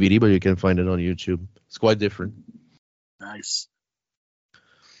DVD, but you can find it on YouTube. It's quite different. Nice.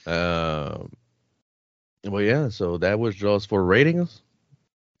 Well, yeah, so that was just for ratings.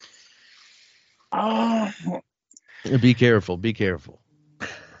 Be careful.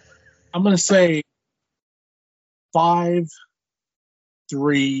 I'm going to say 5,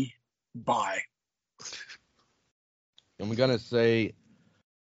 3, Bye. I'm gonna say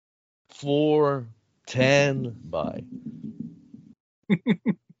 4-10 bye.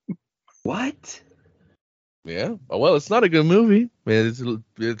 What? Yeah. Oh, well, it's not a good movie.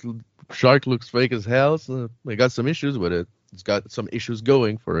 Shark looks fake as hell. So they got some issues with it. It's got some issues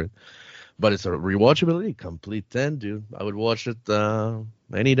going for it. But it's a rewatchability, complete 10, dude. I would watch it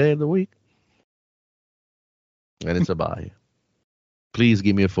any day of the week. And it's a buy. Please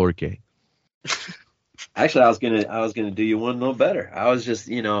give me a 4K. Actually, I was gonna do you one little better. I was just,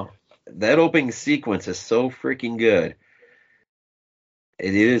 that opening sequence is so freaking good.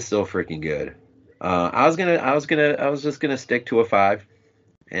 It is so freaking good. I was just gonna stick to a 5,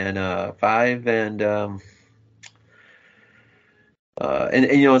 and 5, and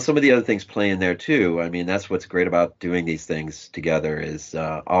some of the other things play in there too. I mean, that's what's great about doing these things together is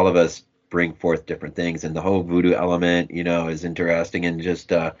all of us bring forth different things, and the whole voodoo element, is interesting, and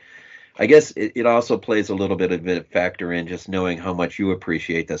just I guess it also plays a little bit of a factor in just knowing how much you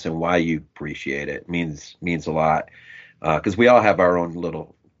appreciate this and why you appreciate it means a lot, because we all have our own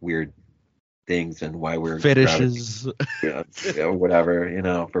little weird things and why we're fetishes, or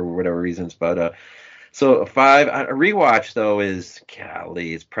whatever, for whatever reasons, but. So a 5, a rewatch though is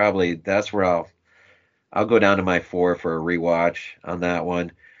golly, it's probably that's where I'll go down to my 4 for a rewatch on that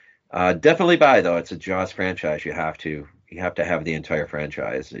one. Definitely buy though. It's a Jaws franchise. You have to have the entire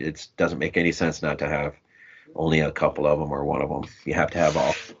franchise. It doesn't make any sense not to have only a couple of them or one of them. You have to have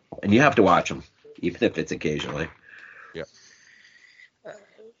all, and you have to watch them, even if it's occasionally. Yeah.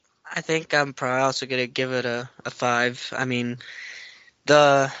 I think I'm probably also gonna give it a 5. I mean,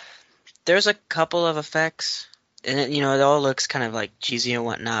 there's a couple of effects, and it all looks kind of like cheesy and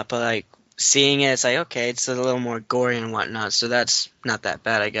whatnot, but like seeing it, it's like, okay, it's a little more gory and whatnot, so that's not that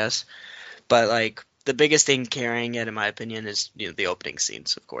bad, I guess. But like the biggest thing carrying it, in my opinion, is the opening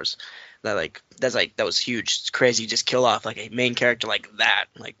scenes, of course. That was huge. It's crazy. You just kill off like a main character like that,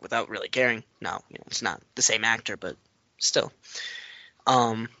 like without really caring. No, it's not the same actor, but still.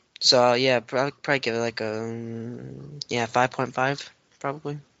 So yeah, probably give it like a 5.5,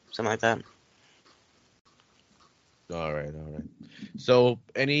 probably. Something like that. All right. So,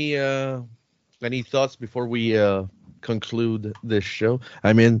 any thoughts before we conclude this show?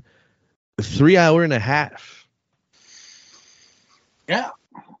 I mean, 3 hour and a half. Yeah.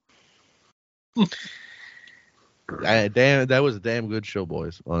 Damn, that was a damn good show,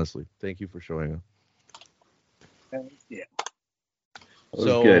 boys. Honestly, thank you for showing up. Yeah.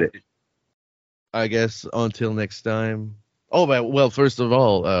 So good. I guess until next time. Oh, well, first of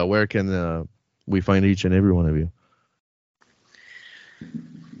all, where can we find each and every one of you?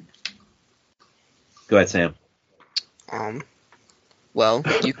 Go ahead, Sam. Well,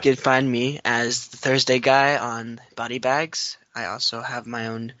 you can find me as the Thursday guy on Body Bags. I also have my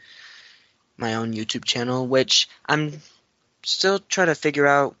own YouTube channel, which I'm still trying to figure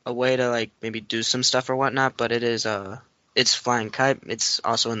out a way to like maybe do some stuff or whatnot. But it's Flying Kite. It's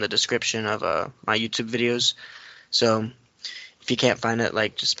also in the description of my YouTube videos. So if you can't find it,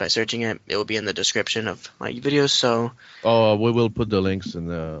 like just by searching it, it will be in the description of my videos. So we will put the links in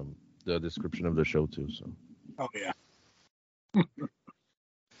the description of the show too. So. Oh yeah.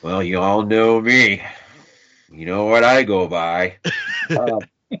 Well, you all know me. You know what I go by.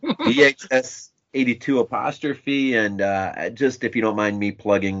 VHS 82 apostrophe, and just if you don't mind me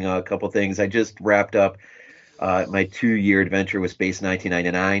plugging a couple things, I just wrapped up my 2-year adventure with Space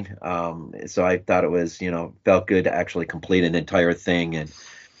 1999. So I thought it was, felt good to actually complete an entire thing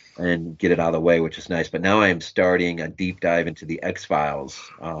and get it out of the way, which is nice. But now I am starting a deep dive into the X-Files.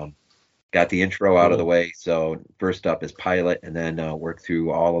 Got the intro out of the way. So first up is pilot, and then work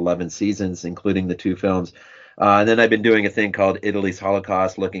through all 11 seasons, including the 2 films. And then I've been doing a thing called Italy's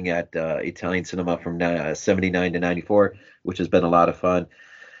Holocaust, looking at Italian cinema from 79 to 94, which has been a lot of fun.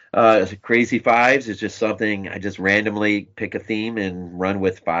 Crazy Fives is just something I just randomly pick a theme and run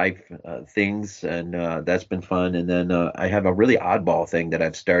with 5 things, and that's been fun. And then I have a really oddball thing that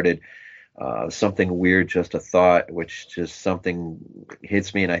I've started, something weird, just a thought, which just something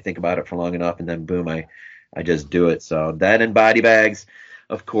hits me and I think about it for long enough, and then boom, I just do it. So that and Body Bags,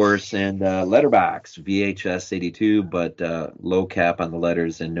 of course, and Letterbox VHS 82, but low cap on the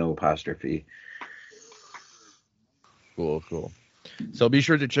letters and no apostrophe. Cool. So be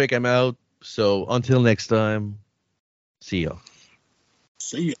sure to check him out. So until next time, see ya.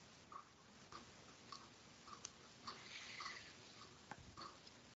 See ya.